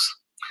drugs.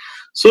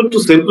 So to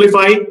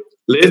simplify,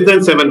 less than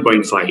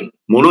 7.5,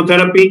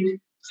 monotherapy,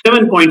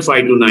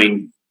 7.5 to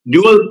 9,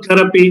 dual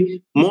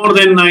therapy, more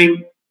than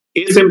 9,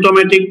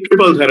 asymptomatic,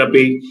 triple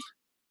therapy,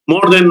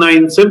 more than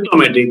 9,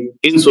 symptomatic,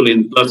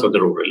 insulin plus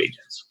other oral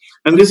agents.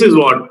 And this is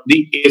what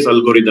the ACE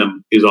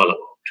algorithm is all about.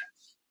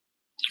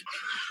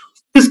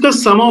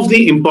 Discuss some of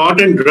the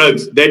important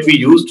drugs that we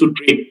use to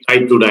treat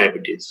type 2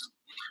 diabetes.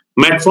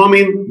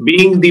 Metformin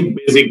being the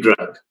basic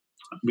drug.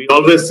 We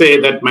always say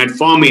that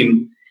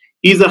metformin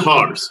is a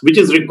horse which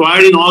is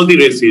required in all the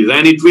races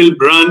and it will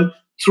run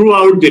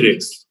throughout the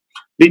race.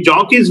 The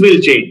jockeys will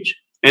change,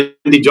 and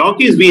the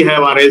jockeys we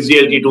have are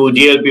SGLT2,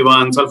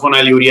 GLP-1,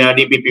 sulfonylurea,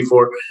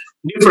 DPP-4,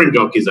 different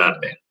jockeys are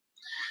there.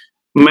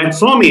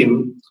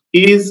 Metformin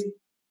is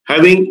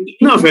having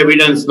enough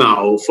evidence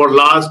now for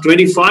last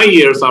 25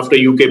 years after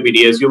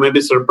UKPDS. You may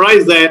be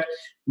surprised that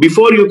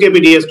before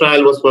UKPDS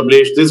trial was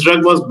published, this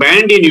drug was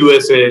banned in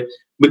USA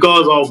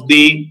because of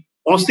the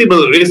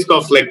possible risk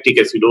of lactic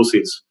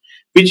acidosis,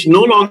 which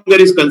no longer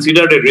is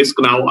considered a risk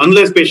now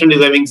unless patient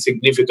is having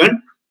significant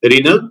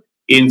renal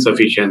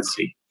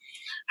insufficiency.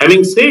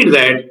 Having said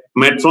that,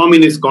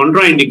 metformin is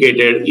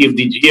contraindicated if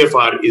the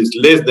GFR is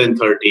less than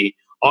 30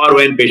 or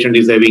when patient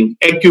is having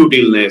acute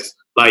illness,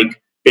 like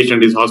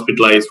patient is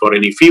hospitalized for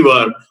any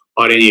fever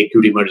or any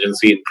acute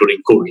emergency, including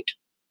COVID.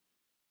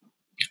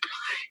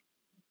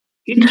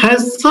 It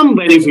has some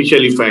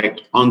beneficial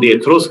effect on the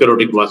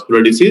atherosclerotic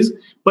vascular disease,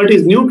 but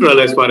is neutral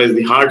as far as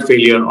the heart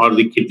failure or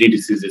the kidney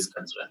disease is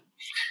concerned.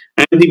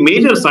 And the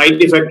major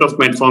side effect of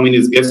metformin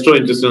is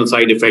gastrointestinal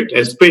side effect,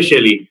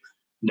 especially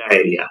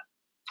diarrhea.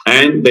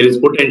 And there is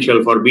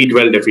potential for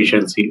B12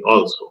 deficiency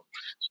also.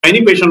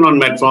 Any patient on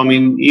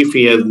metformin, if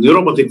he has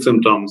neuropathic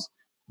symptoms,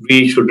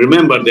 we should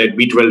remember that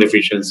B12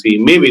 deficiency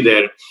may be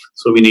there,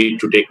 so we need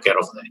to take care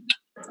of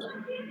that.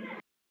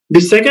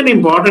 The second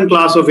important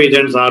class of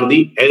agents are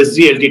the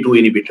SGLT2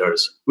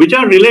 inhibitors, which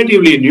are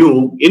relatively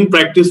new in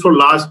practice for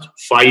last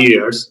 5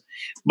 years.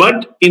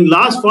 But in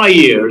last 5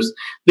 years,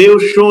 they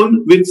have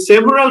shown with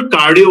several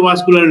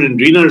cardiovascular and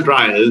renal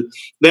trials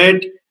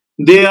that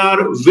they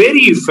are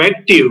very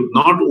effective,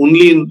 not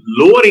only in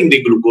lowering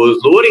the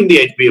glucose, lowering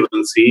the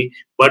HbA1c,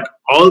 but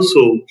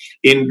also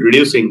in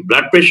reducing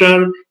blood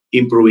pressure,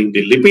 improving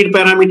the lipid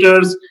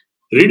parameters,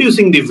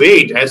 reducing the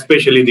weight,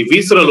 especially the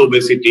visceral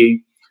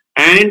obesity,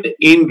 and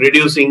in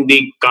reducing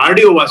the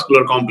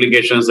cardiovascular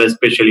complications,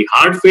 especially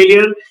heart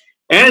failure,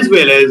 as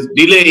well as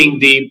delaying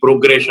the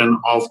progression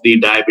of the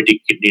diabetic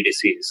kidney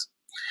disease.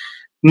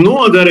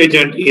 No other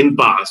agent in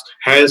past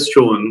has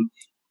shown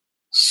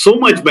so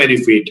much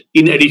benefit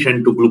in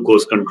addition to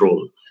glucose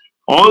control.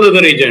 All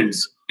other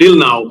agents till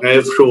now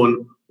have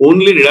shown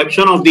only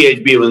reduction of the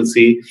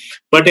HbA1c,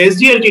 but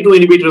SGLT2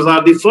 inhibitors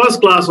are the first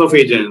class of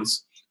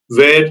agents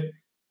where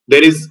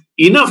there is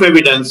enough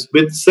evidence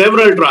with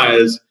several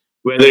trials,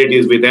 whether it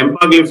is with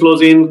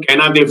empagliflozin,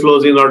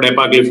 canagliflozin, or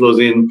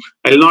dapagliflozin.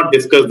 I will not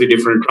discuss the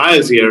different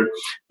trials here,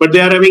 but they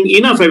are having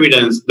enough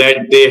evidence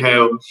that they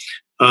have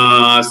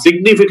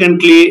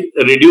significantly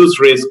reduced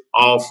risk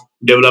of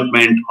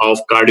development of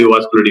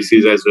cardiovascular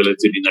disease as well as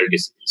the renal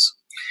disease.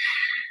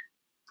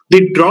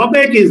 The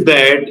drawback is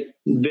that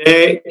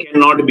they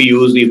cannot be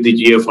used if the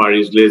GFR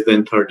is less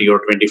than 30 or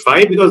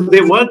 25 because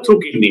they work through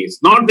kidneys.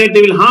 Not that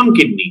they will harm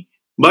kidney,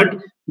 but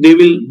they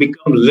will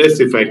become less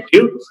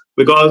effective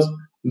because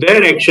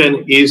their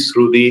action is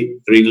through the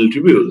renal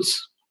tubules.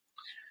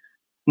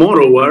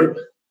 Moreover,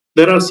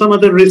 there are some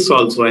other risks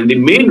also, and the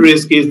main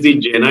risk is the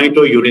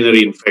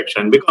genitourinary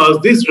infection, because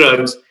these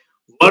drugs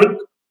work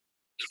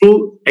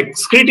through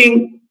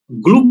excreting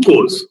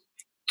glucose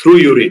through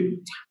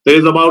urine. There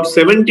is about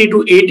 70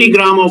 to 80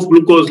 gram of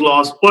glucose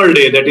loss per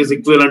day, that is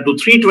equivalent to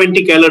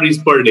 320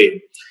 calories per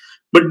day.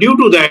 But due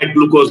to that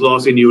glucose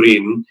loss in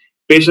urine,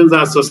 patients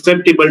are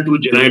susceptible to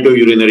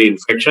genitourinary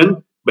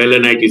infection,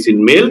 balanitis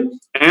in male,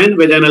 and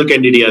vaginal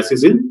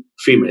candidiasis in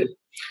female.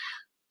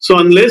 So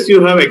unless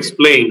you have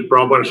explained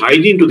proper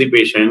hygiene to the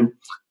patient,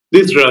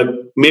 this drug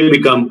may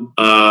become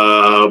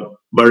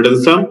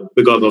burdensome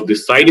because of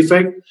this side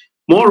effect.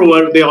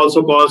 Moreover, they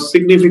also cause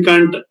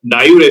significant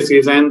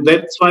diuresis, and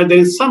that's why there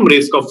is some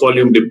risk of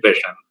volume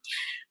depression,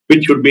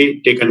 which should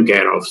be taken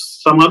care of.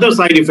 Some other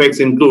side effects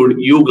include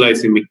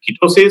euglycemic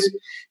ketosis,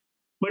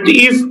 but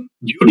if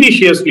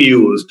judiciously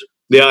used,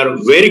 they are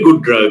very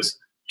good drugs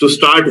to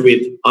start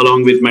with,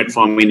 along with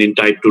metformin in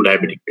type 2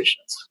 diabetic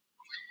patients.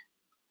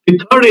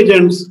 The third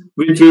agents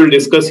which we will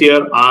discuss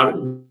here are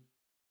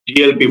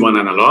GLP-1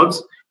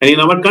 analogs. And in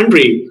our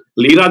country,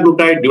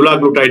 liraglutide,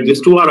 dulaglutide,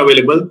 these two are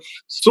available.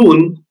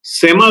 Soon,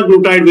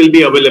 semaglutide will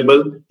be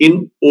available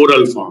in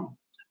oral form.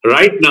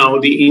 Right now,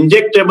 the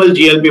injectable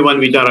GLP-1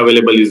 which are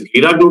available is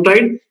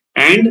liraglutide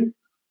and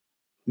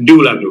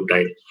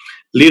dulaglutide.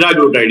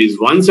 Liraglutide is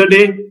once a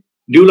day,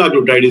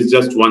 dulaglutide is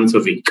just once a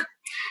week.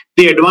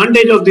 The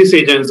advantage of these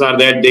agents are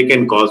that they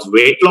can cause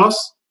weight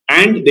loss,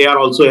 and they are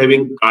also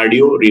having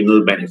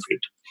cardio-renal benefit.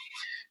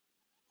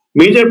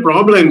 Major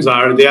problems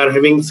are they are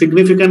having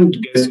significant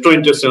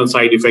gastrointestinal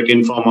side effect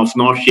in form of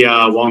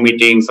nausea,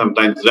 vomiting,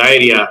 sometimes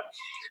diarrhea.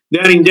 They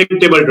are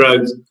injectable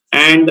drugs,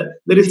 and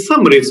there is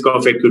some risk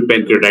of acute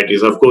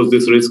pancreatitis. Of course,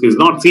 this risk is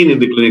not seen in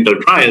the clinical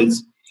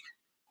trials.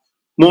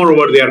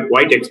 Moreover, they are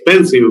quite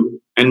expensive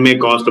and may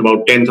cost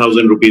about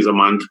 10,000 rupees a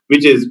month,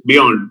 which is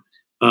beyond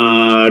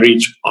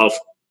reach of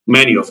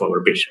many of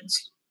our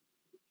patients.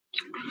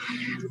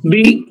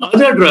 The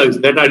other drugs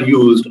that are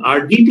used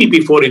are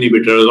DPP-4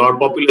 inhibitors, or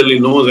popularly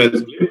known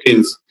as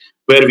gliptins,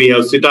 where we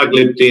have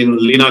sitagliptin,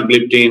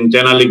 linagliptin,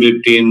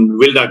 tenaligliptin,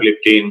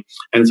 vildagliptin,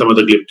 and some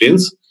other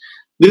gliptins.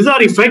 These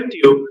are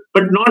effective,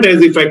 but not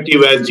as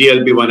effective as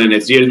GLP-1 and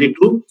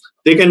SGLT2.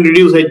 They can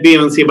reduce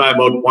HbA1c by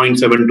about 0.7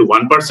 to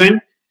 1%.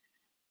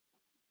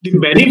 The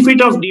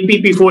benefit of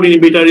DPP-4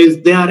 inhibitor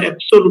is they are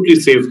absolutely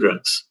safe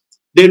drugs.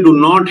 They do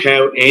not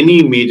have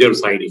any major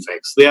side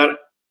effects. They are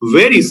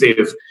very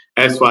safe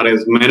as far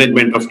as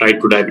management of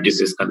type 2 diabetes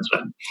is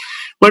concerned.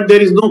 But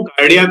there is no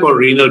cardiac or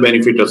renal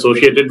benefit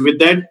associated with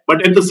that.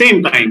 But at the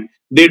same time,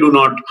 they do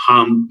not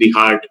harm the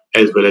heart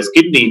as well as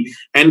kidney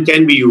and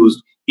can be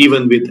used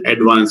even with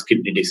advanced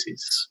kidney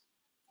disease.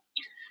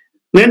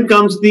 Then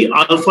comes the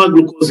alpha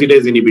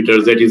glucosidase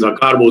inhibitors, that is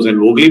acarbose and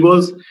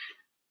voglibose.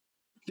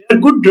 They are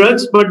good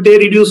drugs, but they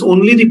reduce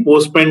only the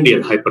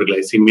postprandial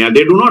hyperglycemia.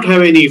 They do not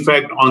have any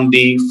effect on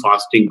the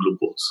fasting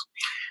glucose.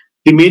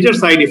 The major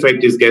side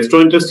effect is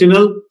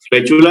gastrointestinal,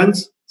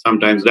 flatulence,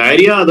 sometimes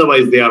diarrhea,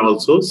 otherwise they are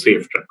also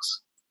safe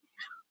drugs.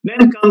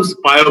 Then comes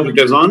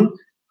pioglitazone,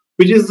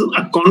 which is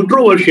a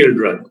controversial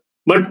drug,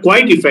 but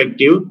quite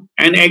effective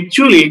and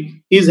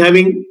actually is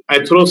having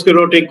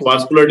atherosclerotic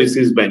vascular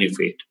disease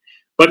benefit.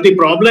 But the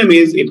problem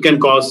is it can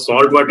cause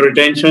saltwater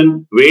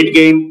retention, weight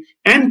gain,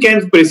 and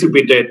can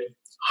precipitate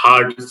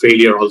heart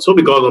failure also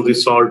because of the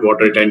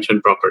saltwater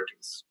retention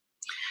properties.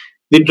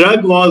 The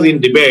drug was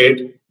in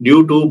debate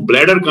due to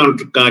bladder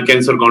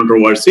cancer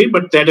controversy,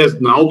 but that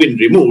has now been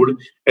removed.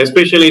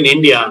 Especially in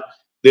India,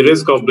 the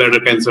risk of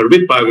bladder cancer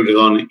with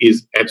pioglitazone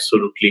is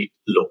absolutely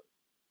low.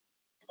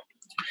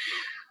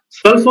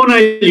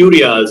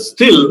 Sulfonylureas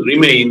still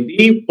remain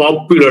the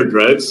popular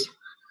drugs.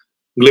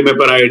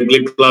 Glimepiride,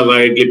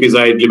 gliclazide,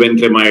 glipizide,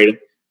 glibenclamide.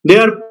 They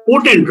are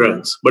potent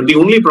drugs, but the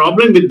only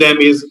problem with them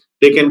is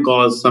they can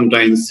cause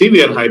sometimes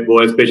severe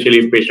hypo, especially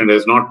if patient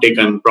has not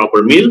taken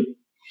proper meal.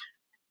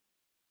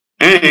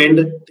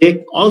 And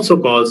they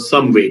also cause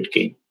some weight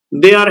gain.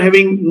 They are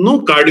having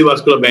no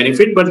cardiovascular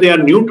benefit, but they are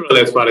neutral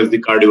as far as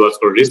the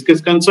cardiovascular risk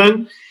is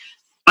concerned.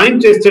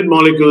 Time-tested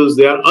molecules,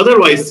 they are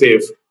otherwise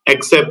safe,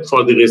 except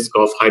for the risk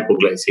of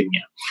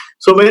hypoglycemia.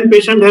 So when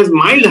patient has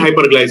mild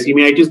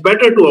hyperglycemia, it is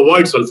better to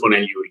avoid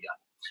sulfonylurea.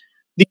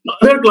 The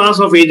other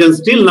class of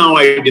agents till now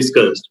I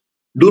discussed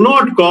do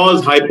not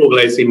cause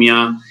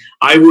hypoglycemia.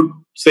 I would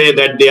say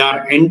that they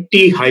are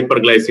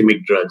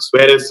anti-hyperglycemic drugs,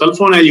 whereas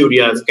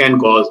sulfonylureas can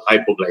cause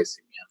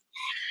hypoglycemia.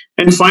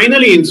 And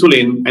finally,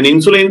 insulin. And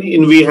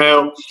insulin, we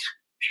have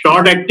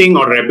short-acting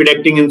or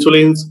rapid-acting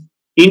insulins,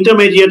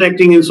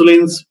 intermediate-acting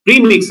insulins,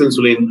 premix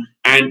insulin,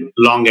 and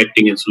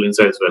long-acting insulins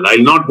as well.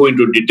 I'll not go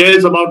into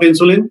details about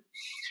insulin.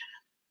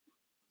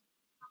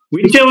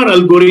 Whichever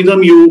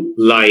algorithm you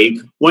like,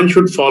 one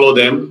should follow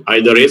them,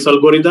 either ACE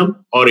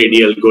algorithm or AD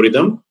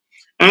algorithm.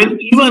 And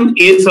even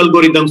ACE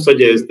algorithm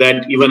suggests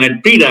that even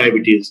at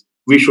pre-diabetes,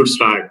 we should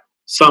start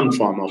some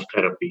form of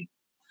therapy.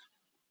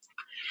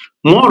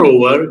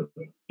 Moreover,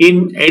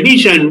 in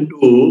addition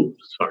to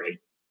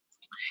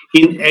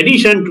In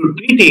addition to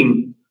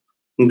treating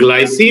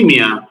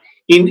glycemia,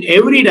 in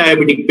every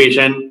diabetic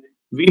patient,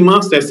 we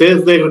must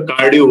assess their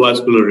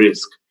cardiovascular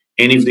risk.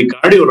 And if the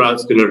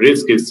cardiovascular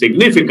risk is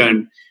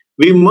significant,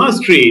 we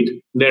must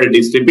treat their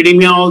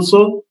dyslipidemia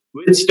also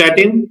with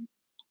statin.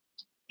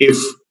 If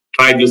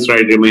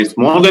triglyceride remains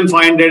more than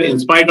 500 in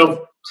spite of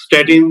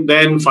statin,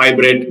 then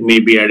fibrate may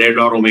be added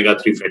or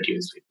omega-3 fatty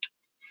acid.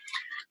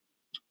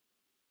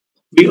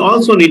 We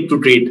also need to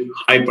treat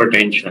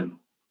hypertension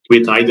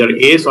with either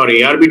ACE or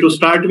ARB to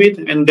start with,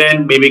 and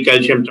then maybe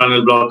calcium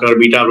channel blocker,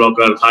 beta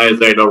blocker,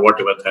 thiazide, or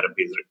whatever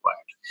therapy is required.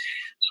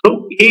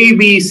 So A,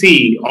 B,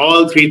 C,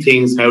 all three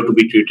things have to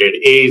be treated.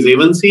 A is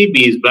A1C,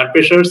 B is blood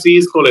pressure, C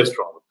is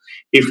cholesterol.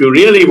 If you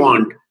really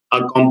want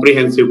a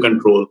comprehensive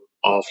control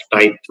of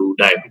type 2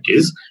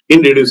 diabetes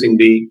in reducing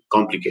the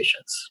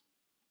complications.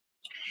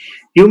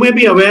 You may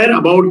be aware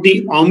about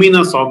the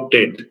ominous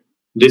octet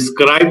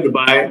described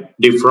by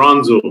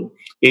DeFronzo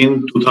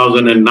in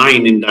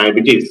 2009 in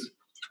diabetes,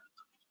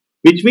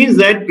 which means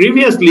that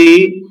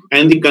previously,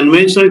 and the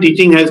conventional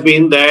teaching has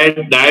been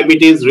that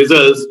diabetes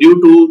results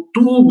due to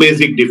two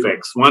basic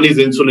defects. One is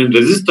insulin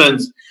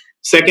resistance,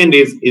 second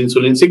is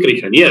insulin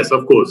secretion. Yes,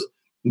 of course,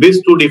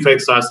 these two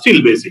defects are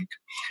still basic.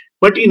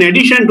 But in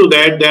addition to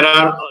that, there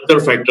are other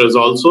factors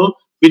also,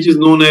 which is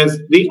known as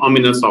the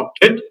ominous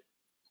octet.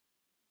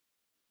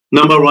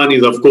 Number one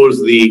is, of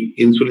course, the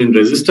insulin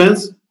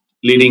resistance,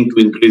 leading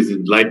to increase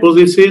in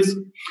lipolysis,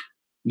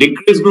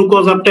 decreased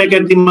glucose uptake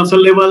at the muscle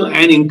level,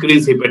 and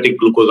increased hepatic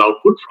glucose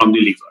output from the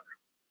liver.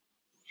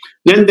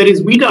 Then there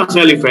is beta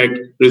cell effect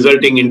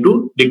resulting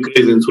into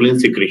decreased insulin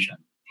secretion.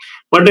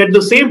 But at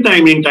the same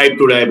time in type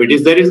 2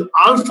 diabetes, there is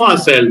alpha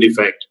cell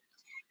defect.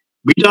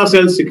 Beta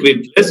cells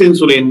secrete less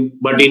insulin,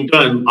 but in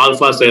turn,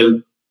 alpha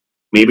cell,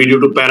 maybe due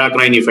to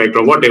paracrine effect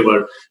or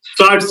whatever,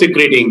 starts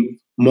secreting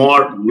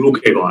more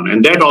glucagon,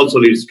 and that also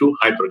leads to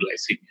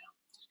hyperglycemia.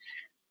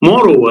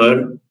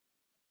 Moreover,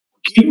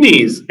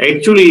 kidneys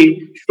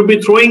actually should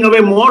be throwing away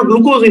more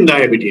glucose in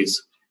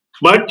diabetes.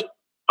 But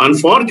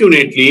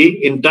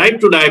unfortunately, in type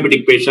 2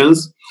 diabetic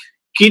patients,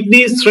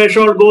 kidneys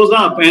threshold goes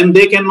up and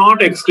they cannot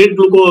excrete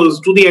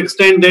glucose to the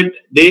extent that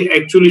they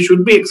actually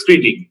should be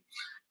excreting.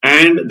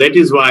 And that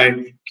is why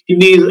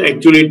kidneys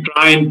actually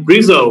try and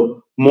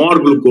preserve more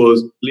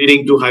glucose,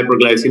 leading to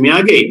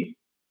hyperglycemia again.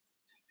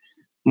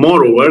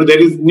 Moreover,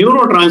 there is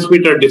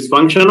neurotransmitter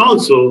dysfunction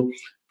also,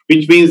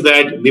 which means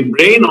that the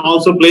brain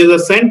also plays a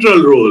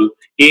central role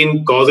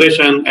in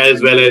causation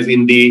as well as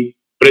in the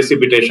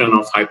precipitation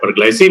of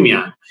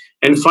hyperglycemia.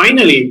 And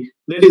finally,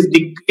 there is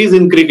decrease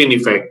in incretin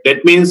effect.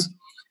 That means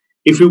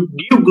if you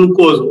give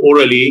glucose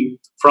orally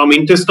from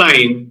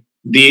intestine,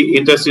 the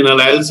intestinal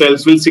L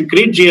cells will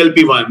secrete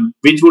GLP-1,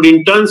 which would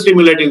in turn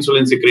stimulate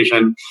insulin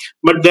secretion.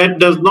 But that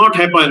does not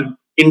happen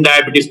in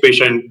diabetes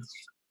patient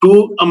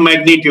to a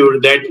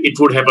magnitude that it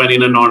would happen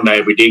in a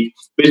non-diabetic,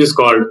 which is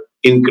called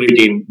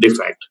incretin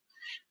defect.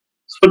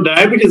 So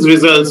diabetes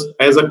results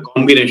as a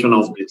combination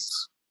of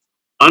this.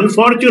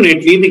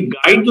 Unfortunately, the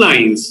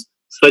guidelines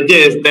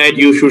suggest that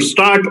you should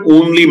start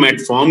only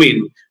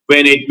metformin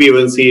when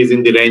HbA1c is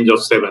in the range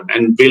of 7.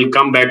 And we'll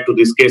come back to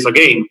this case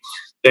again,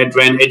 that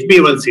when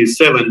HbA1c is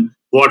 7,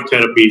 what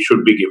therapy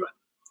should be given.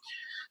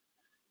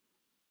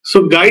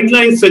 So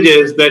guidelines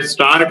suggest that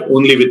start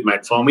only with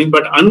metformin,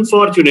 but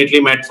unfortunately,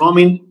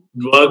 metformin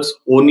works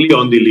only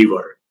on the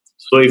liver.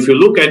 So if you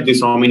look at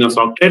this ominous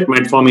octet,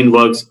 metformin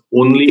works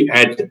only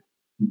at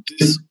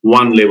this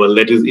one level,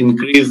 that is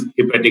increased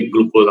hepatic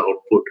glucose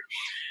output.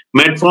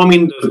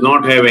 Metformin does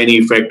not have any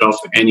effect of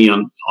any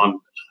on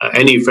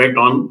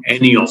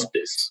any of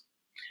this.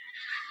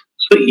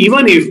 So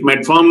even if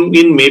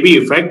metformin may be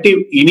effective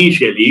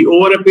initially,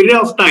 over a period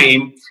of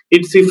time,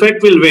 its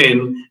effect will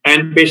wane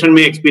and patient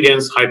may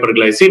experience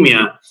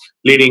hyperglycemia,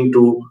 leading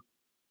to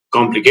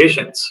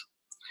complications.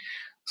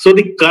 So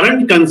the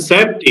current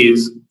concept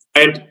is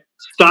that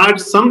start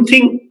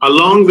something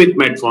along with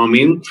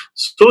metformin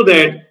so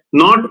that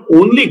not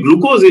only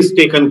glucose is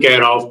taken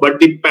care of, but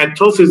the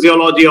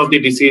pathophysiology of the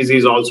disease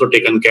is also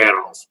taken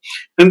care of.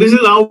 And this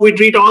is how we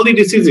treat all the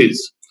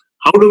diseases.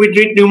 How do we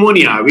treat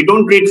pneumonia? We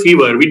don't treat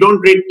fever. We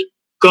don't treat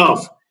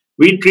cough.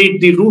 We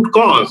treat the root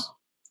cause.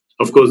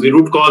 Of course, the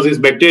root cause is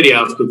bacteria.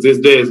 Of course, these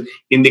days,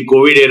 in the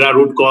COVID era,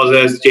 root cause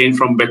has changed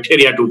from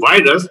bacteria to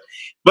virus.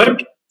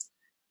 But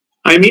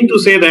I mean to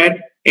say that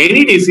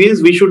any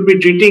disease, we should be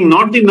treating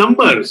not the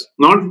numbers,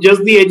 not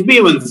just the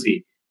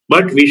HbA1c,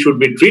 but we should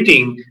be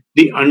treating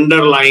the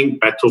underlying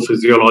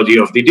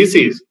pathophysiology of the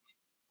disease.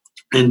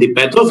 And the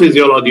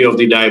pathophysiology of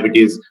the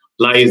diabetes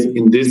lies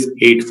in these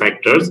 8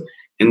 factors.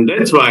 And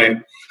that's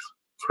why,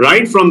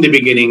 right from the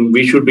beginning,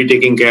 we should be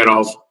taking care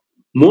of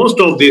most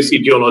of these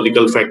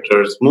etiological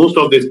factors, most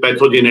of these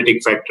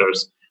pathogenetic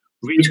factors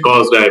which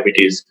cause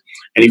diabetes.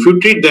 And if you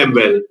treat them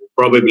well,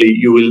 probably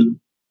you will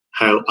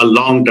have a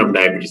long-term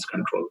diabetes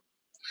control.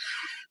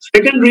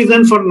 Second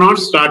reason for not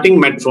starting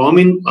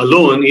metformin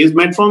alone is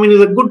metformin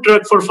is a good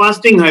drug for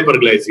fasting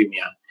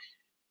hyperglycemia.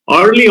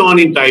 Early on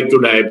in type 2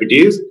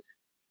 diabetes,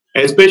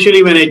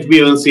 especially when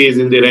HbA1c is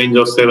in the range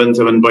of 7,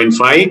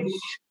 7.5,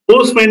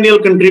 Postprandial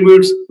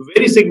contributes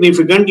very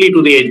significantly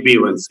to the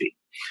HbA1c.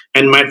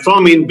 And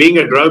metformin, being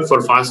a drug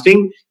for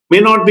fasting, may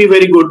not be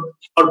very good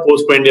for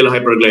postprandial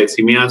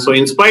hyperglycemia. So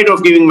in spite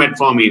of giving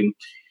metformin,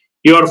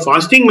 your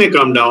fasting may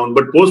come down,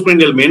 but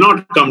postprandial may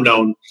not come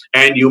down,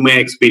 and you may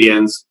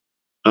experience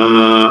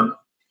less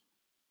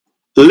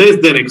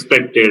than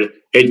expected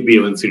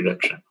HbA1c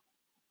reduction.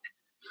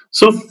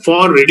 So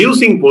for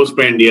reducing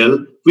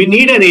postprandial, we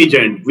need an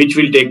agent which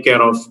will take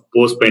care of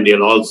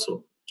postprandial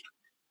also.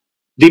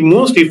 The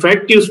most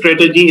effective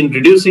strategy in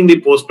reducing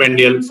the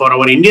postprandial for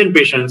our Indian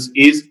patients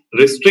is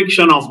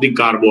restriction of the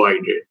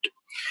carbohydrate.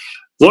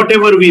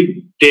 Whatever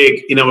we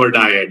take in our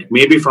diet,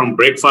 maybe from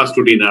breakfast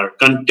to dinner,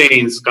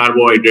 contains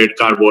carbohydrate,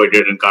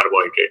 carbohydrate, and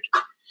carbohydrate.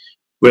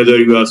 Whether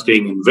you are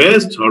staying in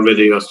West or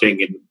whether you are staying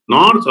in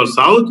North or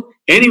South,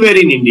 anywhere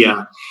in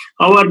India,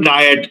 our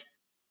diet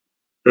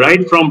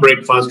right from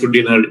breakfast to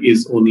dinner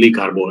is only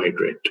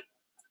carbohydrate.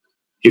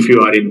 If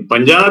you are in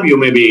Punjab, you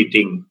may be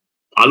eating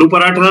aloo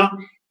paratha.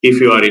 If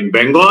you are in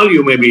Bengal,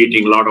 you may be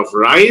eating a lot of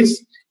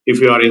rice. If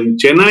you are in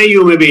Chennai,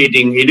 you may be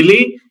eating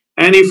idli.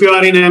 And if you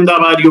are in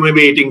Ahmedabad, you may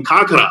be eating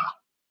khakra.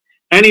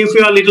 And if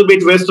you are a little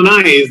bit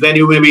westernized, then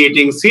you may be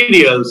eating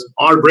cereals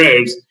or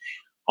breads.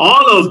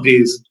 All of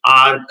these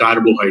are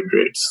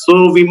carbohydrates.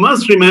 So we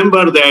must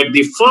remember that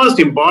the first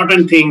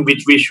important thing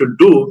which we should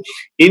do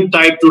in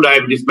type 2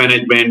 diabetes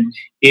management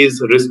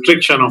is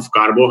restriction of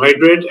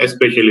carbohydrate,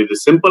 especially the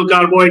simple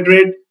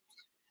carbohydrate,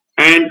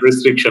 and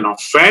restriction of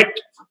fat.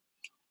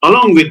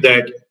 Along with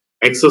that,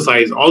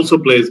 exercise also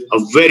plays a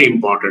very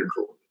important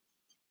role.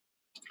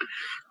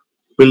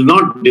 We'll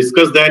not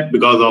discuss that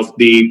because of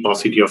the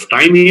paucity of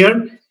time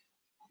here.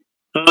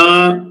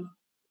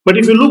 But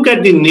if you look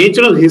at the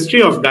natural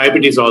history of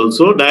diabetes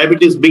also,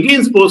 diabetes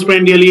begins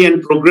postprandially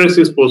and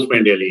progresses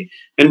postprandially.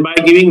 And by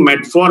giving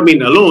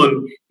metformin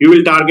alone, you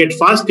will target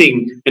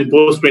fasting and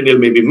postprandial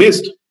may be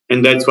missed.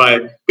 And that's why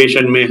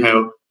patient may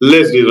have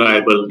less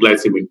desirable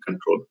glycemic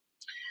control.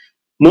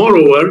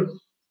 Moreover,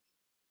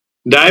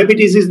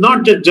 diabetes is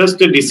not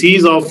just a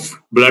disease of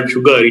blood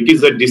sugar. It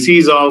is a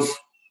disease of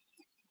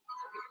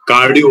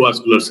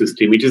cardiovascular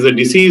system. It is a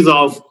disease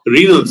of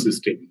renal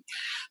system.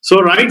 So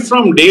right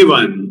from day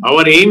one,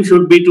 our aim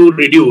should be to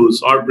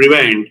reduce or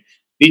prevent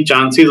the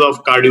chances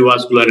of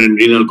cardiovascular and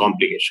renal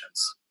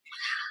complications.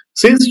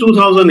 Since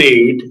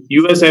 2008,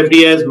 US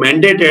FDA has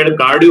mandated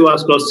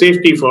cardiovascular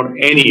safety for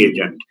any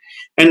agent.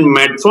 And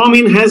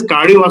metformin has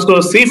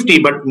cardiovascular safety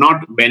but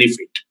not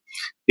benefit.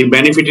 The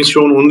benefit is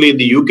shown only in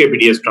the UK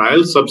PDS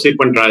trials.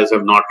 Subsequent trials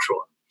have not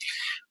shown.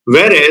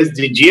 Whereas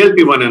the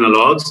GLP-1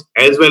 analogs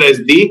as well as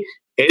the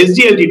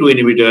SGLT2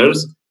 inhibitors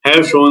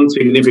have shown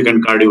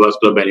significant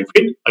cardiovascular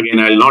benefit. Again,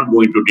 I will not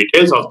go into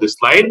details of this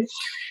slide,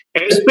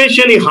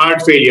 especially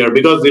heart failure,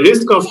 because the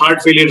risk of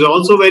heart failure is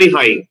also very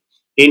high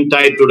in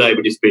type 2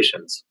 diabetes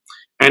patients.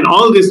 And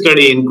all this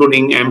study,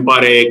 including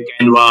AMPARE,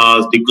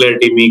 CANVAS,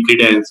 DECLARE-TIMI,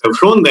 CREDENCE, have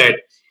shown that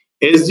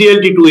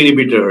SGLT2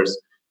 inhibitors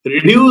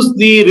reduce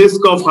the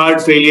risk of heart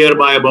failure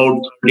by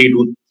about 30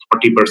 to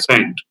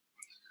 40%.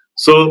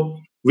 So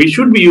we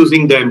should be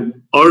using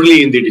them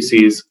early in the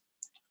disease.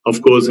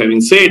 Of course,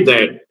 having said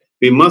that,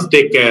 we must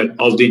take care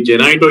of the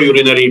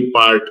genitourinary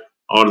part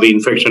or the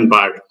infection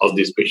part of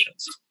these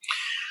patients.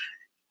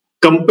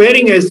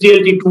 Comparing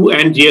SGLT2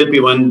 and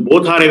GLP-1,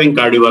 both are having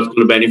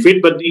cardiovascular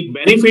benefit, but the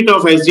benefit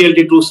of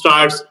SGLT2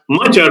 starts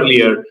much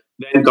earlier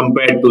than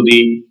compared to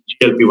the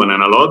GLP-1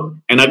 analog.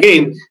 And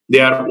again, they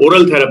are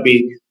oral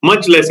therapy,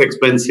 much less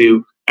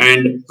expensive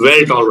and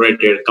well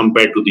tolerated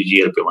compared to the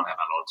GLP-1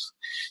 analogs.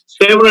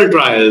 Several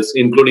trials,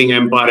 including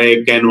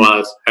AMPARE,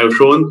 CANVAS, have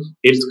shown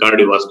its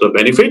cardiovascular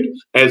benefit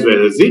as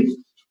well as the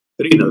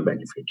renal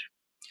benefit.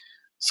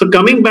 So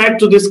coming back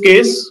to this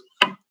case,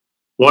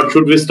 what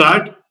should we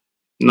start?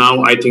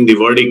 Now I think the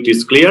verdict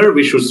is clear.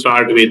 We should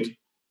start with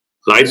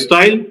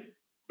lifestyle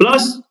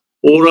plus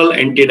oral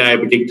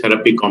anti-diabetic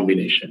therapy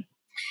combination.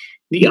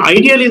 The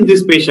ideal in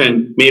this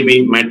patient may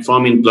be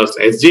metformin plus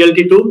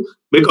SGLT2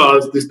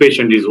 because this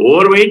patient is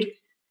overweight,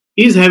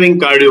 is having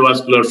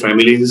cardiovascular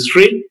family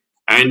history,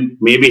 and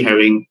maybe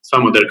having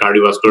some other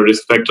cardiovascular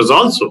risk factors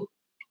also.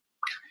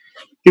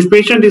 If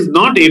patient is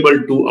not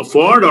able to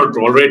afford or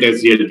tolerate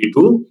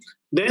SGLT2,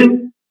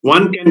 then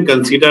one can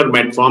consider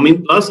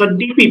metformin plus a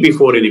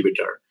DPP4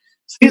 inhibitor.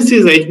 Since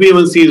his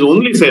HbA1c is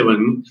only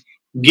 7,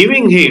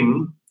 giving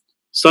him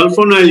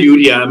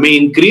sulfonylurea may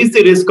increase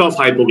the risk of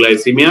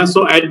hypoglycemia.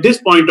 So at this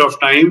point of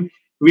time,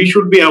 we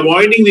should be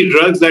avoiding the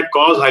drugs that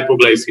cause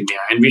hypoglycemia,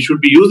 and we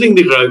should be using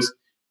the drugs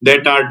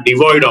that are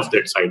devoid of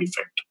that side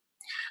effect.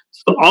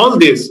 So all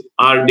these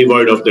are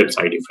devoid of that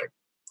side effect.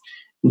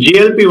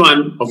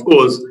 GLP-1, of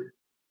course,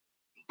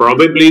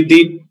 probably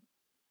the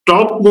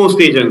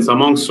topmost agents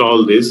amongst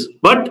all this,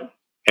 but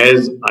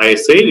as I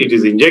said, it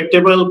is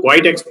injectable,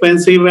 quite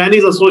expensive, and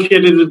is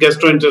associated with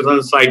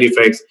gastrointestinal side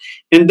effects.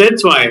 And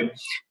that's why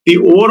the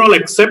overall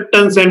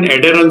acceptance and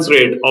adherence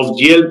rate of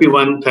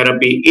GLP-1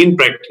 therapy in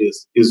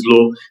practice is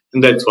low,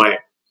 and that's why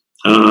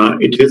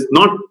it is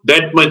not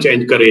that much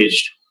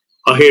encouraged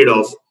ahead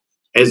of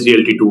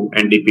SGLT2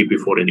 and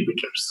DPP4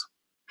 inhibitors.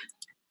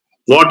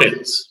 What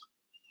else?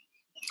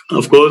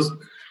 Of course,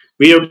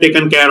 we have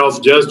taken care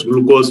of just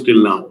glucose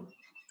till now.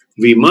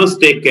 We must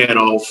take care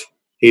of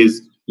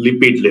his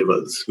lipid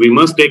levels. We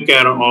must take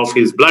care of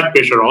his blood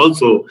pressure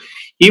also.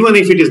 Even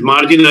if it is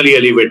marginally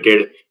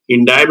elevated,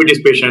 in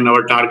diabetes patient,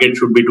 our target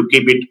should be to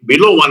keep it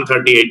below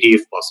 130/80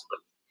 if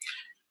possible.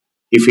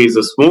 If he is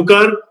a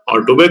smoker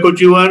or tobacco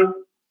chewer,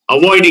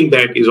 avoiding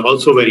that is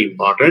also very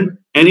important.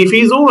 And if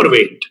he is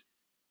overweight,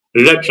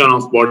 reduction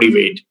of body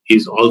weight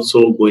is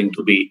also going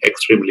to be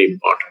extremely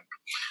important.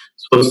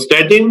 So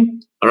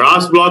statin,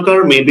 RAS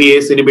blocker, maybe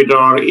ACE inhibitor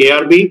or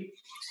ARB,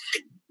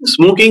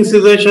 smoking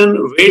cessation,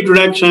 weight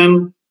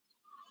reduction.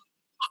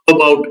 How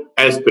about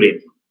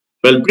aspirin?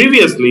 Well,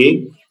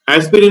 previously,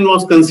 aspirin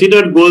was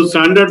considered gold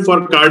standard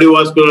for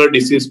cardiovascular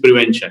disease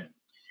prevention.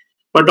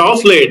 But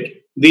of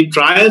late, the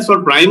trials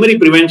for primary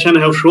prevention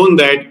have shown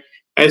that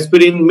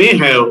aspirin may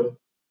have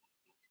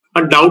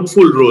a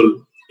doubtful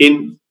role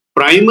in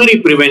primary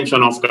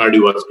prevention of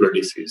cardiovascular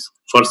disease.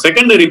 For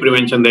secondary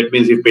prevention, that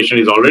means if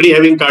patient is already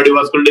having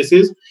cardiovascular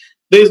disease,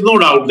 there is no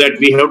doubt that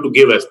we have to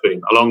give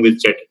aspirin along with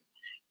statin.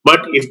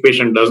 But if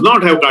patient does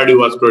not have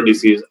cardiovascular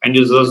disease and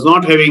is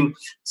not having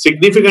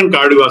significant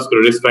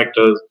cardiovascular risk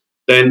factors,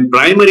 then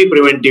primary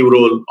preventive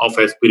role of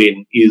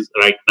aspirin is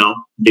right now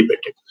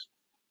debated.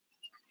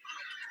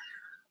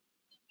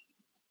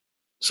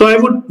 So I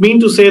would mean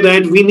to say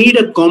that we need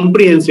a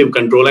comprehensive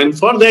control, and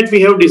for that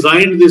we have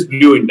designed this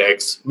blue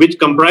index, which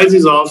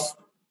comprises of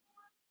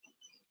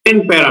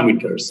 10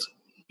 parameters.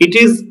 It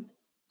is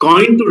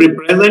going to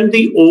represent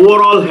the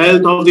overall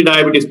health of the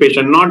diabetes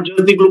patient, not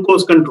just the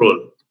glucose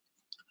control.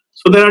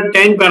 So there are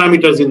 10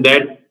 parameters in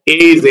that. A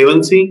is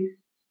A1C,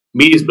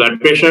 B is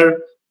blood pressure,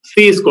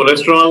 C is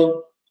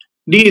cholesterol,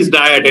 D is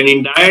diet, and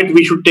in diet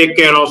we should take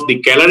care of the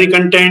calorie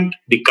content,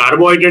 the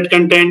carbohydrate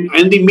content,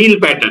 and the meal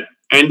pattern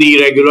and the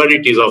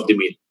irregularities of the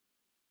meal.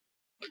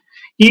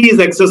 E is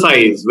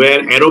exercise,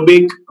 where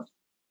aerobic,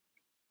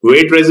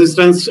 weight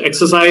resistance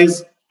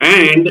exercise,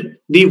 and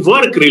the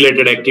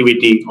work-related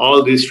activity,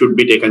 all this should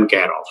be taken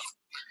care of.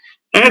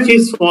 F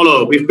is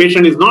follow-up. If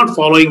patient is not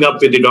following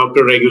up with the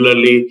doctor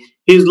regularly,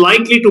 he is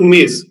likely to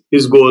miss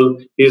his goal,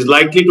 he is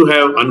likely to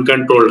have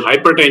uncontrolled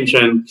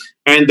hypertension,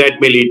 and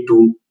that may lead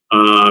to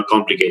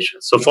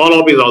complications. So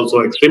follow-up is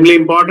also extremely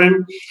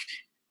important.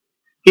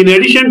 In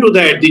addition to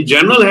that, the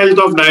general health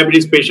of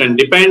diabetes patient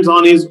depends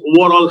on his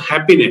overall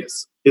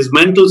happiness, his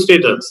mental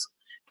status,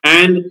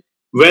 and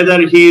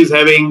whether he is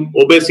having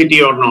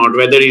obesity or not,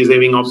 whether he is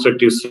having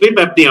obstructive sleep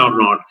apnea or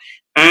not,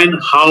 and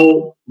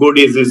how good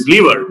is his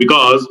liver,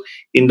 because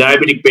in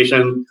diabetic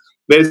patient,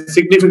 there is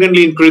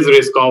significantly increased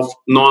risk of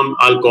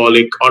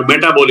non-alcoholic or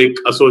metabolic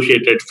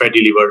associated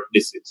fatty liver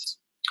disease.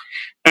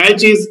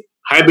 H is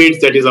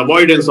habits, that is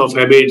avoidance of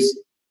habits,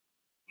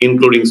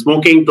 including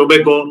smoking,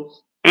 tobacco,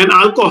 and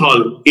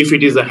alcohol if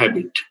it is a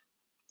habit.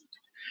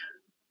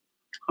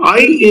 I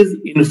is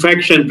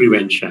infection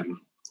prevention.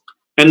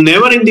 And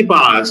never in the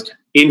past,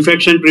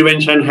 infection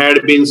prevention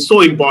had been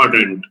so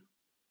important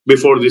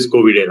before this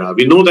COVID era.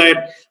 We know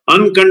that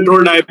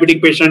uncontrolled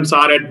diabetic patients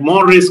are at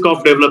more risk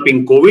of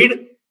developing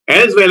COVID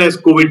as well as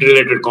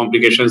COVID-related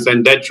complications,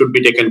 and that should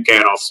be taken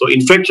care of. So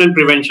infection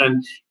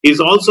prevention is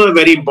also a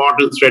very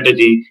important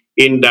strategy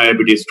in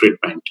diabetes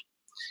treatment.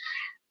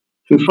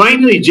 And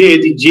finally, J,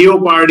 the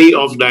jeopardy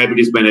of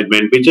diabetes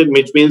management,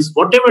 which means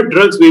whatever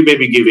drugs we may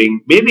be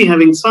giving may be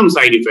having some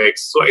side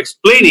effects. So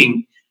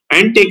explaining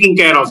and taking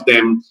care of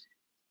them,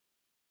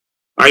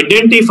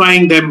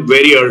 identifying them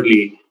very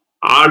early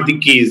are the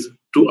keys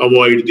to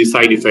avoid the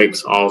side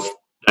effects of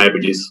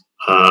diabetes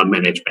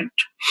management.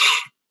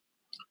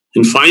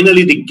 And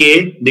finally, the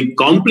K, the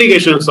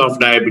complications of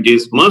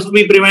diabetes must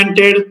be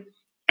prevented.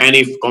 And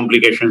if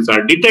complications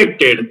are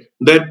detected,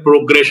 that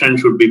progression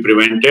should be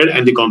prevented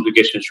and the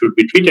complications should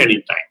be treated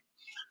in time.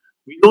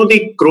 We know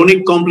the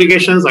chronic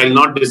complications. I'll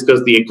not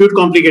discuss the acute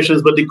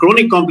complications, but the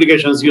chronic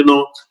complications, you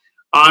know,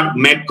 are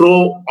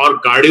macro or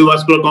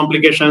cardiovascular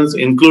complications,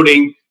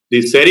 including the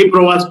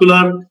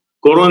cerebrovascular,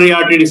 coronary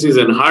artery disease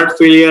and heart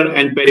failure,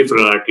 and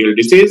peripheral arterial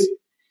disease.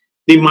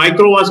 The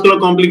microvascular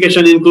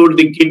complications include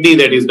the kidney,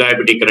 that is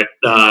diabetic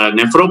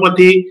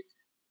nephropathy,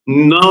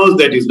 nerves,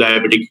 that is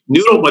diabetic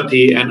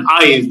neuropathy, and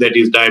eyes, that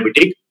is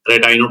diabetic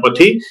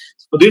retinopathy.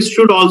 So this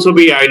should also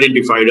be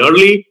identified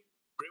early,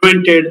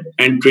 prevented,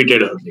 and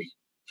treated early.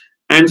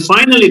 And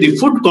finally, the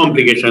food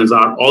complications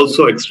are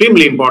also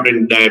extremely important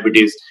in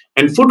diabetes.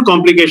 And food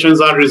complications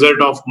are a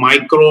result of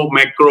micro,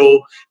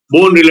 macro,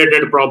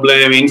 bone-related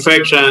problem,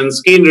 infections,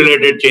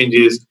 skin-related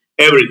changes,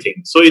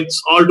 everything. So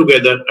it's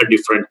altogether a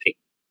different thing.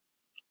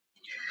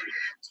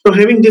 So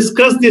having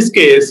discussed this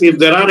case, if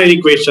there are any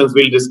questions,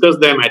 we'll discuss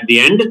them at the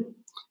end.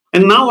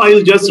 And now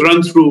I'll just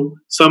run through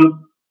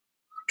some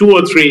 2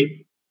 or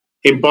 3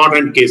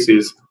 important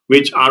cases,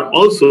 which are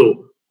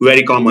also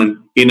very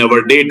common in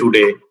our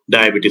day-to-day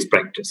diabetes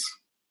practice.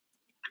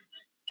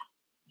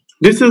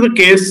 This is a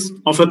case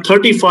of a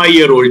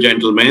 35-year-old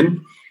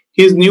gentleman.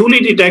 He is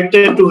newly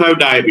detected to have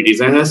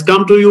diabetes and has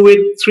come to you with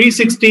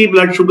 360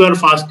 blood sugar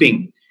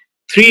fasting,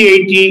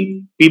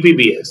 380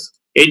 ppbs,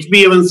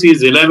 HbA1c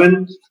is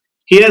 11.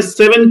 He has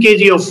 7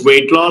 kg of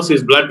weight loss.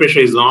 His blood pressure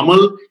is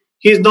normal.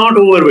 He is not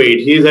overweight.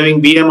 He is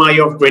having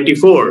BMI of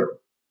 24.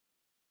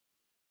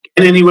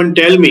 Can anyone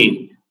tell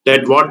me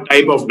that what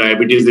type of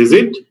diabetes is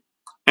it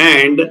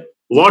and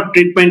what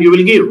treatment you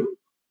will give?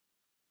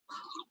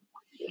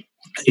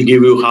 I'll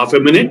give you half a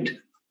minute.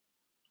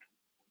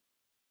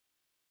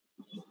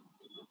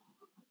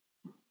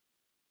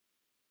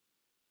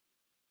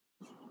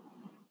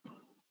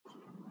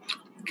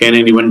 Can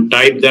anyone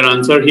type their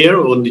answer here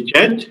on the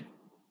chat?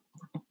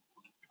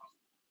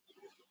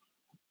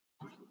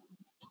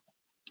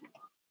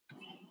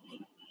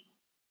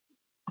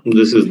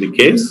 This is the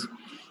case.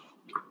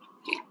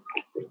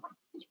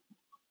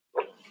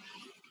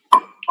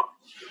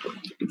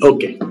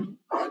 Okay.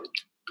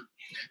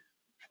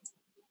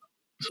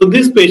 So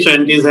this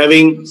patient is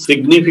having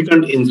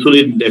significant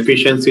insulin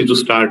deficiency to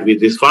start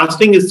with. His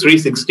fasting is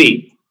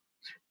 360.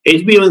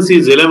 HbA1c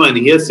is 11.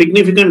 He has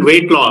significant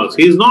weight loss.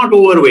 He is not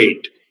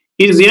overweight.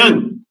 He is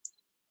young.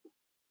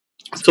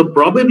 So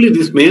probably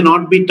this may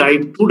not be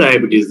type 2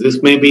 diabetes.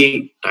 This may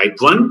be type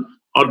 1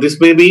 or this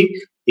may be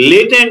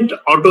latent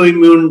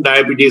autoimmune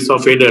diabetes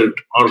of adult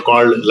or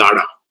called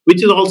LADA,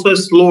 which is also a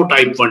slow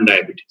type 1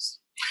 diabetes.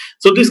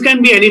 So this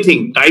can be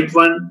anything, type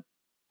 1,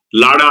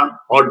 LADA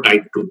or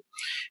type 2.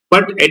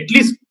 But at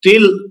least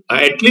till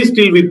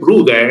we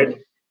prove that,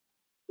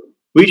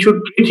 we should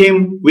treat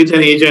him with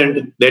an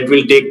agent that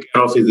will take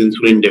care of his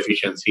insulin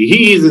deficiency.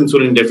 He is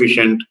insulin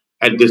deficient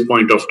at this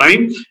point of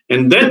time,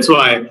 and that's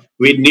why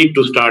we need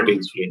to start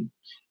insulin.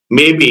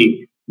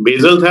 Maybe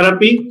basal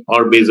therapy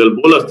or basal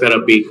bolus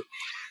therapy.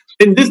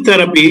 In this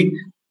therapy,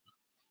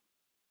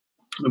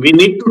 we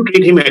need to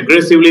treat him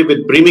aggressively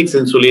with premix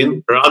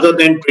insulin rather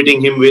than treating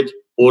him with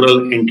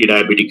oral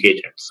anti-diabetic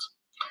agents.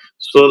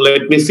 So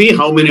let me see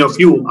how many of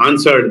you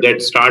answered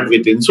that start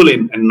with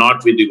insulin and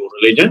not with the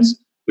oral agents.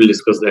 We'll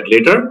discuss that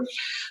later.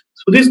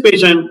 So this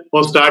patient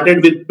was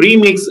started with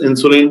premix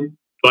insulin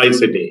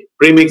twice a day.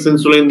 Premix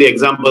insulin, the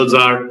examples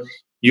are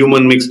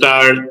human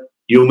mixtard,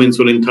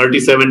 insulin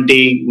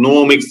 3070,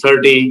 Novomix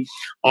 30,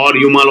 or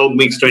Humalog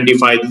Mix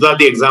 25. These are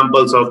the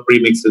examples of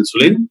premix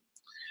insulin.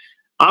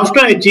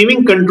 After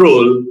achieving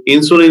control,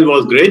 insulin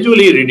was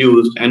gradually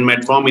reduced and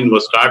metformin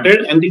was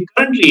started, and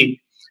currently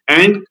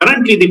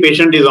the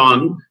patient is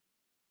on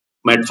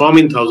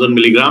metformin 1000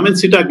 milligram and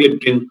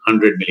sitagliptin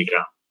 100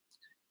 milligram.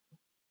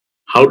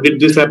 How did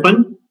this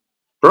happen?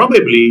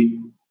 Probably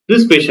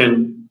this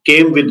patient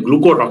came with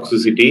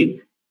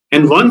glucotoxicity,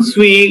 and once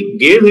we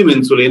gave him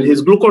insulin,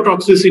 his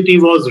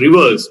glucotoxicity was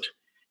reversed,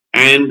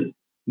 and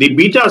the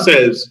beta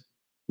cells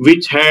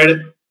which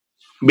had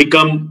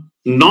become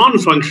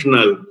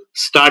non-functional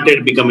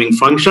started becoming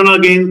functional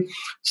again,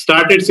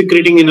 started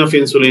secreting enough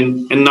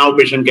insulin, and now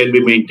patient can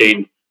be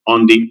maintained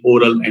on the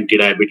oral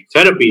anti-diabetic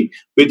therapy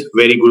with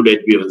very good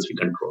HbA1c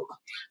control.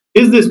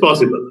 Is this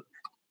possible?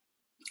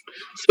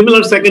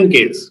 Similar second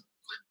case,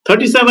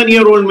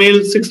 37-year-old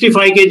male,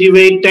 65 kg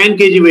weight, 10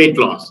 kg weight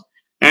loss,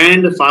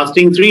 and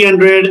fasting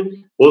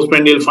 300,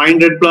 postprandial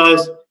 500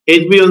 plus,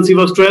 HbA1c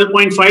was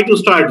 12.5 to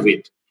start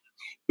with.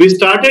 We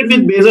started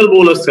with basal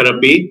bolus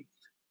therapy,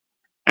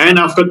 and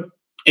after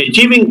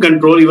achieving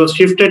control, he was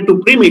shifted to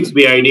premix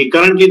BID.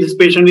 Currently, this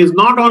patient is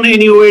not on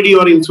any OAD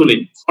or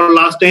insulin for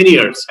last 10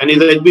 years, and his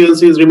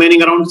HbA1c is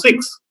remaining around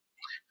 6.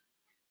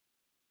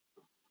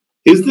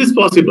 Is this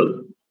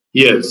possible?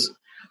 Yes.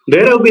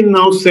 There have been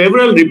now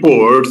several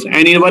reports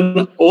and in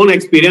our own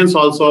experience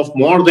also of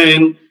more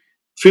than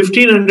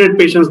 1,500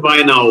 patients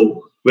by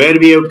now where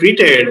we have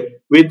treated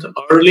with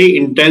early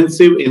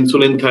intensive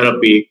insulin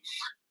therapy.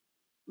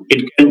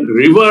 It can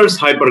reverse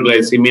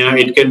hyperglycemia.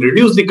 It can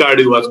reduce the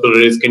cardiovascular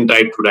risk in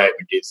type 2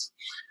 diabetes.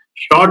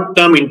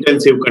 Short-term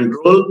intensive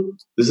control.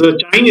 This is a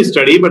Chinese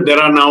study, but there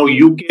are now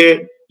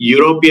UK,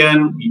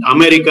 European,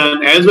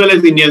 American, as well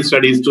as Indian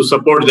studies to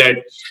support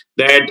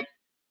that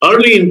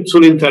early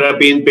insulin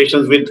therapy in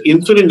patients with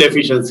insulin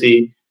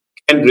deficiency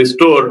can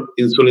restore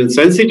insulin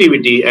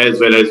sensitivity as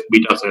well as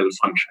beta cell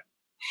function.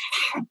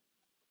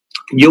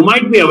 You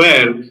might be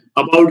aware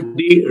about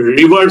the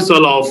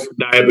reversal of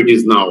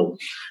diabetes now.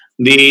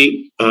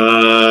 The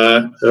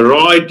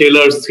Roy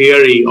Taylor's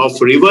theory of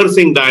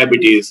reversing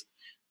diabetes,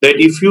 that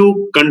if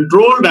you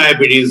control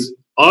diabetes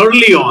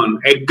early on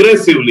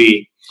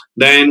aggressively,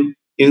 then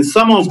in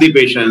some of the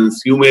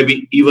patients, you may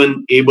be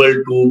even able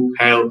to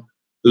have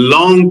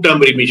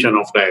long-term remission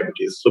of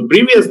diabetes. So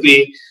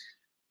previously,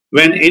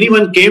 when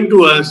anyone came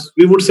to us,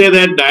 we would say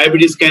that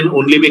diabetes can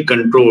only be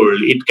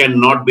controlled. It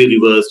cannot be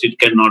reversed. It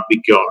cannot be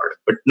cured.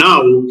 But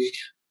now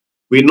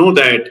we know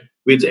that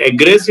with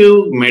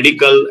aggressive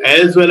medical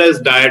as well as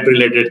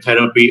diet-related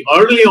therapy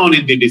early on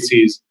in the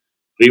disease,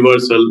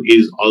 reversal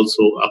is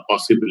also a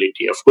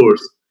possibility. Of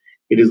course,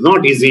 it is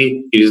not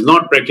easy. It is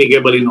not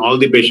practicable in all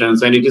the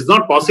patients, and it is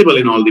not possible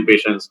in all the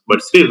patients.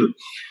 But still,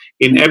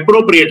 in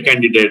appropriate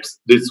candidates,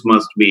 this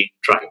must be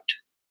tried.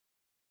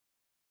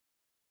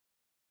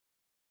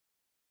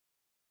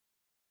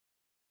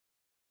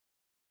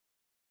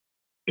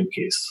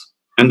 Case.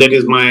 And that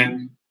is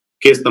my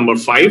case number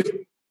 5.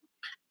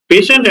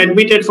 Patient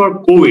admitted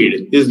for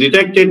COVID is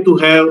detected to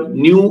have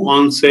new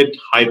onset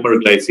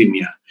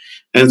hyperglycemia.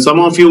 And some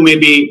of you may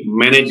be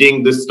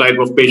managing this type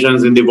of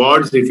patients in the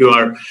wards. If you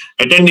are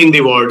attending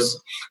the wards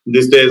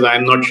these days,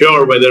 I'm not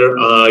sure whether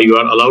you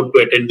are allowed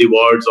to attend the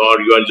wards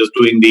or you are just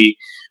doing the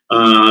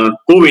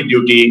COVID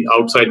duty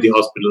outside the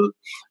hospital,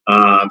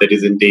 that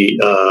is in the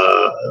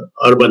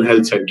urban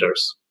health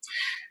centers.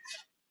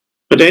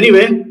 But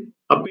anyway,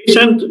 a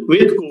patient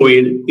with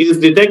COVID is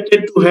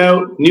detected to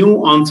have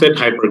new onset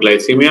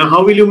hyperglycemia.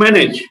 How will you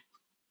manage?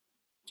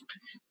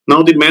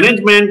 Now, the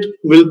management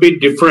will be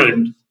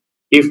different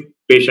if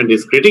patient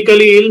is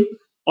critically ill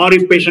or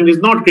if patient is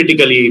not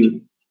critically ill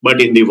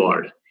but in the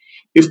ward.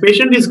 If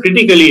patient is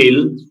critically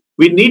ill,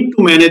 we need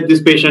to manage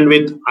this patient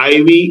with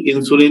IV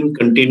insulin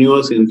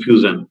continuous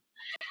infusion.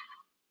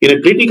 In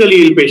a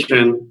critically ill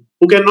patient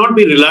who cannot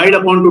be relied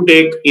upon to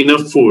take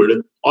enough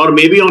food or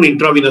maybe on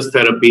intravenous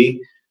therapy,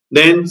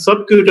 then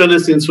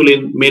subcutaneous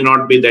insulin may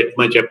not be that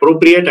much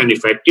appropriate and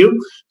effective.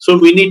 So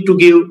we need to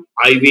give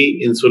IV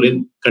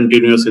insulin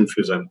continuous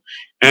infusion.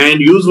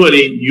 And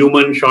usually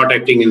human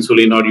short-acting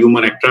insulin or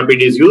human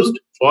actrapid is used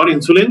for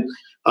insulin,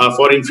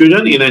 for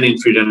infusion in an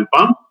infusion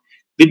pump.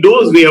 The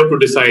dose we have to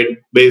decide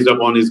based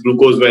upon his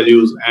glucose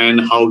values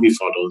and how he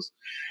follows.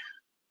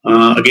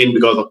 Again,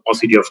 because of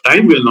paucity of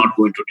time, we will not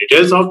go into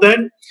details of that.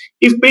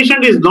 If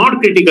patient is not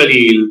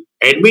critically ill,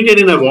 admitted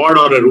in a ward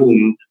or a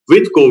room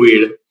with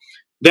COVID,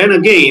 then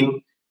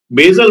again,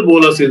 basal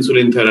bolus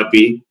insulin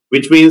therapy,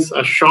 which means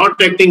a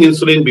short-acting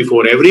insulin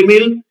before every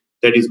meal,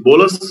 that is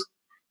bolus,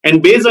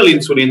 and basal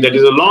insulin, that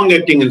is a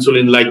long-acting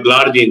insulin like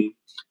Glargine,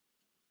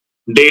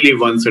 daily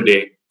once a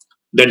day,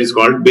 that is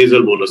called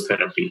basal bolus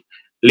therapy.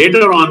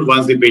 Later on,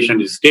 once the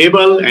patient is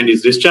stable and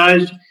is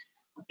discharged,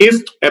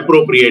 if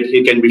appropriate,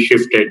 he can be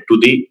shifted to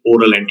the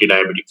oral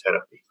antidiabetic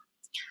therapy.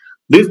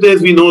 These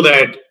days, we know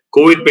that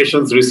COVID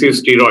patients receive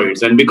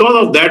steroids, and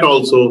because of that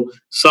also,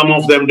 some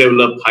of them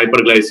develop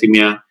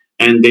hyperglycemia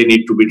and they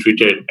need to be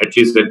treated at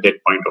least at that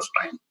point of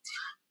time.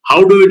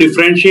 How do we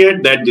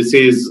differentiate that this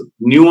is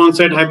new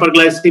onset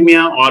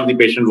hyperglycemia or the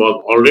patient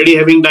was already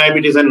having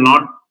diabetes and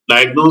not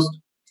diagnosed?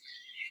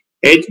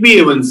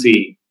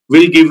 HbA1c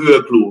will give you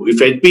a clue. If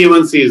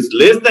HbA1c is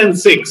less than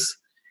 6,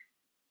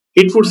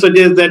 it would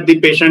suggest that the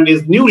patient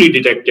is newly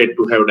detected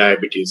to have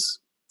diabetes,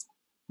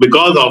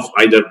 because of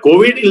either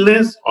COVID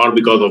illness or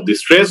because of the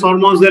stress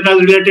hormones that are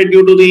related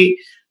due to the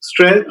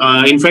stress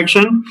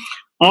infection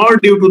or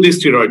due to the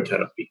steroid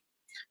therapy.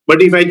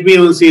 But if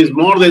HbA1c is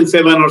more than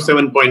 7 or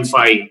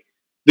 7.5,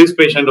 this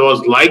patient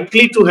was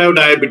likely to have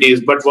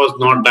diabetes but was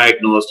not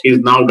diagnosed. He is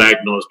now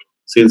diagnosed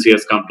since he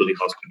has come to the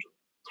hospital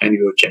and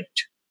you have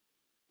checked.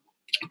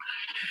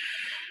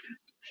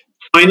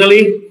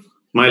 Finally,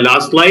 my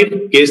last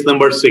slide, case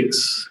number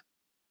 6.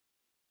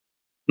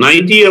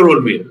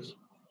 90-year-old male.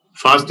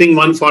 Fasting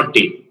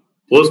 140,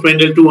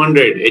 postprandial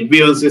 200,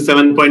 HbA1c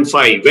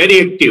 7.5,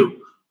 very active.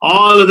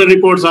 All other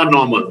reports are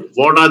normal.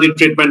 What are the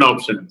treatment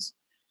options?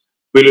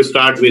 Will you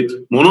start with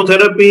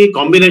monotherapy,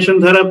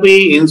 combination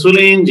therapy,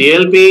 insulin,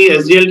 GLP,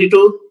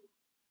 SGLT2?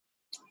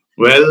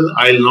 Well,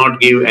 I'll not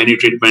give any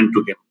treatment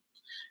to him.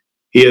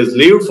 He has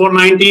lived for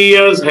 90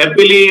 years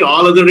happily.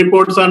 All other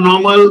reports are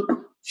normal.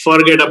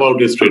 Forget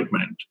about his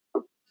treatment,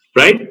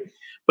 right?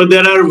 But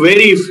there are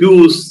very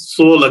few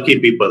so lucky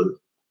people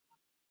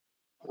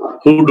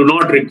who do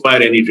not require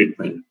any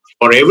treatment.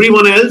 For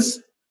everyone else,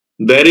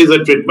 there is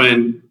a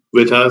treatment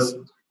with us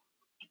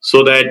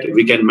so that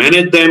we can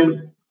manage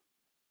them,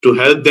 to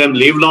help them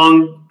live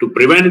long, to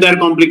prevent their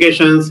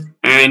complications,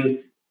 and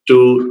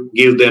to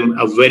give them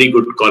a very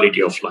good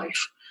quality of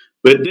life.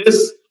 With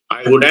this,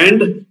 I would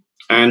end,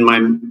 and my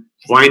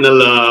final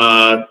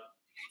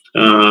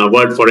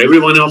word for every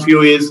one of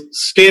you is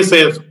stay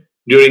safe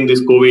during this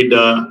COVID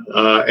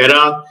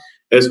era,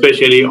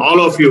 especially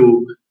all of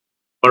you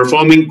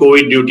performing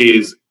COVID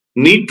duties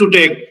need to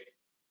take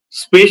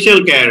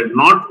special care,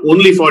 not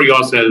only for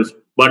yourself,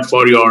 but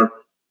for your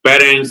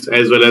parents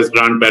as well as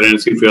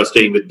grandparents if you are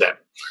staying with them.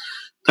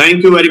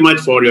 Thank you very much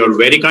for your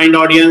very kind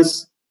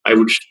audience. I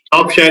would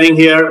stop sharing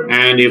here,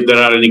 and if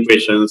there are any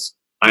questions,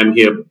 I'm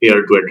here to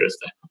address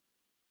them.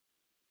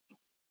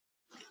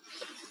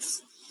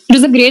 It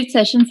was a great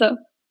session, sir.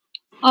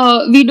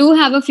 We do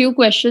have a few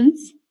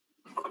questions.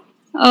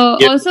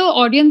 Yes. Also,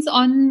 audience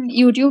on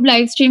YouTube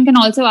live stream can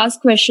also ask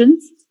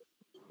questions.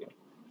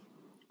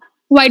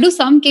 Why do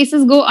some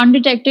cases go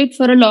undetected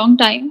for a long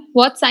time?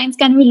 What signs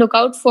can we look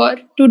out for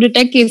to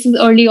detect cases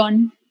early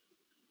on?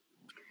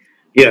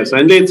 Yes,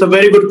 and it's a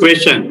very good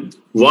question.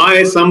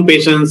 Why some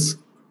patients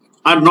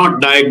are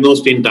not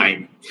diagnosed in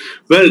time?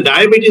 Well,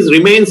 diabetes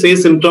remains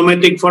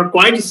asymptomatic for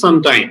quite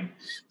some time.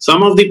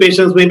 Some of the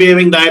patients may be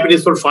having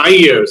diabetes for 5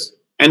 years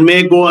and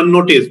may go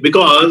unnoticed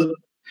because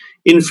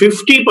in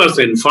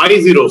 50%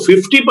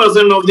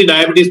 of the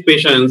diabetes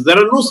patients, there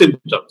are no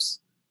symptoms.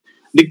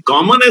 The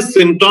commonest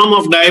symptom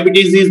of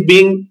diabetes is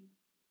being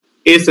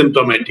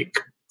asymptomatic.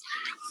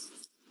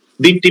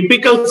 The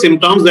typical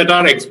symptoms that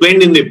are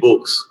explained in the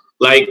books,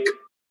 like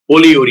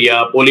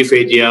polyuria,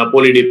 polyphagia,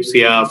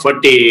 polydipsia,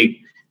 fatigue,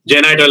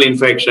 genital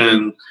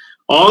infection,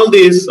 All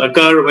these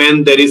occur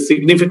when there is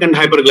significant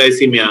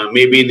hyperglycemia,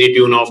 maybe in the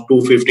tune of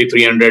 250,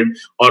 300,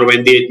 or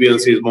when the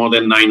HbA1c is more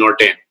than 9 or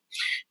 10.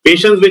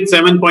 Patients with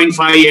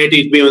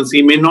 7.58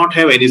 HbA1c may not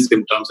have any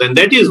symptoms, and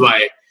that is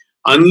why,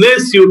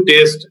 unless you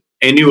test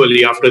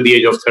annually after the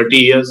age of 30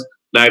 years,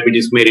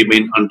 diabetes may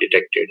remain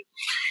undetected.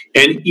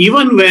 And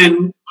even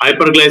when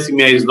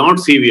hyperglycemia is not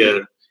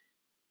severe,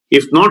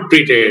 if not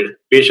treated,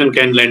 patient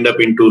can end up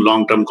into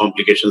long-term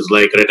complications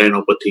like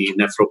retinopathy,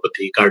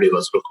 nephropathy,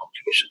 cardiovascular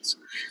complications.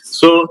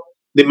 So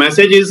the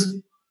message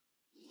is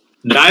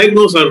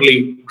diagnose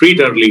early,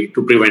 treat early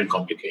to prevent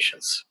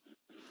complications.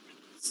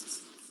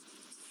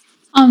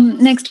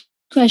 Next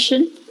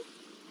question.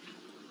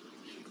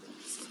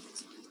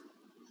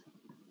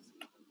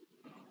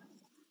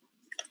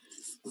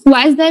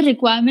 Why is there a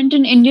requirement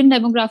in Indian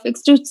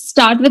demographics to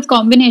start with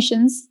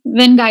combinations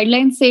when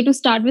guidelines say to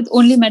start with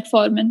only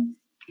metformin?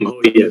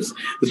 Oh, yes.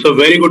 It's a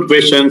very good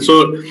question.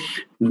 So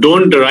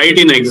don't write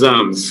in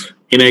exams.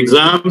 In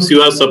exams,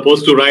 you are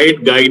supposed to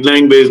write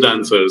guideline-based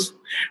answers,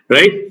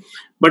 right?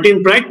 But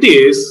in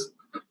practice,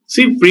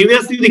 see,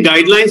 previously the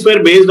guidelines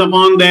were based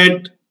upon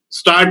that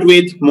start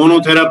with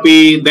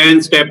monotherapy,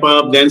 then step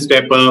up, then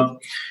step up.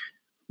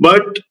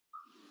 But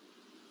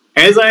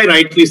as I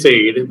rightly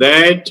said,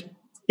 that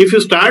if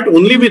you start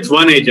only with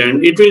one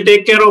agent, it will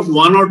take care of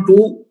one or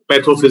two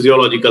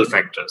pathophysiological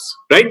factors,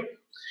 right?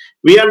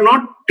 We are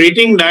not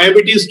treating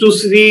diabetes to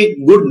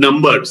see good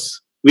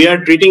numbers. We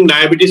are treating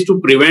diabetes to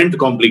prevent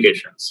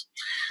complications.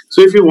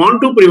 So if you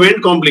want to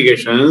prevent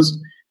complications,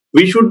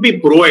 we should be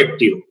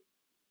proactive.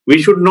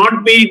 We should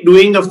not be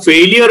doing a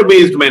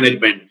failure-based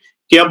management.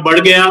 कि अब बढ़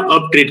गया,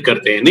 अब treat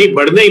करते हैं. नहीं,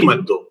 बढ़ने ही मत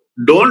दो.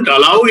 Don't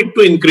allow it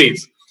to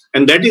increase.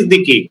 And that is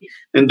the key.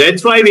 And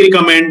that's why we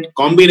recommend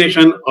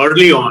combination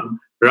early on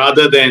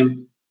rather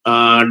than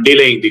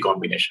delaying the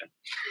combination.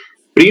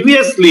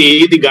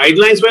 Previously, the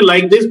guidelines were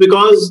like this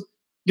because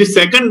the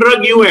second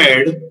drug you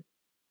add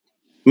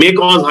may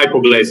cause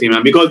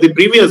hypoglycemia, because the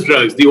previous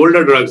drugs, the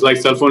older drugs like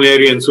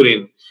sulfonylurea,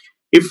 insulin,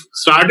 if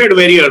started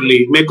very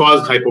early, may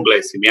cause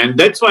hypoglycemia. And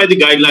that's why the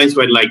guidelines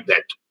were like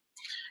that.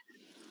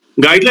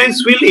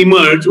 Guidelines will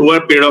emerge over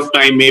a period of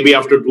time, maybe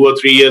after 2 or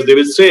 3 years, they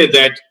will say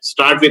that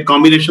start with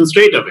combination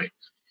straight away.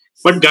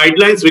 But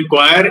guidelines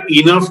require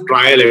enough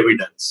trial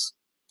evidence.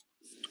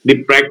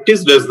 The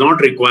practice does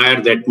not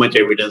require that much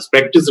evidence.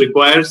 Practice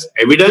requires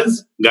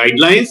evidence,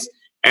 guidelines,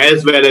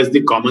 as well as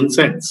the common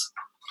sense.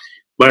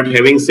 But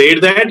having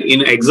said that,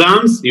 in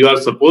exams, you are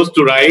supposed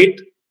to write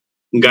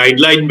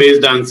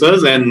guideline-based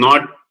answers and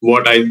not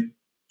what I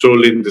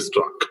told in this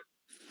talk.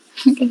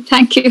 Okay,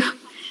 thank you.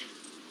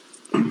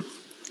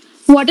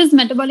 What is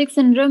metabolic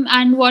syndrome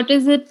and what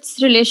is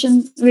its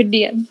relation with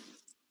DM?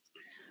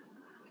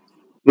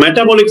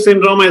 Metabolic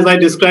syndrome, as I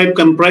described,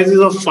 comprises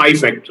of 5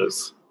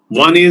 factors.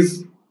 One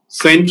is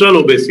central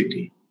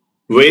obesity,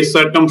 waist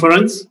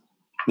circumference,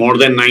 more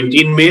than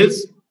 19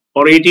 males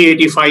or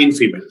 80-85 in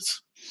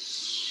females.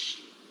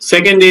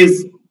 Second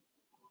is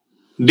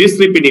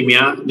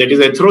dyslipidemia, that is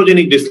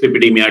atherogenic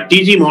dyslipidemia,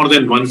 TG more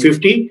than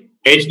 150,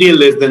 HDL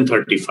less than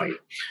 35.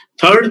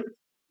 Third,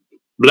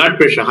 blood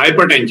pressure,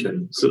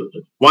 hypertension, so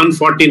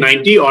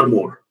 140/90 or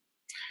more.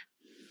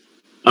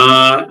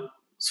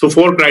 So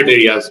 4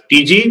 criteria: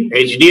 TG,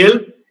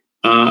 HDL,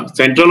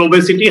 central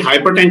obesity,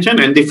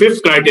 hypertension, and the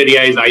 5th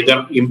criteria is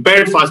either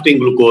impaired fasting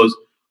glucose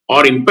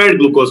or impaired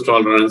glucose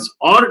tolerance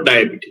or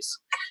diabetes.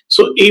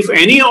 So if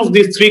any of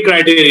these 3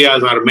 criteria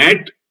are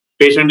met,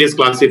 patient is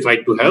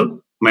classified to have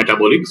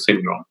metabolic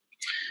syndrome.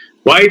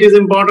 Why it is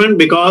important?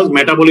 Because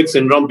metabolic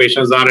syndrome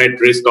patients are at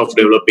risk of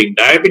developing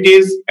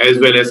diabetes as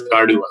well as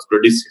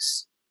cardiovascular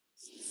disease.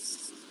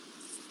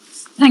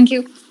 Thank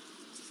you.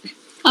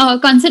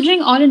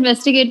 Considering all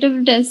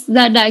investigative tests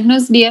that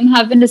diagnose DM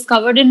have been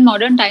discovered in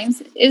modern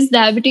times, is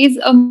diabetes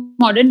a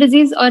modern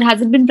disease or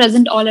has it been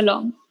present all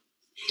along?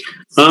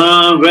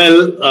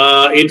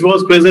 It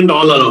was present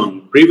all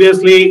along.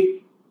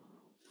 Previously,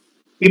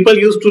 people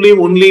used to live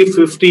only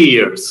 50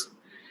 years.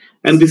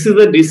 And this is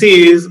a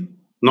disease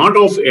not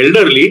of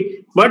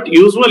elderly, but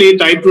usually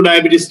type 2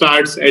 diabetes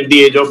starts at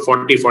the age of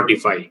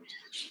 40-45.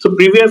 So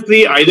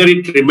previously, either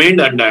it remained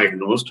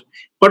undiagnosed,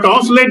 but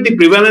of late the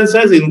prevalence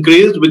has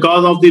increased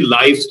because of the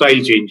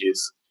lifestyle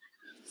changes.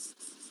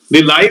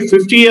 The life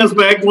 50 years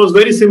back was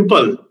very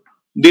simple.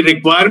 The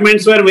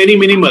requirements were very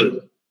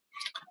minimal.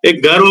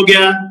 एक घर हो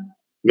गया,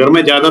 घर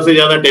में ज्यादा से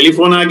ज्यादा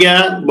telephone आ गया,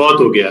 बहुत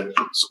हो गया.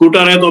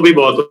 स्कूटर है तो भी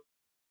बहुत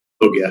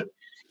हो गया.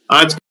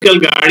 आजकल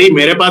गाड़ी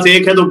मेरे पास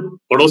एक है तो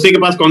पड़ोसी के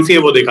पास कौन सी है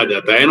वो देखा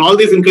जाता है. And all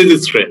this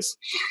increases stress.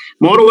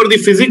 Moreover, the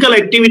physical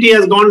activity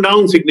has gone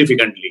down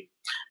significantly.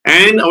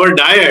 And our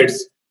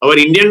diets, our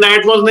Indian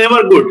diet was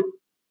never good.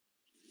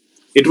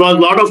 It was a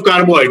lot of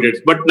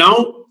carbohydrates. But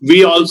now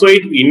we also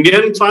eat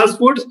Indian fast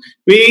foods.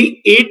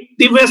 We eat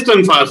the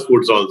Western fast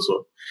foods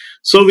also.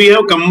 So we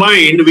have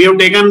combined, we have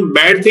taken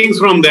bad things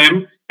from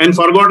them and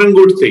forgotten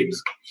good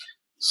things.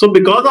 So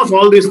because of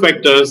all these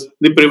factors,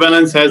 the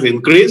prevalence has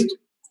increased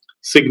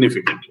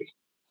significantly.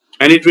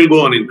 And it will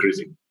go on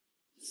increasing.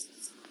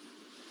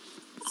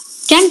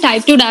 Can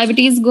type 2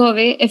 diabetes go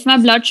away if my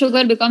blood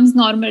sugar becomes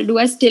normal? Do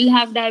I still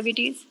have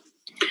diabetes?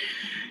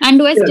 And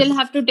do I still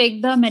have to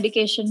take the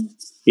medication?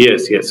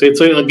 Yes. It's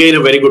again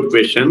a very good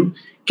question.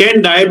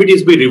 Can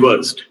diabetes be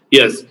reversed?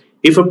 Yes.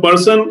 If a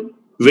person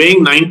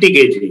weighing 90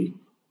 kg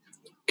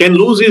can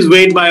lose his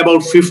weight by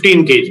about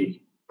 15 kg,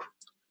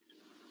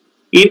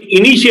 in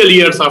initial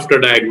years after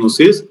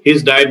diagnosis,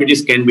 his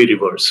diabetes can be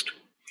reversed.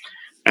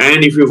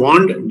 And if you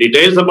want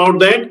details about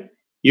that,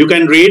 you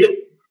can read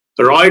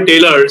Roy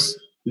Taylor's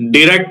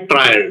direct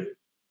trial,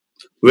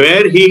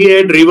 where he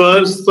had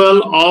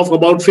reversal of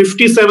about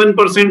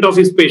 57% of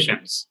his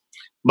patients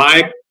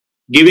by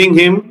giving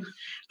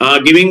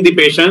the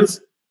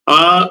patients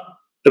a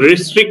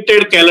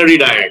restricted calorie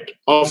diet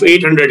of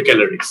 800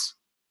 calories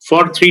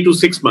for 3 to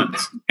 6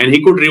 months. And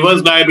he could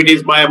reverse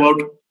diabetes by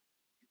about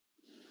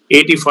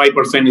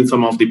 85% in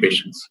some of the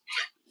patients.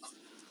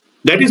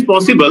 That is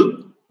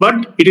possible,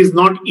 but it is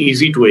not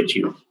easy to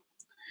achieve.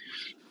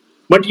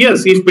 But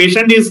yes, if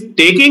patient is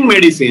taking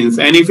medicines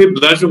and if his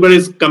blood sugar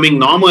is coming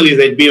normal, his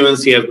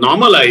HbA1c has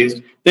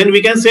normalized, then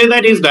we can say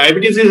that his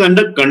diabetes is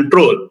under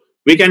control.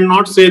 We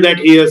cannot say that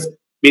he has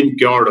been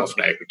cured of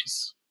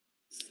diabetes.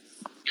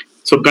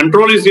 So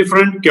control is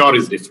different, cure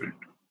is different.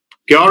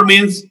 Cure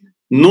means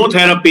no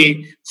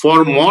therapy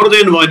for more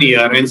than 1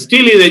 year and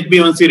still his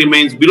HbA1c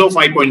remains below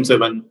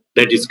 5.7.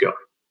 That is cure.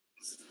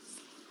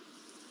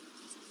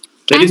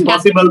 That is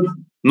possible,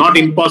 not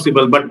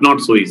impossible, but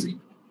not so easy.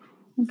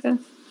 Okay.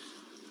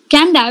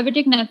 Can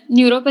diabetic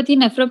neuropathy,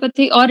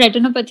 nephropathy, or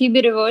retinopathy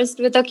be reversed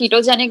with a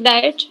ketogenic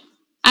diet?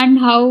 And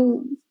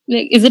how,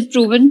 is it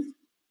proven?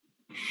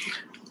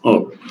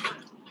 With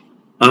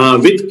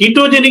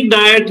ketogenic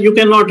diet, you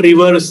cannot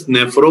reverse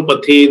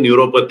nephropathy,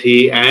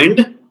 neuropathy,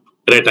 and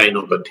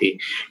retinopathy.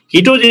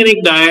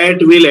 Ketogenic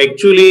diet will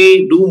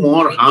actually do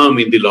more harm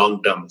in the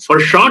long term.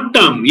 For short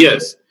term,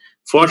 yes.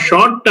 For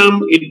short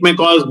term, it may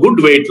cause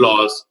good weight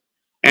loss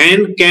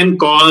and can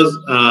cause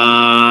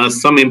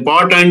some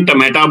important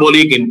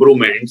metabolic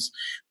improvements.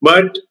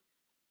 But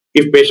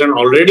if patient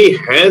already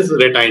has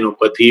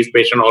retinopathy, if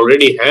patient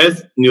already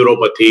has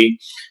neuropathy,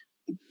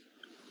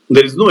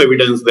 there is no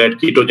evidence that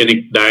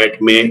ketogenic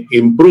diet may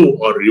improve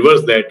or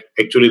reverse that.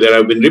 Actually, there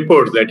have been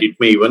reports that it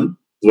may even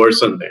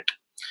worsen that.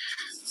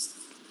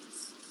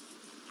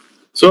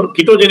 So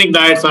ketogenic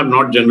diets are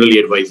not generally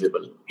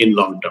advisable in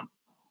long term.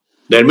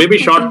 There may be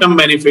short-term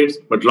benefits,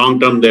 but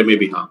long-term there may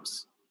be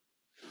harms.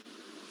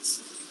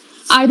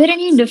 Are there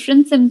any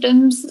different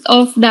symptoms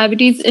of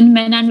diabetes in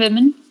men and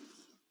women?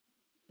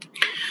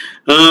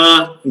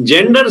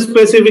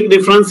 Gender-specific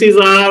differences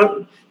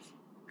are,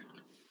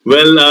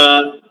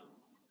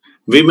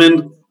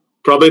 women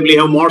probably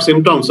have more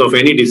symptoms of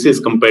any disease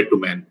compared to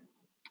men.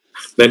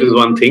 That is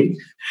one thing.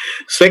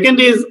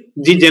 Second is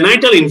the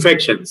genital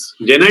infections.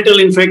 Genital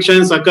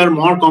infections occur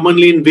more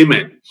commonly in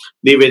women,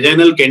 the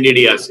vaginal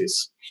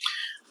candidiasis.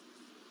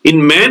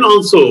 In men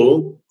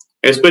also,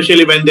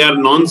 especially when they are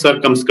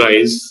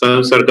non-circumcised,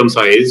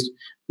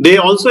 they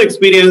also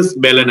experience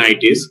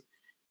balanitis.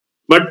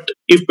 But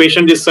if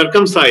patient is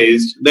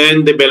circumcised,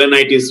 then the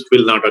balanitis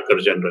will not occur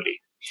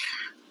generally.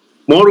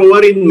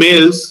 Moreover, in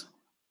males,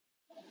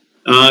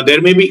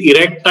 there may be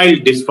erectile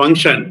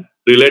dysfunction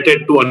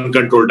related to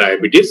uncontrolled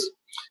diabetes,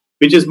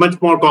 which is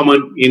much more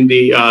common in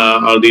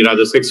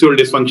sexual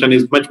dysfunction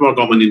is much more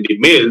common in the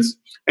males,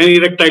 and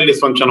erectile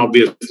dysfunction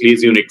obviously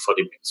is unique for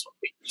the males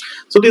only.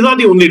 So these are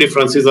the only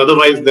differences.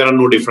 Otherwise, there are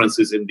no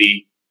differences in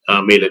the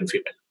male and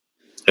female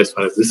as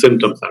far as the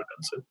symptoms are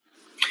concerned.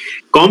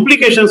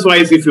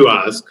 Complications-wise, if you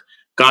ask,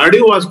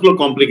 cardiovascular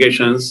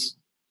complications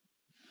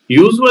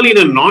usually in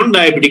a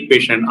non-diabetic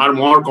patient are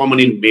more common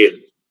in male.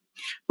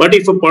 But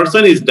if a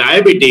person is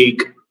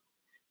diabetic,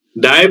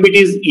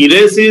 diabetes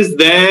erases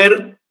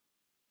their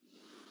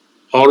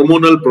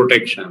hormonal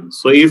protection.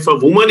 So if a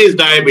woman is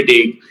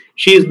diabetic,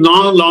 she is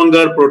no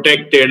longer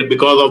protected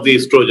because of the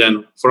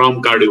estrogen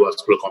from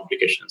cardiovascular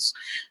complications.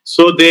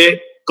 So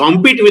they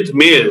compete with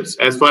males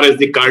as far as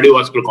the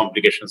cardiovascular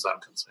complications are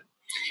concerned.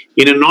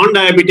 In a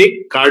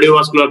non-diabetic,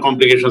 cardiovascular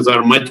complications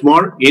are much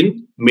more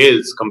in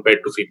males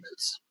compared to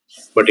females.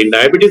 But in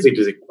diabetes, it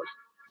is equal.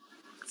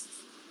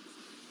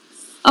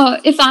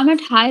 If I'm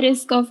at high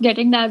risk of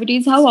getting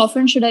diabetes, how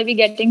often should I be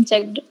getting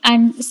checked,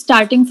 and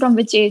starting from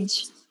which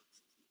age?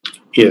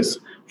 Yes.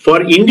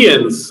 For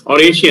Indians or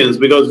Asians,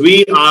 because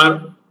we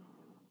are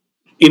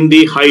in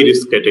the high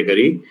risk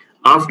category,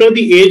 after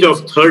the age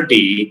of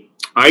 30,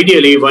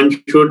 ideally one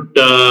should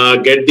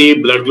get the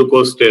blood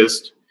glucose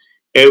test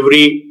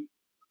every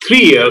 3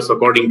 years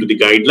according to the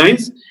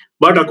guidelines,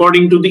 but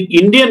according to the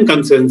Indian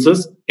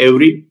consensus,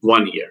 every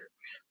 1 year.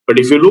 But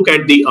if you look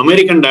at the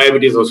American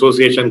Diabetes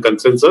Association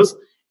consensus,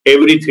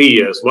 every 3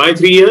 years. Why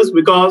 3 years?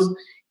 Because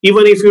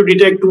even if you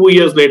detect 2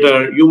 years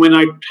later, you may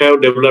not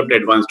have developed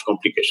advanced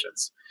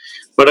complications.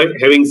 But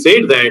having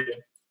said that,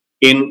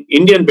 in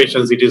Indian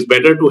patients, it is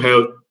better to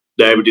have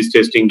diabetes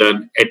testing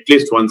done at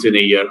least once in a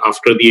year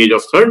after the age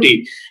of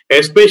 30,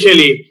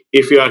 especially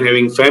if you are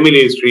having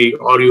family history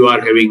or you are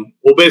having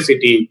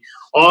obesity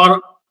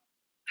or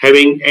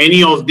having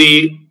any of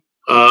the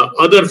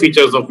other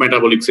features of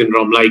metabolic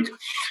syndrome like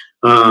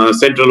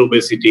central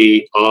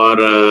obesity or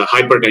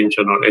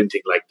hypertension or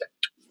anything like that.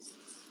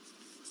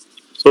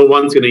 So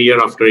once in a year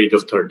after age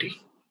of 30.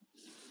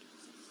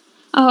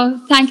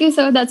 Thank you,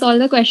 sir. That's all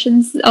the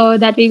questions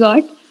that we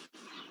got.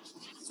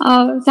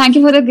 Thank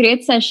you for the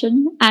great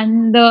session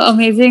and the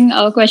amazing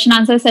question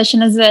answer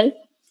session as well.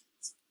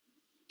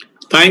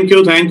 Thank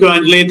you,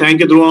 Anjali.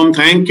 Thank you, Dhruvam.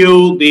 Thank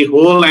you, the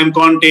whole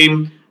AMCON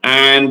team.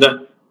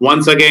 And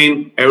once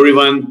again,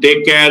 everyone,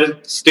 take care,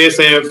 stay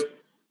safe.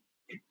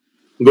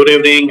 Good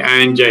evening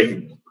and Jai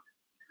Hind.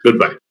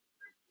 Goodbye.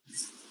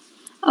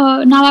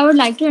 Now I would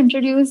like to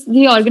introduce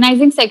the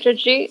organizing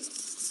secretary.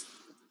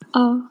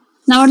 Now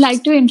I'd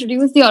like to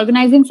introduce the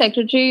organizing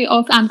secretary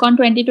of AMCON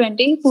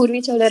 2020,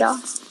 Purvi Cholera.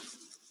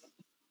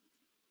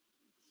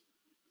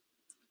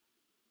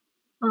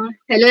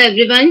 Hello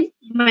everyone,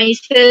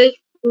 myself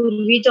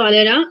Purvi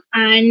Cholera,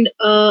 and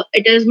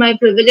it is my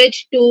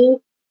privilege to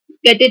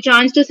get a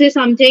chance to say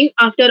something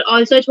after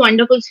all such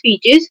wonderful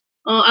speeches.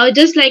 I would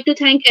just like to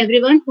thank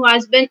everyone who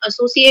has been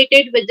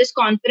associated with this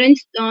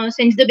conference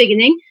since the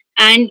beginning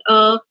and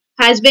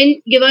has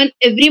been given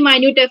every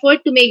minute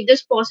effort to make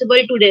this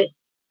possible today.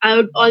 I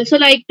would also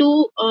like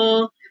to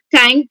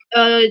thank.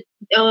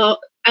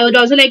 I would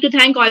also like to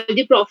thank all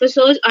the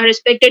professors, our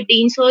respected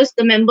dean sirs,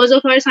 the members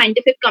of our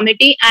scientific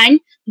committee, and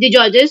the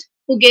judges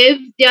who gave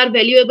their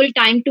valuable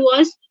time to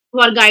us,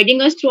 who are guiding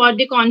us throughout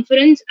the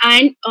conference,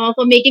 and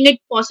for making it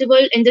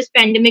possible in this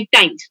pandemic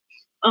times.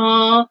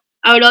 I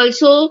would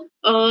also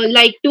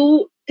like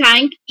to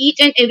thank each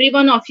and every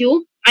one of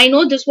you. I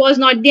know this was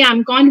not the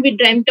AMCON we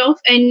dreamt of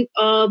in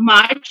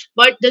March,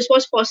 but this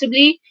was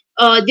possibly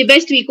the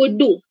best we could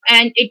do,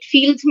 and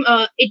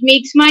it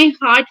makes my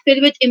heart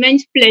fill with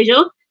immense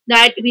pleasure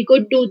that we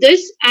could do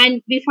this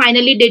and we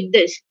finally did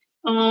this.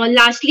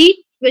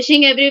 Lastly,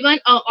 wishing everyone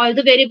all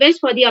the very best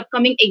for the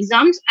upcoming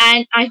exams,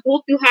 and I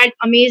hope you had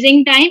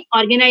amazing time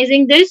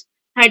organizing this,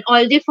 had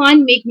all the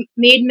fun,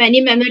 made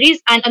many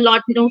memories and a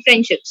lot new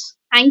friendships.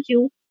 Thank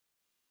you.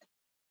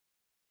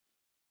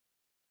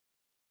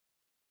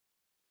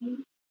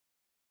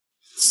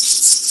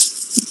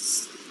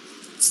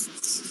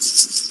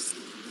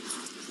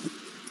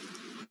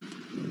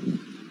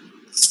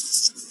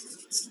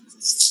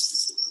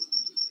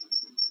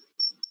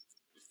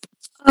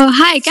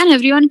 Hi, can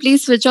everyone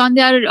please switch on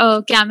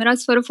their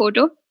cameras for a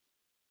photo?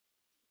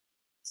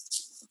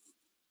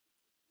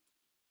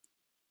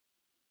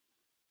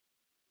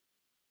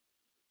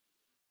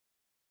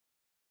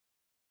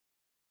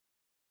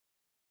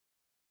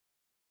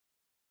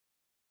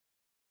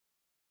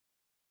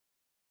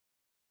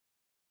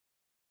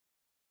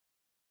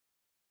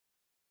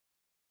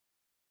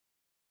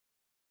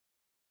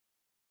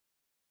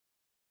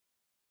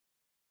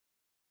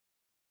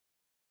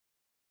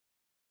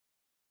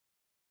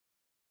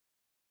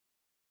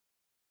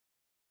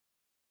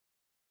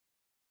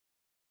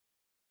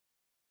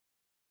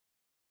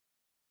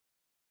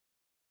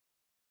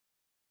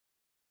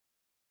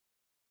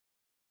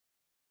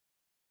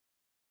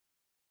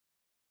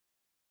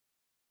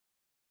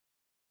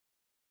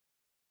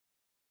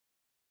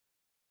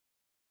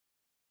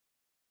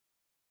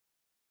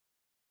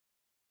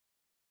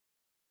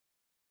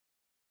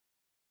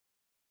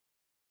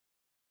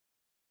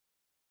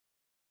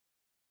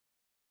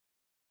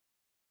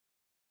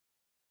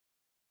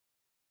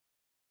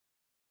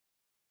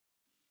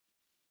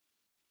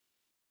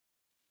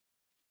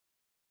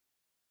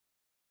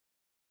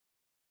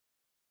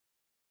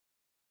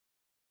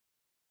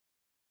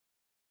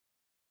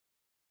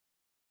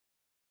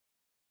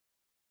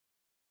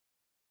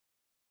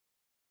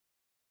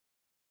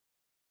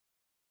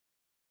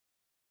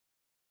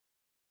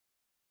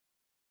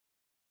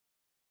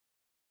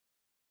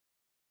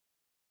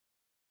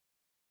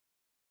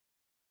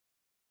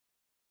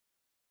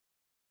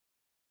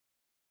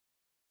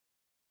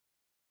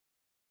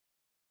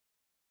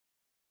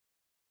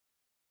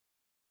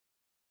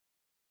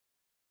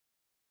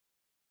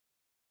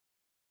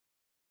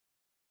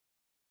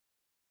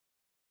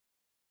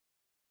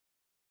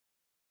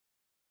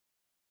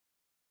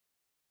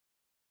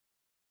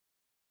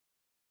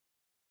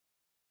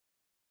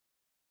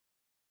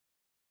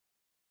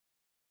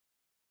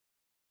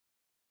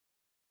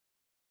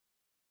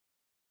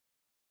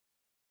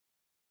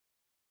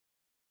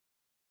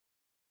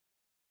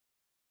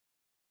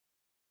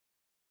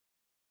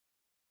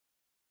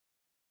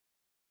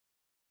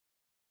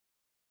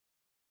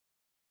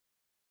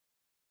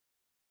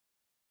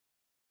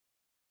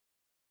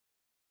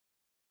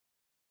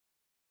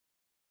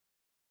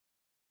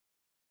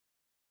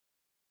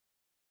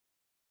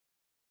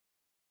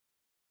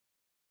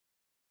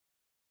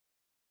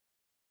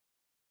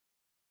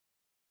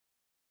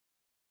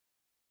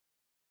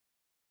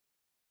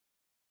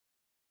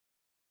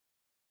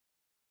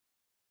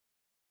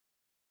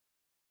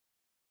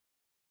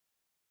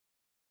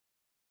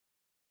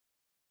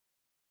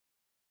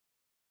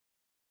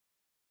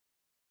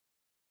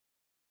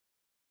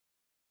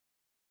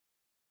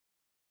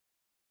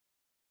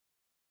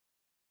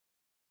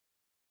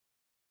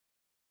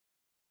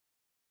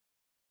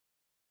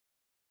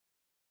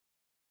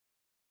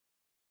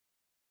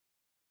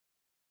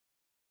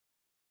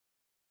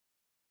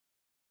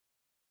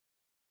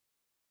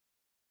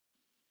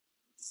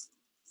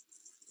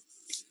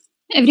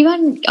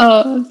 Everyone,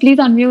 please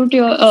unmute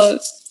your.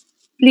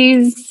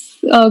 Please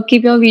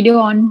keep your video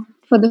on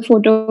for the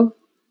photo.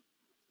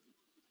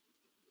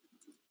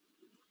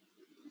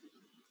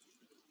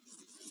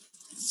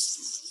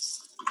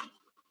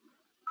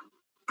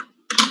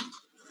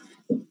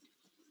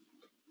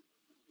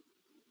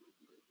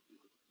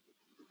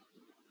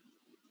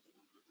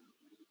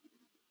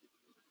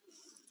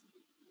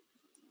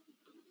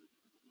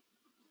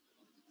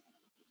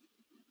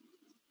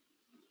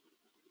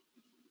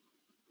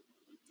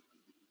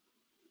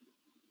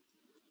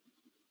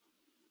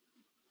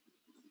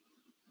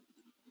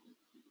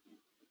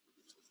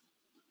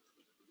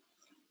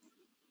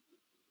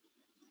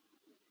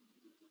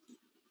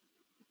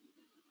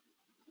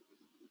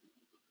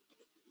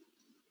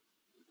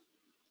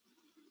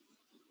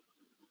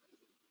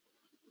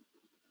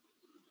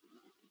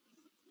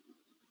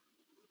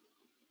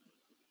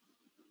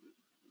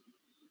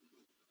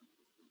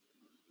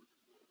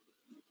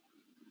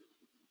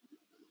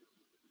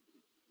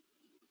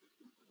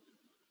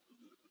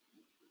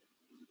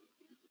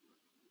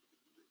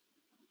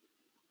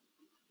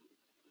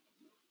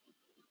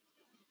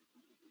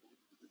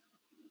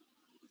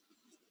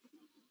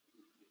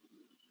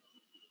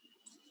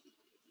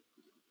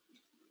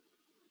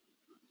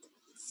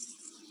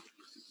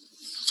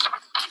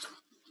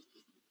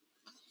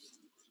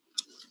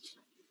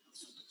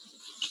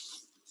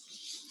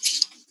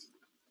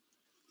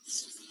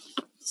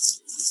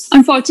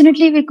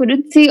 Unfortunately, we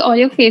couldn't see all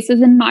your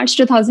faces in March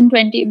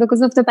 2020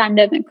 because of the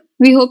pandemic.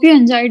 We hope you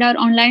enjoyed our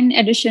online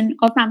edition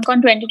of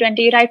AMCON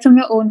 2020 right from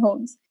your own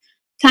homes.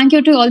 Thank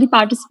you to all the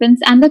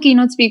participants and the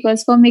keynote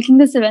speakers for making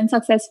this event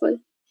successful.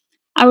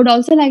 I would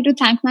also like to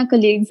thank my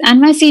colleagues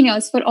and my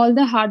seniors for all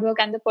the hard work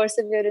and the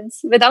perseverance,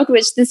 without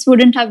which this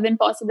wouldn't have been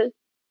possible.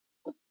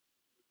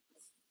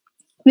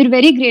 We're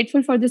very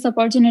grateful for this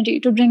opportunity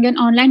to bring an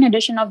online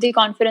edition of the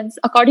conference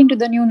according to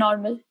the new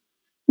normal.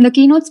 The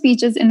keynote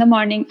speeches in the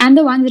morning and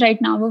the ones right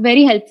now were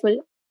very helpful,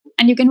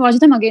 and you can watch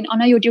them again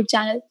on our YouTube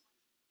channel.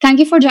 Thank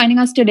you for joining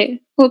us today.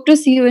 Hope to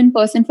see you in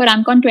person for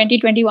AMCON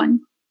 2021.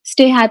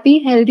 Stay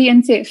happy, healthy,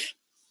 and safe.